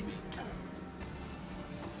bit too mean.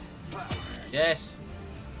 Yes.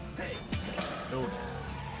 Oh.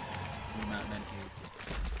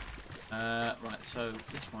 Right, so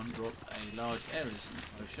this one dropped a large air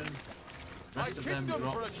resistant potion. The rest of them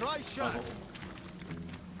dropped bubble.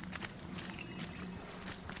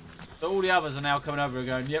 So all the others are now coming over and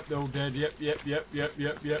going, yep, they're all dead, yep,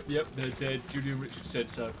 they're dead. Julian Richard said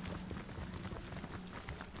so.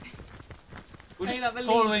 We're just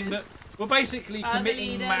following the... We're basically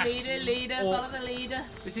committing mass... Leader, follow the leader.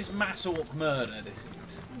 This is mass orc murder, this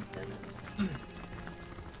is.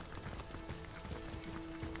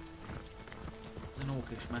 It's an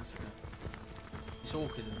orcish massacre. It's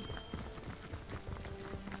orcism.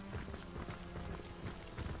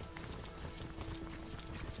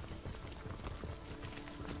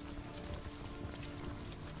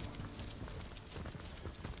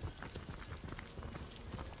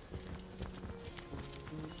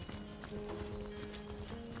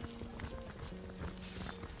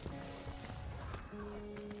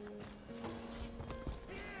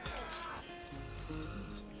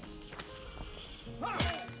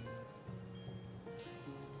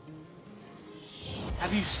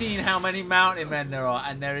 Have you seen how many mountain men there are?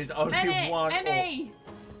 And there is only one orc.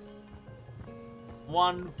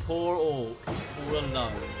 One poor orc all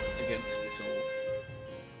alone against this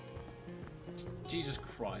orc. Jesus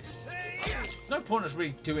Christ. No point us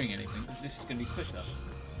really doing anything because this is going to be quicker.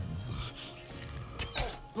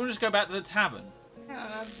 You want to just go back to the tavern? No, I'll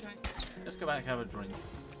have a drink. Let's go back and have a drink.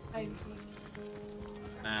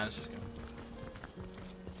 Nah, let's just go.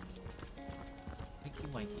 Wakey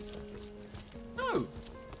wakey. No!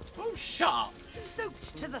 Oh, shut up!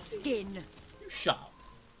 Soaked to the skin. You shut up.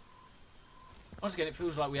 Once again, it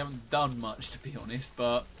feels like we haven't done much, to be honest,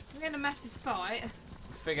 but... We're in a massive fight. We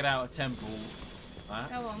figured out a temple. Right?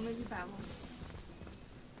 Go on, move your barrel.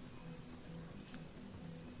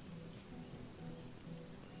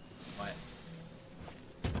 Right.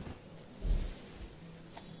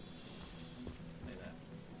 Stay there.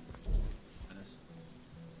 Menace.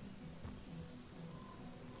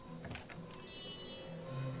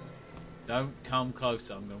 Don't come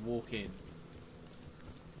closer, I'm going to walk in.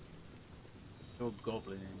 You're a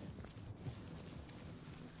goblin in here.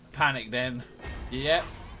 Panic then. Yep,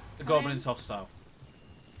 the goblin's hostile.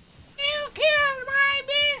 You killed my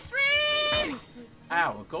mistress!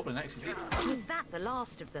 Ow, a goblin actually did. Was that the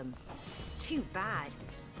last of them? Too bad.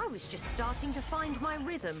 I was just starting to find my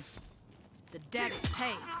rhythm. The debt is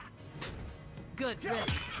paid. Good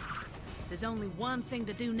riddance. There's only one thing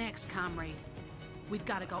to do next, comrade. We've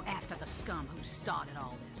got to go after the scum who started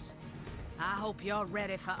all this. I hope you're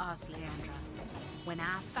ready for us, Leandra. When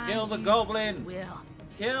I find Kill the goblin! We'll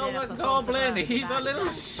Kill the goblin! He's a little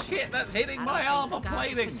shit that's hitting my armor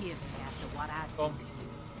plating! Go on.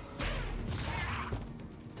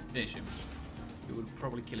 Finish him. It would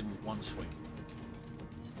probably kill him with one swing.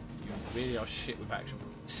 You really are shit with action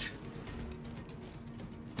points.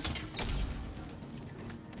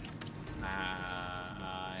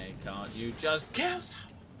 Can't you just kill some?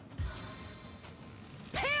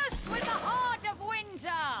 Pierced with the heart of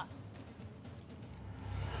winter!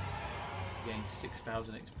 Gain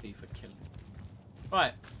 6,000 XP for killing.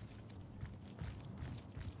 Right.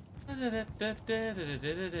 Down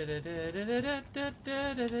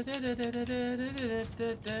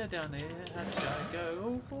here, how should I go?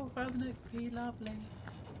 Oh, 4,000 XP, lovely.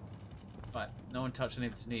 Right, no one touched any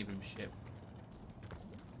of the Tenebrim ship.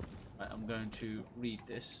 Right, I'm going to read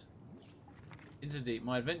this. Into deep.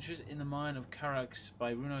 My adventures in the mine of Carax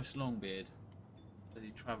by Runos Longbeard. As he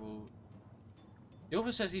travelled. The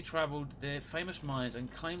author says he travelled the famous mines and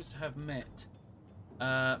claims to have met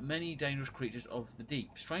many dangerous creatures of the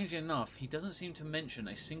deep. Strangely enough, he doesn't seem to mention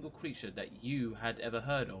a single creature that you had ever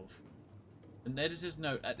heard of. An editor's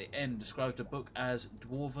note at the end describes the book as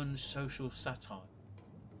dwarven social satire.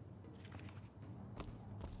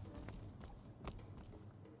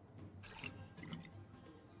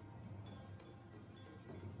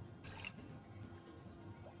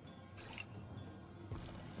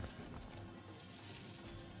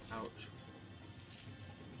 Ouch.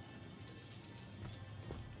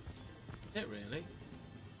 Is it really?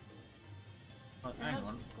 Oh, hang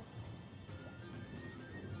on.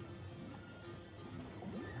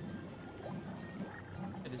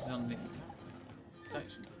 It is underneath the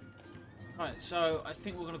protection. Right, so I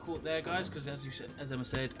think we're going to call it there, guys, because as you said, as Emma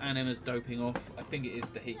said, and Emma's doping off. I think it is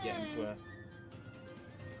the heat getting to her.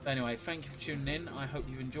 But anyway, thank you for tuning in. I hope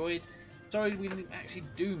you've enjoyed. Sorry we didn't actually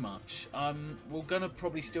do much. We're going to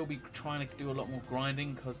probably still be trying to do a lot more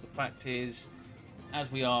grinding because the fact is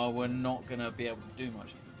as we are, we're not going to be able to do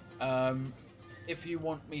much. If you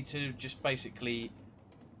want me to just basically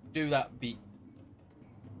do that beat,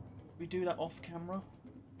 we do that off camera?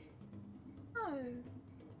 No.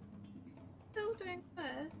 Still doing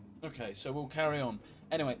first. Okay, so we'll carry on.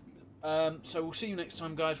 Anyway, so we'll see you next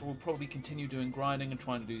time, guys. We'll probably continue doing grinding and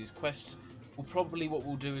trying to do these quests. What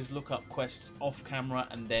we'll do is look up quests off camera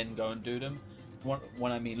and then go and do them.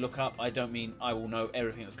 When I mean look up, I don't mean I will know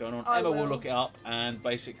everything that's going on. Emma will look it up and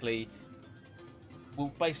basically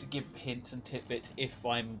we'll give hints and tidbits if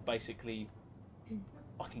I'm basically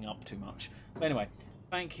fucking up too much. But anyway,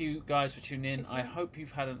 thank you guys for tuning in. I hope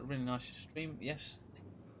you've had a really nice stream. Yes.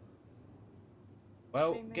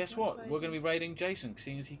 Well, guess what? We're going to be raiding Jason,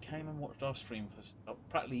 seeing as he came and watched our stream for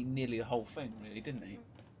practically nearly the whole thing, really, didn't he?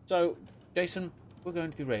 So, Jason, we're going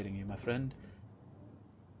to be raiding you, my friend.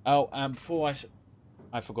 Oh, and before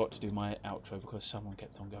I forgot to do my outro because someone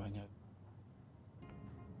kept on going over.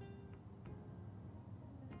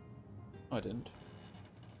 No, I didn't.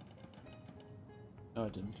 No, I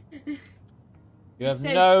didn't. You have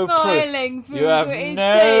no proof. You have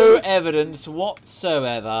no evidence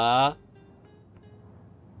whatsoever.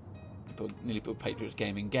 Nearly put Patriots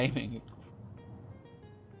gaming.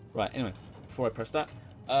 Right, anyway, before I press that,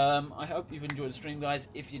 I hope you've enjoyed the stream, guys.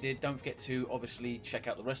 If you did, don't forget to obviously check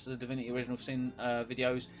out the rest of the Divinity Original Sin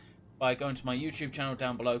videos by going to my YouTube channel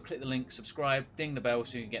down below. Click the link, subscribe, ding the bell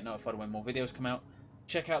so you can get notified when more videos come out.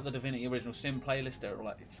 Check out the Divinity Original Sin playlist. There are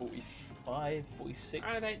like 45, 46.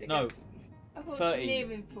 I don't think no, I 30,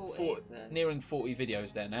 nearing 40. Nearing 40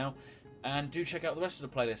 videos there now. And do check out the rest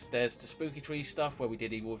of the playlist. There's the Spooky Tree stuff where we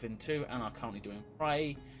did Evil Within 2 and I'm currently doing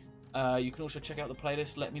Prey. You can also check out the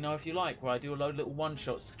playlist Let Me Know If You Like, where I do a load of little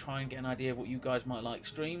one-shots to try and get an idea of what you guys might like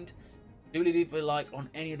streamed. Do leave a like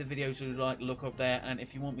on any of the videos you like the look of there, and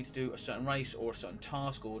if you want me to do a certain race or a certain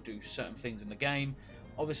task or do certain things in the game,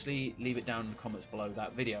 obviously leave it down in the comments below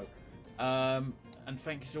that video. And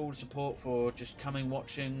thank you to all the support for just coming,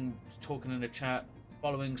 watching, talking in the chat,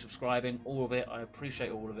 following, subscribing, all of it. I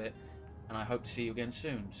appreciate all of it. And I hope to see you again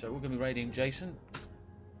soon. So we're going to be raiding Jason.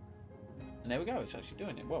 And there we go. It's actually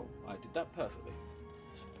doing it. Well, I did that perfectly.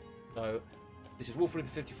 So this is Wolf Reaper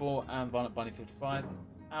 54 and Violent Bunny 55.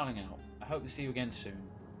 Howling out. I hope to see you again soon.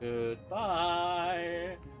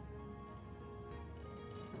 Goodbye.